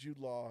him and Jude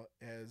Law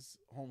as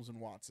Holmes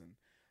and Watson.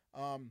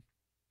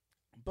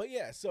 But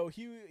yeah, so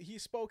he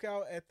spoke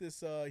out at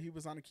this. He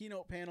was on a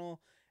keynote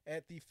panel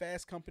at the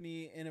Fast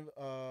Company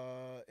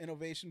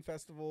Innovation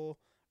Festival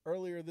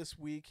earlier this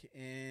week,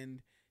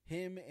 and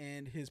him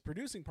and his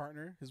producing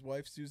partner, his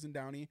wife Susan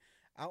Downey,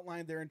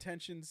 outlined their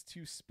intentions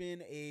to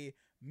spin a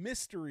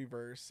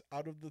mysteryverse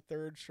out of the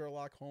third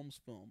Sherlock Holmes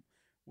film,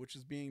 which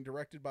is being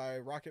directed by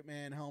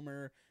Rocketman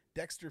Helmer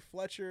Dexter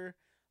Fletcher.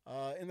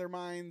 In their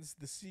minds,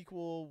 the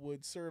sequel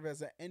would serve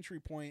as an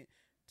entry point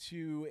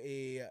to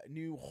a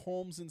new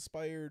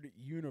Holmes-inspired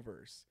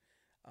universe.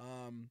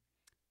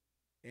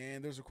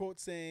 And there's a quote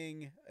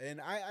saying, and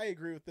I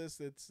agree with this,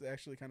 it's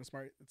actually kind of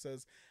smart. It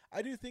says,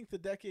 "I do think the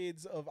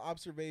decades of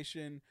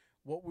observation,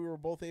 what we were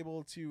both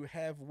able to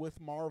have with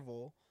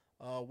Marvel,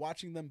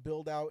 watching them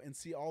build out and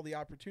see all the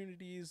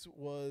opportunities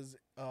was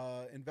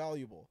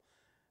invaluable.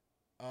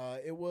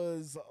 It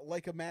was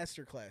like a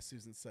masterclass,"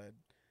 Susan said.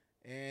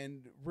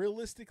 And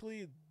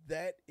realistically,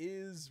 that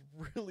is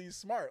really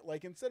smart.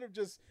 Like, instead of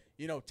just,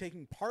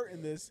 taking part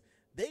in this,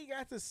 they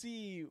got to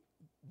see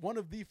one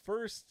of the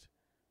first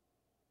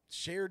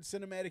shared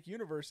cinematic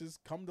universes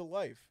come to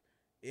life.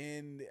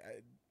 And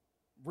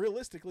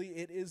realistically,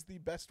 it is the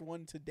best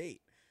one to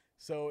date.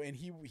 So, and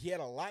he had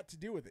a lot to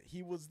do with it.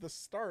 He was the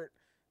start,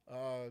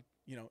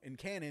 in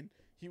canon,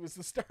 he was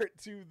the start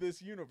to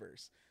this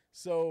universe.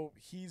 So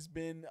he's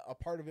been a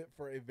part of it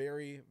for a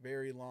very,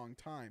 very long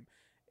time.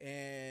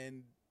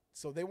 And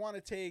so they want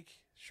to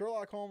take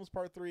Sherlock Holmes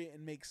Part 3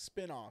 and make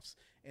spin-offs.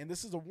 And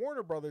this is a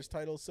Warner Brothers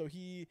title, so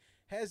he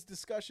has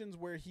discussions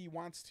where he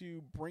wants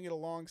to bring it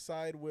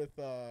alongside with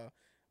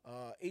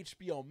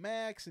HBO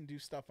Max and do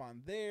stuff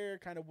on there,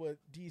 kind of what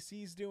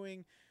DC's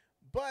doing.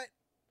 But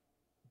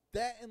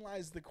that in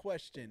lies the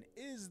question,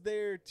 is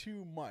there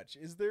too much?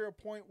 Is there a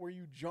point where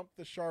you jump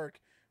the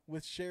shark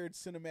with shared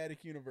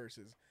cinematic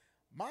universes?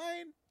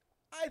 Mine,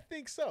 I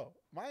think so.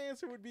 My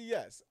answer would be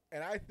yes.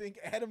 And I think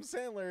Adam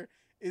Sandler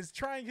is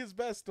trying his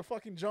best to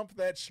fucking jump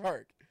that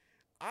shark.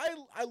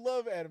 I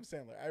love Adam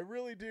Sandler. I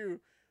really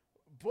do.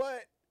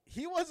 But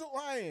he wasn't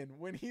lying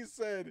when he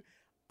said,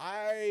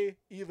 I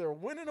either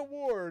win an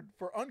award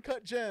for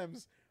Uncut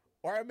Gems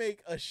or I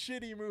make a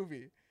shitty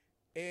movie.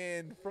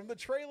 And from the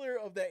trailer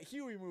of that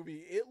Huey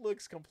movie, it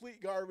looks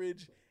complete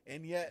garbage.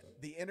 And yet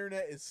the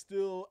internet is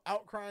still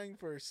outcrying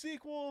for a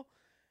sequel.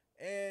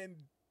 And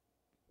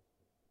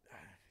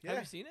Yeah. Have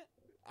you seen it?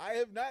 I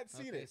have not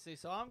seen Okay, it. see,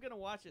 so I'm gonna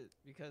watch it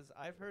because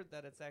I've heard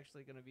that it's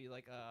actually gonna be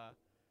like a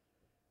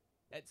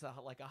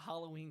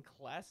Halloween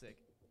classic.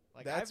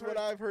 Like That's what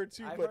I've heard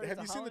too. I've But heard have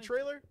it's you a seen the Halloween-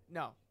 trailer?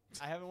 No,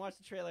 I haven't watched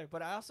the trailer,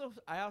 but I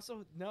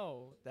also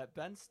know that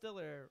Ben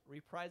Stiller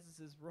reprises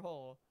his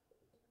role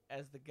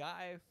as the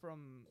guy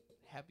from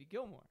Happy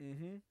Gilmore.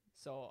 Mm-hmm.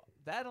 So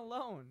that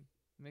alone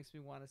makes me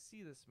want to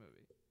see this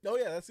movie. Oh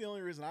yeah, that's the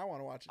only reason I want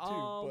to watch it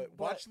too. But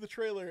watch the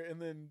trailer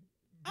and then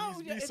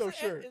be so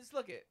sure. It's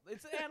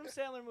an Adam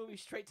Sandler movie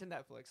straight to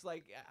Netflix.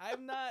 Like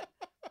I'm not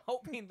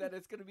hoping that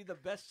it's gonna be the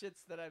best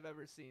shits that I've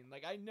ever seen.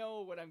 Like I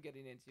know what I'm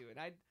getting into,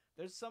 and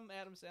there's some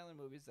Adam Sandler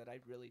movies that I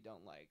really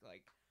don't like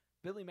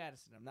Billy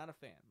Madison. I'm not a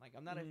fan. Like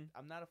I'm not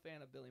a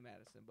fan of Billy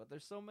Madison. But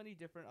there's so many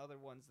different other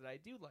ones that I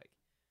do like.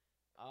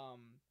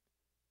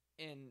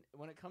 And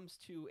when it comes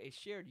to a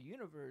shared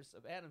universe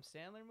of Adam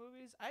Sandler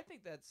movies, I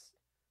think that's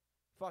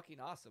fucking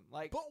awesome.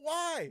 Like, But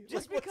why?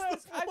 just Like,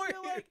 what's because the I point?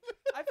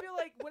 feel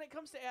like when it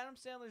comes to Adam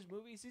Sandler's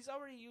movies, he's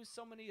already used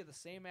so many of the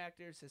same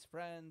actors, his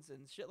friends,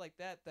 and shit like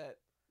that. That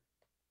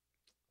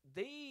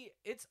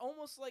it's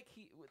almost like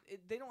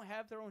they don't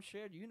have their own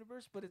shared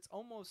universe, but it's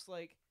almost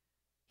like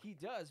he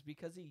does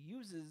because he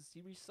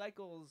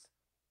recycles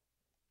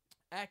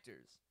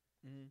actors,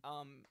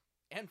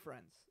 and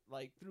friends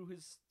like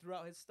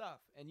throughout his stuff,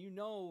 and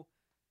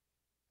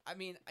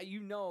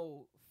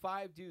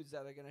five dudes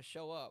that are gonna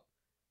show up.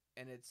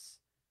 And it's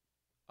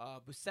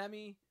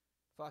Buscemi,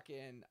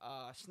 fucking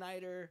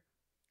Snyder,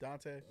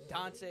 Dante,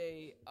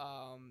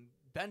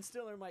 Ben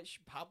Stiller might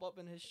pop up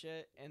in his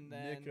shit, and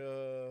then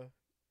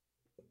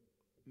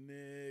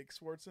Nick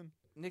Swartzen.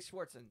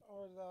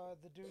 Or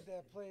the dude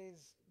that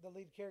plays the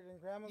lead character in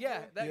Grandma's Yeah,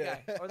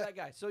 Boy. that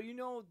guy. So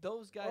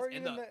those guys, Or and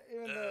even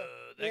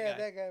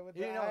that guy with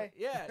the eye.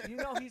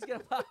 he's gonna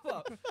pop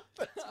up.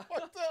 That's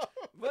fucked up.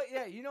 But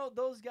yeah,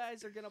 those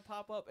guys are gonna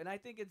pop up, and I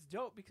think it's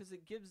dope because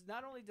it gives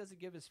not only does it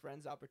give his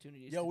friends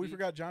opportunities. Yo, to we be,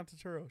 forgot John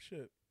Turturro.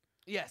 Shit.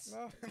 Yes.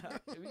 No.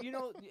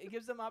 It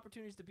gives them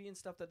opportunities to be in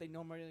stuff that they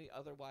normally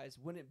otherwise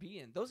wouldn't be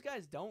in. Those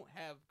guys don't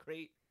have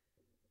great.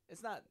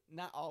 It's not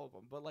all of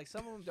them, but like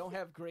some of them don't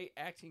have great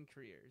acting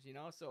careers,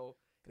 so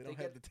They don't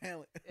have the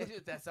talent.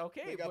 That's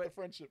okay. They got the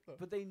friendship though.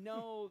 But they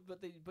know, but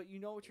you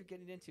know what you're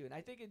getting into, and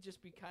I think it'd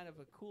just be kind of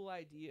a cool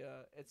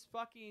idea. It's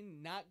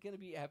fucking not gonna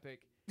be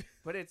epic,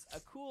 but it's a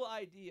cool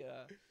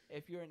idea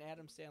if you're an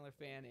Adam Sandler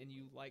fan and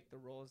you like the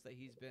roles that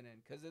he's been in,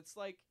 because it's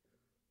like.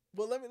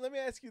 Well, let me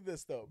ask you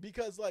this though,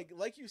 because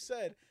like you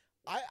said,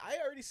 I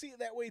already see it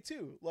that way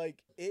too.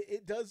 Like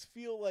it does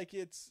feel like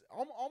it's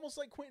almost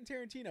like Quentin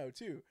Tarantino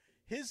too.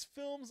 His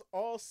films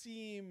all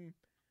seem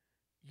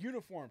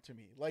uniform to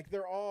me. Like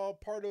they're all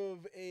part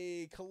of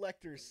a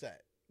collector's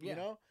set, you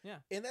know? Yeah.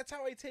 And that's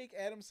how I take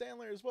Adam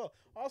Sandler as well.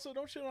 Also,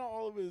 don't shit on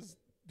all of his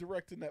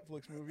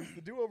direct-to-Netflix movies.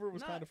 The Do-Over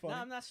was kind of funny.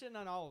 No, I'm not shitting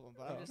on all of them,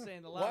 but I'm just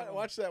saying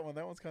Watch that one.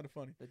 That one's kind of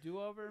funny. The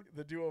Do-Over?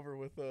 The Do-Over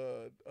with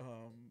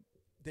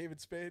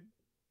David Spade.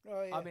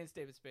 Oh yeah. I mean, it's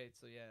David Spade,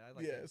 so yeah, I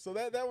like Yeah, David so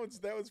Spade. that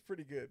one's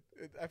pretty good.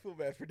 I feel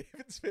bad for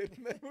David Spade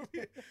in that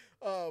movie.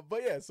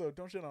 But yeah, so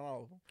don't shit on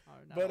all of them.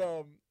 Not But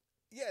all.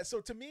 yeah, so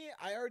to me,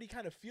 I already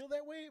kind of feel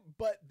that way,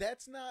 but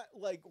that's not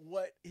like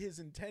what his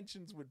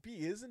intentions would be.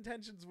 His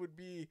intentions would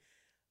be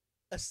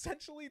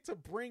essentially to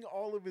bring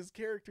all of his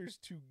characters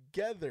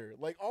together,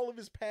 like all of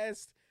his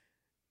past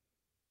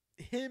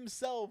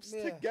himselves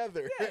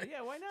together.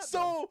 Yeah, why not?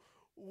 So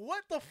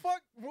what the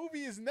fuck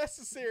movie is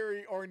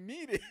necessary or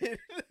needed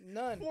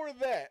None. for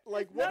that?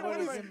 Like None what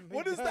of is them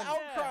what is the done.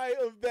 outcry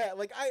of that?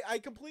 Like I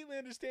completely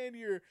understand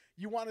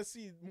you want to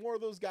see more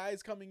of those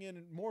guys coming in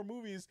and more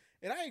movies,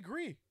 and I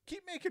agree.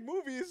 Keep making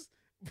movies,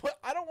 but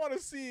I don't want to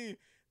see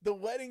the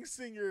Wedding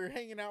Singer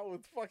hanging out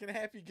with fucking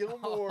Happy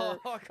Gilmore.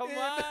 Oh, come and-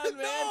 on,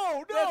 man.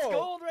 No, That's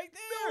gold right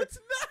there. No, it's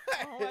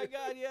not. Oh my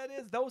god, yeah, it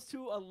is. Those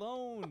two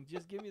alone.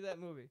 Just give me that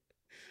movie.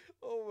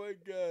 Oh my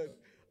god.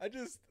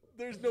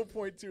 There's no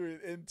point to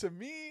it. And to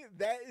me,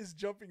 that is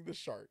jumping the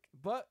shark.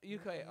 But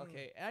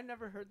okay. I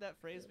never heard that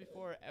phrase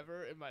before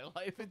ever in my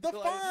life. The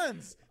until I-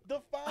 Fonz.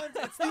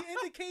 It's the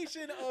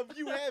indication of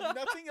you have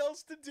nothing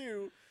else to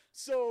do.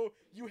 So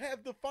you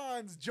have the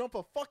Fonz jump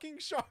a fucking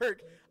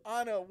shark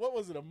on a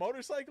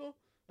motorcycle?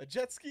 A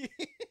jet ski?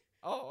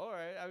 Oh, all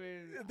right. I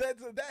mean, that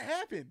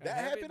happened. That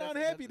happened on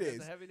Happy Days.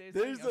 That's a Happy Days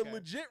There's thing? a Okay.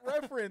 legit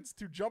reference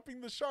to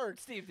jumping the shark.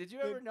 Steve, did you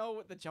ever know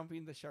what the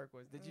jumping the shark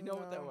was? Did you know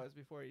what that No. was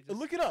before you just?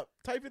 Look it up.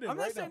 Type it in I'm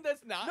right not saying now.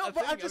 that's not. No, a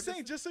but thing. I'm just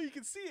saying, just so you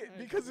can see it, Alright,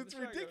 because jumping it's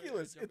the shark,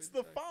 ridiculous. jumping It's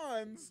the the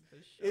shark. Fonz. The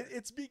shark.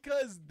 It's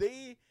because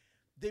they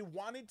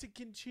wanted to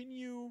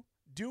continue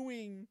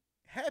doing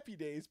Happy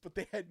Days, but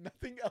they had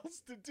nothing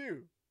else to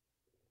do.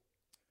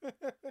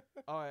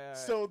 Oh yeah.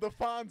 So the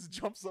Fonz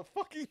jumps a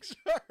fucking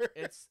shark.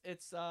 It's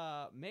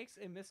makes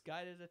a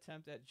misguided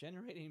attempt at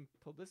generating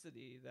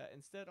publicity that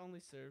instead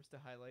only serves to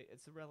highlight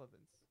its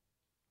irrelevance.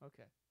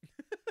 Okay.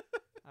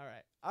 All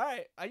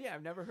right. Yeah,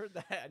 I've never heard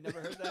that. I've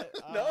never heard that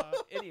No?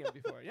 idiom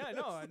before. Yeah, I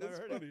know. I never That's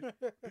heard it.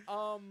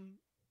 funny.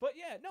 But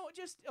yeah, no,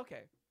 just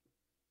okay.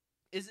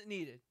 Is it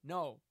needed?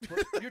 No.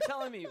 But you're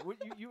telling me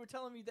you were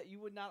telling me that you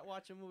would not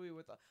watch a movie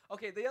with.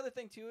 Okay. The other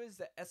thing too is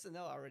that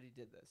SNL already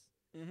did this.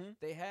 Mm-hmm.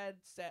 They had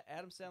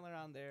Adam Sandler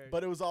on there,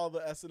 But it was all the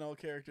SNL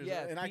characters,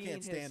 yeah, and I being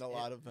can't stand a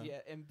lot of them.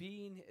 Yeah, and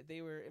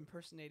they were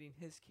impersonating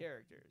his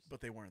characters.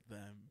 But they weren't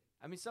them.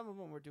 I mean, some of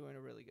them were doing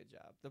a really good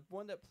job. The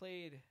one that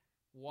played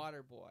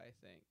Waterboy, I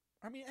think.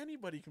 I mean,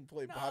 anybody can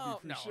play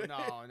Bobby Boucher.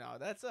 No.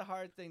 That's a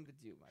hard thing to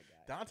do, my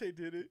guy. Dante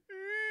did it.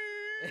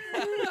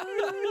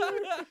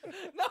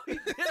 No, he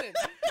didn't.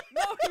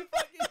 No, he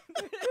fucking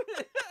didn't.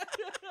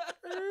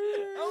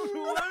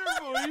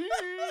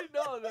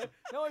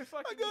 No, he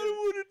fucking I got a didn't.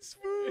 wooden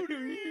spoon.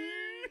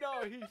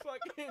 No, he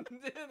fucking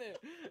didn't.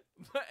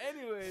 But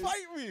anyways.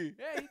 Fight me.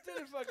 Yeah, he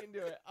didn't fucking do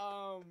it.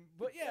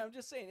 But yeah, I'm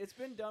just saying, it's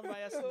been done by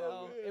SNL.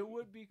 Oh, It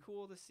would be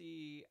cool to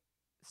see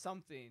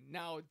something.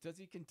 Now, does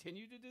he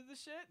continue to do the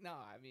shit? No,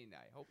 I mean,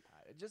 I hope not.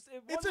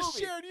 It's a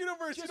shared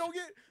universe. You don't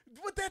get.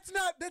 But that's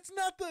not the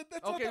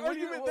Okay,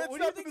 argument. That's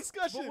not the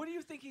discussion. But what do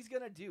you think he's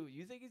gonna do?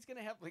 You think he's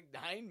gonna have like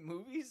 9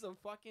 movies of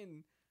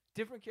fucking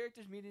different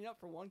characters meeting up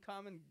for one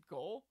common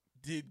goal?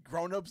 Did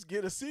Grown Ups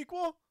get a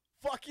sequel?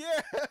 Fuck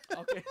yeah.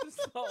 Okay,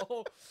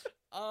 so,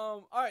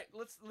 all right,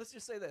 let's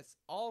just say this: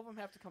 all of them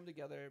have to come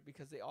together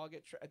because they all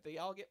get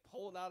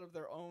pulled out of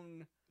their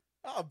own.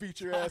 I'll beat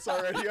your ass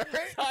already, all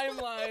right?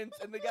 Timelines,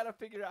 and they gotta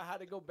figure out how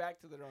to go back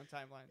to their own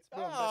timelines.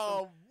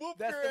 Boom, whoop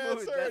that's your the ass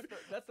movie. already.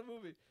 That's the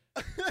movie.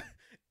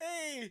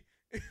 Hey,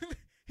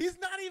 he's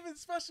not even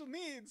special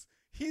needs.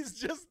 He's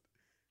just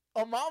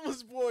a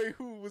mama's boy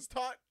who was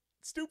taught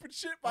stupid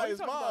shit by his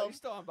mom. You're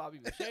still on Bobby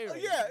Boucher,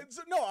 right? Yeah,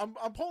 no,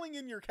 I'm pulling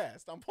in your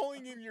cast. I'm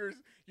pulling in your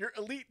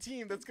elite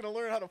team that's gonna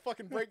learn how to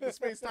fucking break the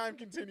space-time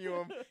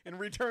continuum and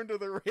return to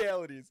the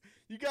realities.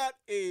 You got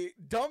a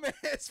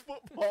dumbass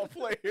football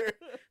player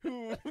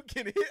who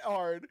can hit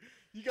hard.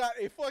 You got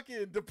a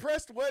fucking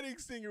depressed wedding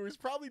singer who's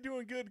probably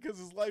doing good because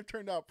his life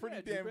turned out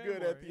pretty damn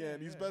good at the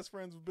end. He's best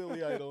friends with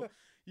Billy Idol.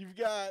 You've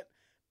got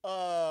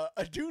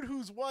a dude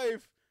whose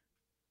wife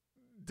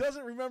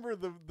doesn't remember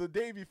the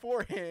day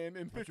beforehand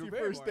in 50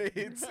 First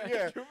Dates.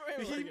 Yeah,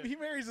 he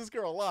marries this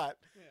girl a lot.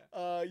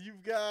 Yeah.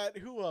 You've got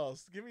who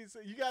else? Give me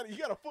you got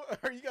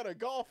a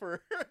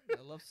golfer.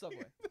 That loves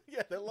Subway.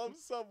 Yeah, that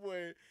loves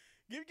Subway.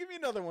 Give me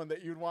another one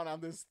that you'd want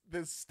on this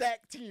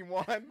stack team,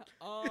 Juan.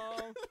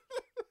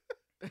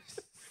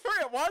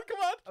 Hurry up, Juan! Come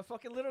on. A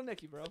fucking Little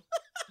Nicky, bro.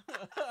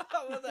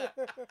 How about that?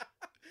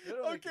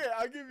 Okay,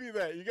 I'll give you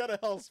that. You got a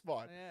hell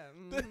spot.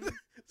 Yeah. Mm-hmm.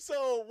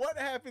 So what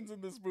happens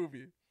in this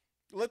movie?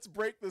 Let's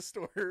break the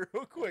story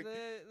real quick.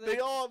 They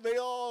all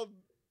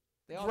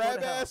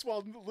grab ass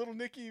while Little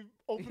Nicky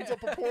opens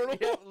up a portal.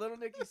 Yeah, Little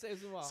Nicky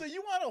saves them all. So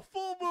you want a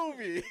full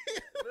movie?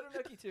 Little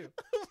Nicky too.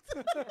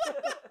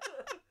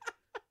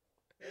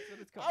 That's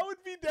what it's called. I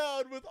would be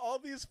down with all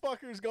these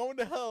fuckers going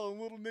to hell and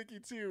Little Nicky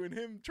too, and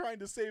him trying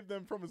to save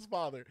them from his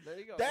father. There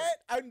you go. That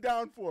I'm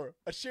down for.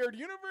 A shared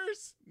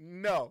universe?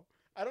 No.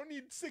 I don't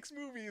need 6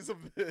 movies of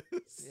this.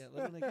 Yeah,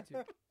 Little Nicky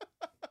too.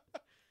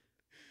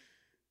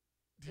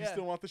 Do you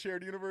still want the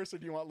shared universe, or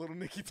do you want Little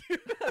Nicky too?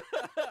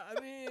 I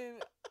mean,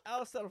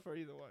 I'll settle for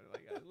either one.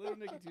 Like Little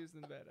Nicky 2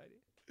 isn't a bad idea.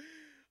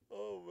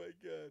 Oh my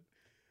god.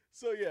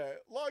 So yeah,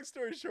 long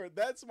story short,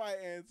 that's my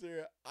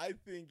answer. I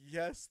think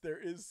yes, there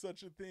is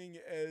such a thing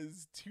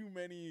as too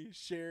many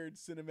shared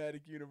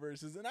cinematic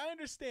universes, and I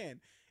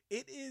understand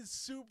it is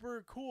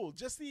super cool.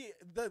 Just the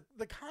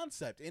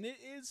concept, and it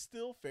is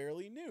still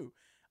fairly new.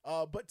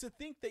 But to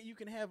think that you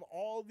can have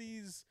all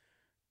these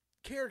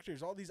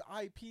characters, all these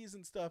IPs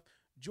and stuff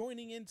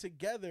joining in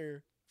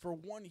together for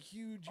one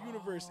huge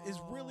universe is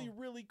really,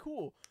 really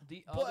cool.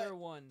 The other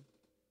one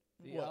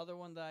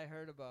that I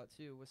heard about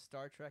too was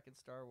Star Trek and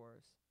Star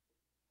Wars.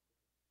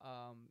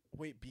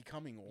 Wait,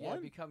 becoming one?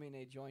 Yeah, becoming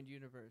a joined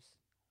universe.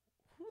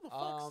 Who the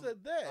fuck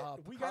said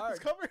that? We got this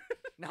Picard. covered?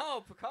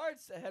 No, Picard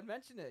had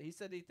mentioned it. He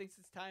said he thinks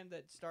it's time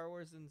that Star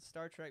Wars and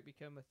Star Trek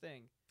become a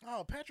thing.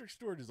 Oh, Patrick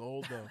Stewart is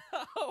old, though.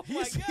 Oh, my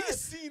God.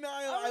 He's senile.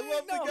 I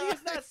love the the guy.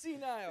 he's not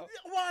senile.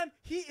 Juan,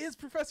 he is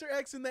Professor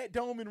X in that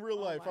dome in real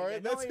life, all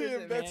right? God. That's No, he him.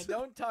 isn't, That's man.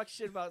 Don't talk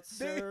shit about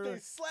Sir. They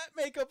slap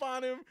makeup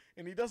on him,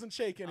 and he doesn't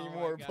shake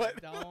anymore. Oh my God.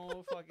 But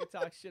Don't fucking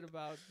talk shit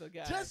about the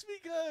guy. just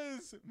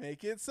because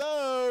Make It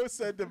So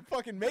said to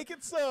fucking make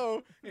it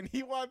so, and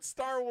he wants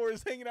Star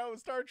Wars hanging out with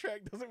Star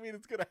Trek doesn't mean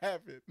it's going to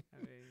happen. I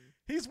mean,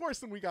 He's worse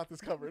than We Got This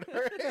Covered, all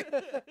right?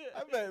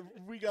 I bet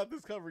We Got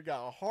This Covered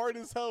got hard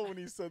as hell when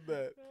he said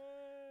that.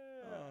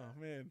 Oh,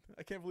 man.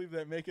 I can't believe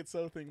that Make It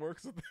So thing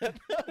works with that.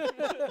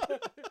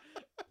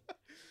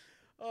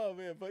 Oh,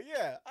 man. But,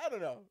 yeah, I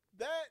don't know.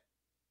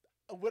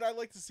 Would I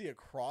like to see a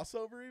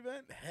crossover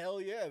event? Hell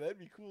yeah, that'd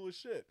be cool as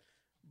shit.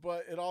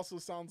 But it also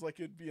sounds like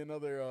it'd be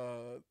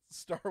another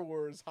Star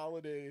Wars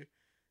holiday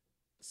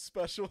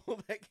special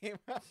that came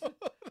out.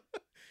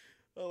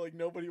 Like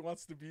nobody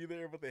wants to be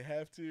there, but they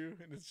have to,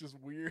 and it's just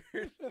weird.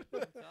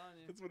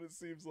 That's what it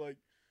seems like.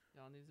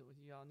 Y'all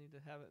need to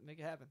have it. Make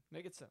it happen.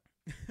 Make it so.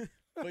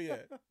 But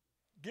yeah,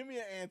 give me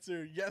an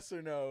answer, yes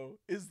or no.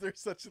 Is there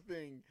such a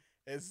thing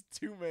as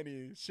too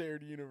many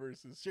shared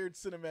universes, shared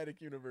cinematic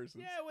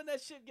universes. Yeah, when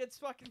that shit gets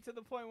fucking to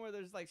the point where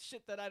there's like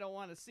shit that I don't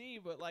want to see,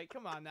 but like,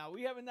 come on now,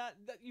 we haven't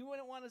you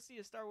wouldn't want to see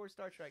a Star Wars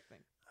Star Trek thing.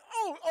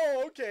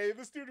 Oh, okay.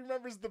 This dude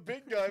remembers the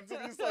big guns,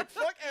 and he's like,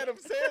 "Fuck Adam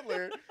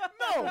Sandler."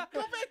 No,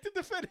 go back to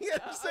defending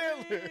Adam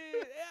Sandler.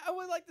 I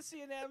would like to see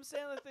an Adam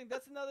Sandler thing.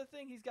 That's another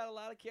thing. He's got a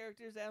lot of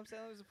characters. Adam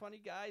Sandler's a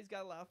funny guy. He's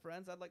got a lot of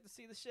friends. I'd like to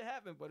see this shit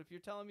happen. But if you're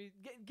telling me,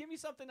 give me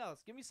something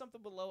else. Give me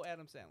something below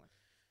Adam Sandler.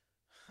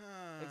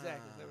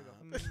 Exactly. There we go.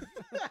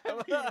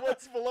 I mean,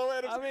 what's below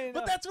Adam? I mean,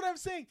 but that's what I'm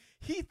saying.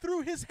 He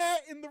threw his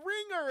hat in the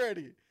ring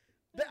already.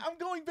 I'm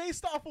going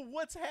based off of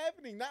what's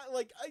happening, not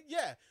like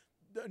yeah.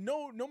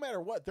 No matter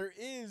what, there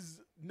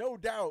is no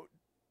doubt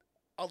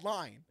a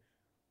line.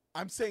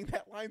 I'm saying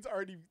that line's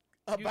already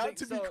about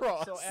to be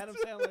crossed. So Adam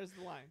Sandler is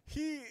the line.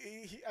 He,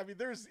 I mean,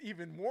 there's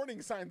even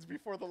warning signs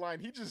before the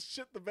line. He just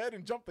shit the bed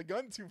and jumped the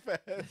gun too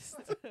fast.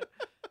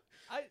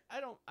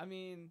 I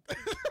mean,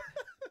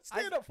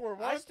 stand up for him.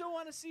 I still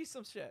want to see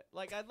some shit.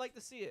 Like, I'd like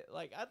to see it.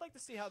 Like, I'd like to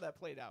see how that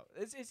played out.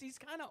 He's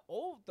kind of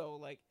old though.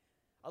 Like,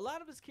 a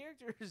lot of his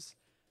characters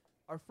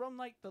are from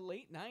like the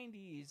late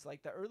 90s,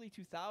 like the early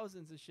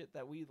 2000s and shit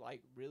that we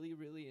like really,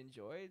 really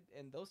enjoyed.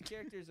 And those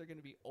characters are going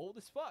to be old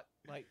as fuck.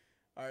 Like,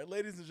 all right,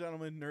 ladies and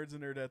gentlemen, nerds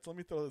and nerdettes, let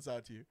me throw this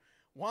out to you.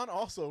 Juan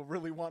also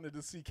really wanted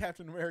to see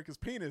Captain America's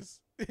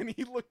penis, and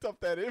he looked up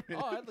that image.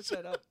 Oh, I looked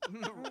that up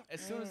as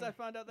soon as I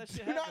found out that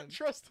shit Do not happened.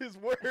 trust his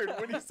word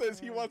when he says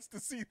he wants to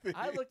see things.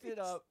 I looked it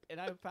up,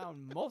 and I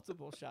found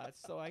multiple shots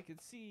so I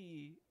could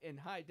see in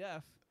high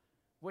def,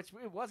 which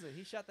it wasn't.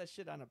 He shot that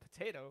shit on a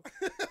potato.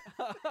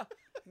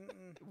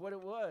 What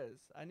it was.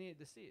 I needed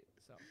to see it.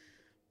 So,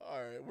 all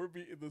right, we're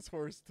beating this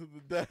horse to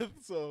the death.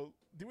 So,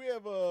 do we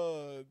have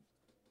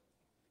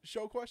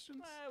show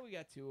questions? we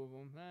got two of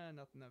them.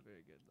 Nothing not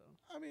very good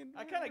though. I mean,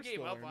 I kind we're of gave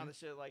still up learning. on the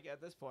shit. Like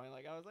at this point,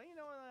 like I was like, you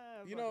know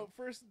what? You know,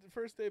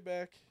 first day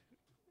back,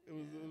 it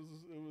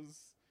was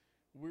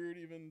weird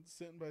even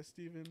sitting by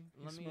Steven.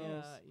 He let me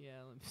smells.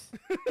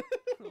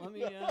 let me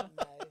Nice.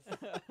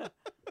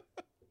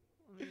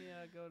 Let me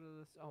go to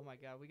this. Oh my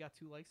god, we got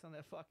 2 likes on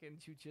that fucking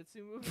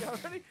jujitsu movie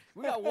already.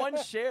 We got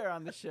 1 share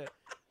on the shit.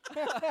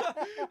 What'd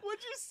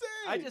you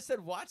say? I just said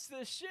watch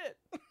this shit,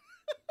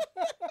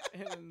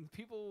 and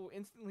people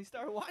instantly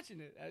started watching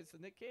it. It's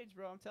Nick Cage,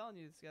 bro. I'm telling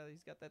you,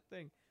 he's got that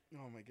thing.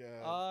 Oh my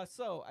god.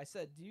 So I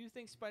said, do you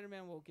think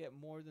Spider-Man will get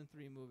more than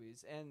 3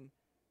 movies? And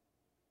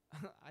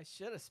I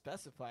should have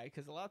specified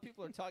because a lot of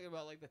people are talking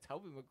about like the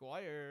Tobey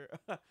Maguire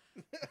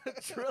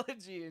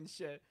trilogy and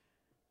shit.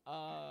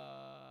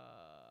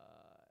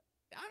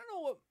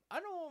 I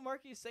don't know what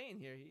Marky's saying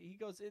here. He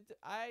goes,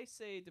 I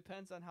say it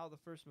depends on how the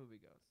first move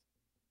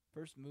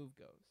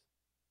goes.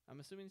 I'm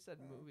assuming he said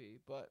movie,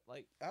 but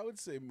like I would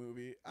say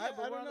movie. yeah, I but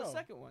we're don't on know. the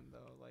second one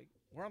though. Like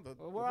We're on the.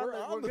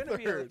 we're the gonna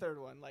be on the third. third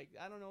one. Like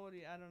I don't know what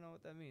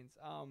that means.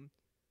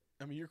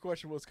 I mean, your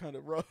question was kind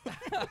of rough.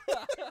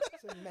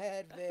 It's a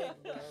mad vague,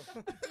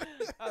 bro.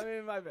 I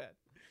mean, my bad.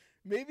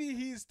 Maybe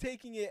he's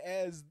taking it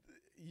as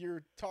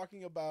you're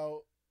talking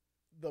about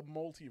the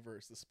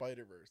multiverse, the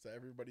Spider-Verse that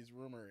everybody's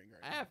rumoring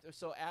right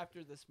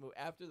After this movie,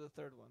 after the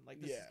third one, like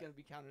this is Yeah. gonna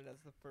be counted as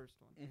the first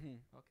one. now.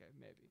 Mm-hmm. Okay,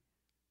 maybe.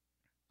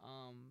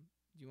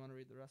 Do you want to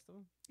read the rest of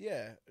them?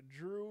 Yeah,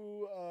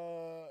 Drew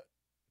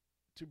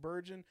to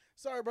Burgeon.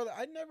 Sorry, brother,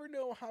 I never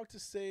know how to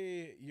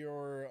say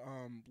your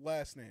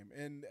last name,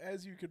 and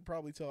as you could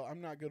probably tell,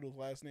 I'm not good with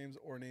last names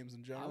or names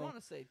in I general. want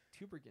to say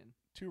Tubergen.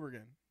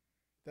 Tubergen,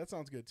 that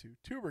sounds good too.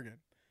 Tubergen.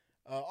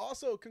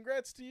 Also,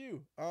 congrats to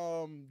you.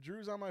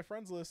 Drew's on my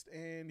friends list,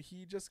 and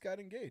he just got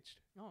engaged.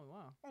 Oh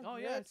wow. Oh, Oh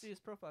yeah, I congrats. see his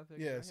profile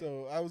picture. Yeah, right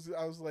so I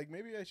was like,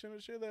 maybe I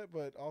shouldn't share that,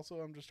 but also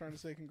I'm just trying to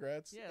say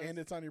congrats, Yeah, and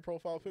it's on your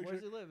profile here. Where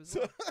picture. does he live? As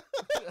So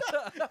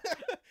well?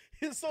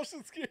 his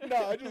social security.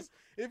 No, I just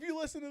if you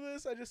listen to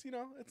this, I just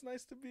it's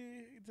nice to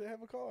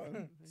have a call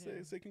on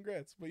Yeah. say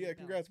congrats. But yeah, Yeah.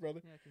 congrats,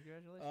 brother. Yeah,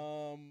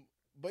 congratulations.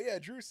 But yeah,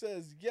 Drew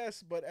says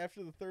yes, but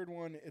after the third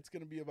one, it's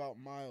gonna be about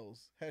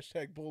Miles.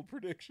 # bold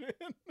prediction.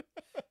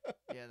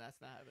 Yeah,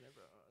 that's not happening,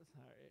 bro.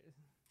 Sorry.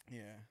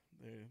 Yeah,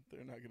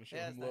 they're not gonna show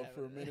Yeah, him that's love not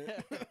for a happening.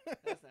 minute.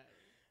 That's not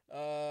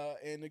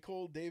happening. And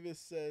Nicole Davis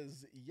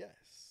says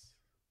yes.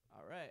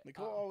 All right.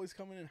 Nicole always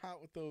coming in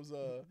hot with those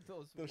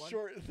one-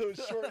 short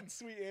and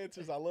sweet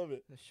answers. I love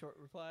it. The short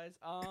replies.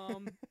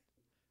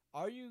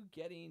 Are you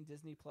getting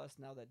Disney Plus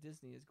now that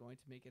Disney is going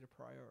to make it a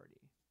priority?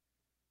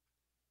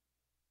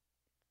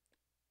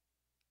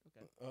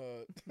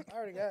 Okay. I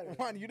already got it.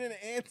 Juan, you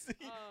didn't answer.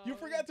 You Oh,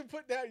 forgot to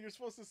put down. You're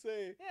supposed to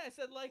say. Yeah, I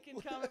said like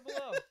and comment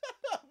below.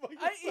 But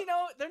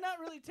They're not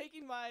really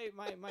taking my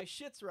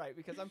shits right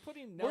because I'm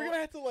putting no. We're gonna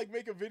have to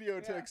make a video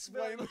to Yeah,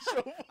 explain no, the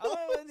show. I'm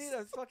gonna need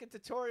a fucking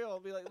tutorial. I'll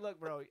be like, look,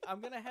 bro,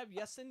 I'm gonna have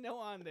yes and no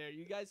on there.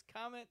 You guys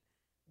comment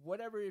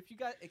whatever. If you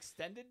got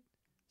extended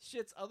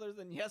shits other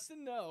than yes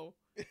and no,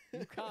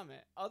 you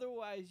comment.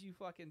 Otherwise, you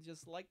fucking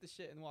just like the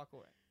shit and walk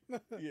away.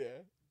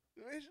 Yeah.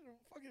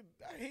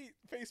 I hate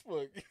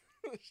Facebook.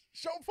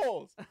 Show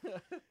polls.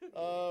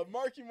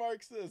 Marky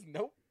Mark says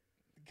nope.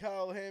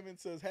 Kyle Hammond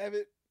says have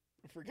it.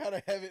 Forgot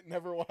I have it.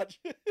 Never watch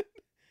it.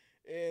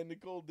 And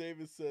Nicole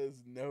Davis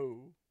says,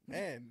 no.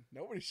 Man,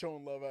 nobody's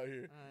showing love out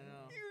here. I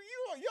know.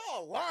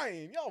 Y'all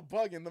lying. Y'all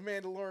bugging. The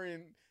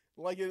Mandalorian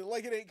like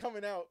it ain't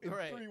coming out in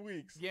Right. 3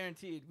 weeks.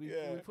 Guaranteed.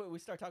 Yeah. We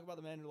start talking about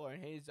the Mandalorian.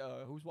 Hey,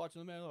 who's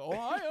watching the Mandalorian? Oh,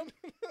 I am.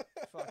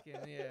 Fucking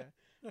yeah.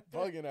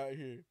 Bugging out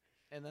here.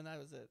 And then that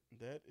was it.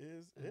 That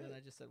is And it. then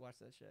I just said watch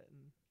that shit,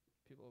 and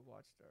people have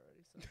watched it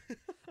already.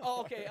 So.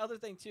 Oh, okay. Other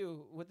thing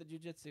too with the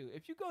jujitsu.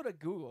 If you go to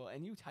Google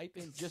and you type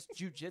in just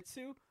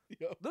jujitsu,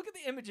 Yo, look at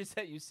the images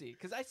that you see.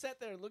 Because I sat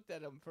there and looked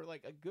at them for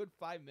like a good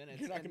 5 minutes.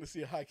 you're not and going to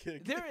see a high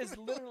kick. there is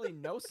literally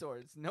no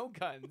swords, no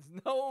guns,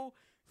 no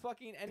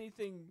fucking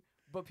anything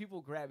but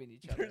people grabbing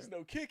each other. There's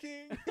no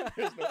kicking.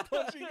 There's no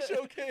punching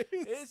showcase.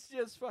 It's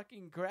just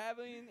fucking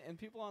grabbing and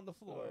people on the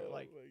floor. Oh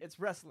like my it's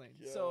wrestling.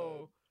 God.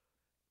 So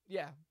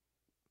yeah,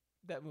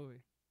 that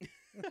movie.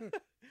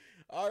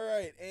 All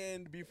right,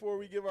 and before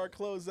we give our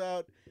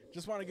closeout,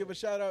 just want to give a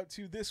shout out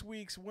to this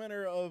week's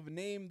winner of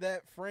Name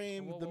That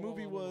Frame. Whoa, The whoa,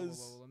 movie whoa, whoa, whoa, was.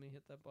 whoa, whoa. Let me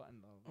hit that button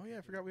though. Oh yeah,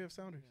 I forgot we have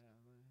sounders.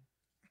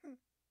 Yeah,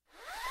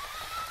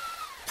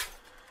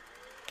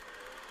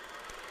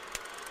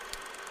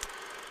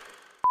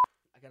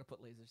 I gotta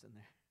put lasers in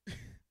there.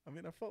 I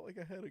mean, I felt like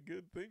I had a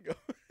good thing going.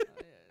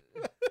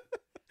 Yeah.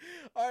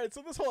 All right,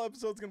 so this whole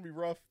episode's gonna be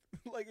rough.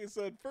 Like I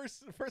said,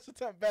 first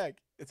attempt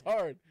back. It's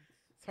hard.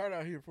 It's hard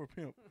out here for a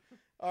pimp.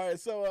 All right,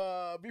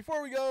 so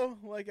before we go,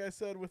 like I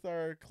said, with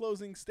our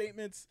closing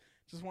statements,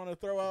 just want to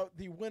throw out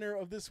the winner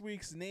of this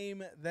week's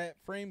Name That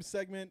Frame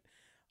segment.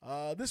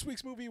 This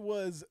week's movie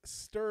was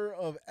Stir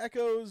of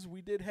Echoes.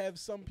 We did have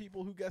some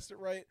people who guessed it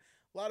right.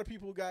 A lot of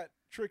people got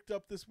tricked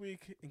up this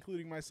week,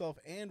 including myself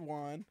and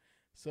Juan.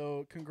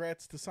 So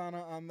congrats to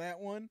Sana on that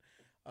one.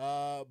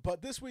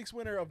 But this week's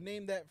winner of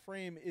Name That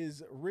Frame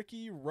is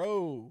Ricky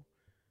Rowe.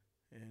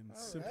 And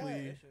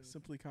right.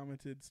 simply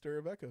commented Stir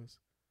of Echoes.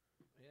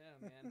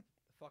 Yeah, man.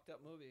 Fucked up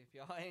movie. If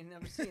y'all ain't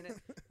never seen it,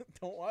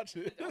 Don't watch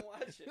it. don't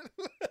watch it.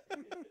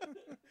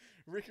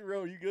 Ricky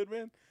Rowe, you good,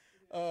 man?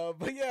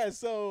 But yeah,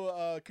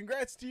 so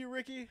congrats to you,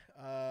 Ricky.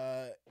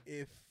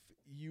 If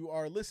you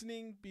are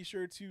listening, be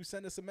sure to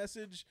send us a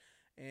message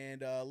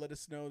and let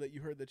us know that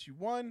you heard that you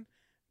won.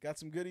 Got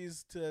some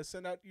goodies to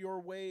send out your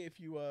way if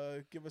you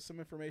give us some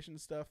information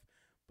and stuff.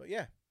 But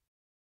yeah.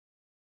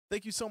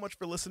 Thank you so much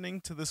for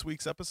listening to this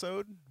week's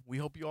episode. We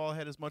hope you all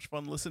had as much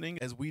fun listening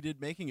as we did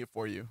making it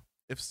for you.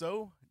 If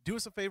so, do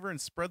us a favor and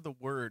spread the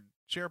word.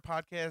 Share a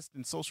podcast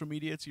and social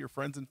media to your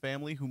friends and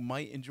family who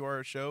might enjoy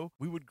our show.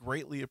 We would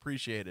greatly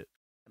appreciate it.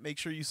 Make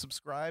sure you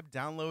subscribe,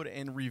 download,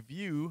 and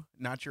review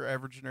Not Your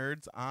Average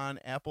Nerds on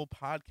Apple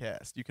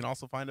Podcast. You can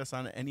also find us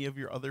on any of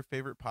your other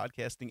favorite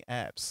podcasting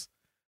apps.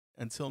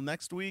 Until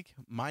next week,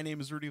 my name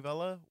is Rudy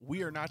Vella.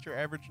 We are Not Your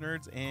Average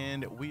Nerds,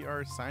 and we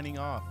are signing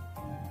off.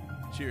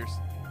 Cheers.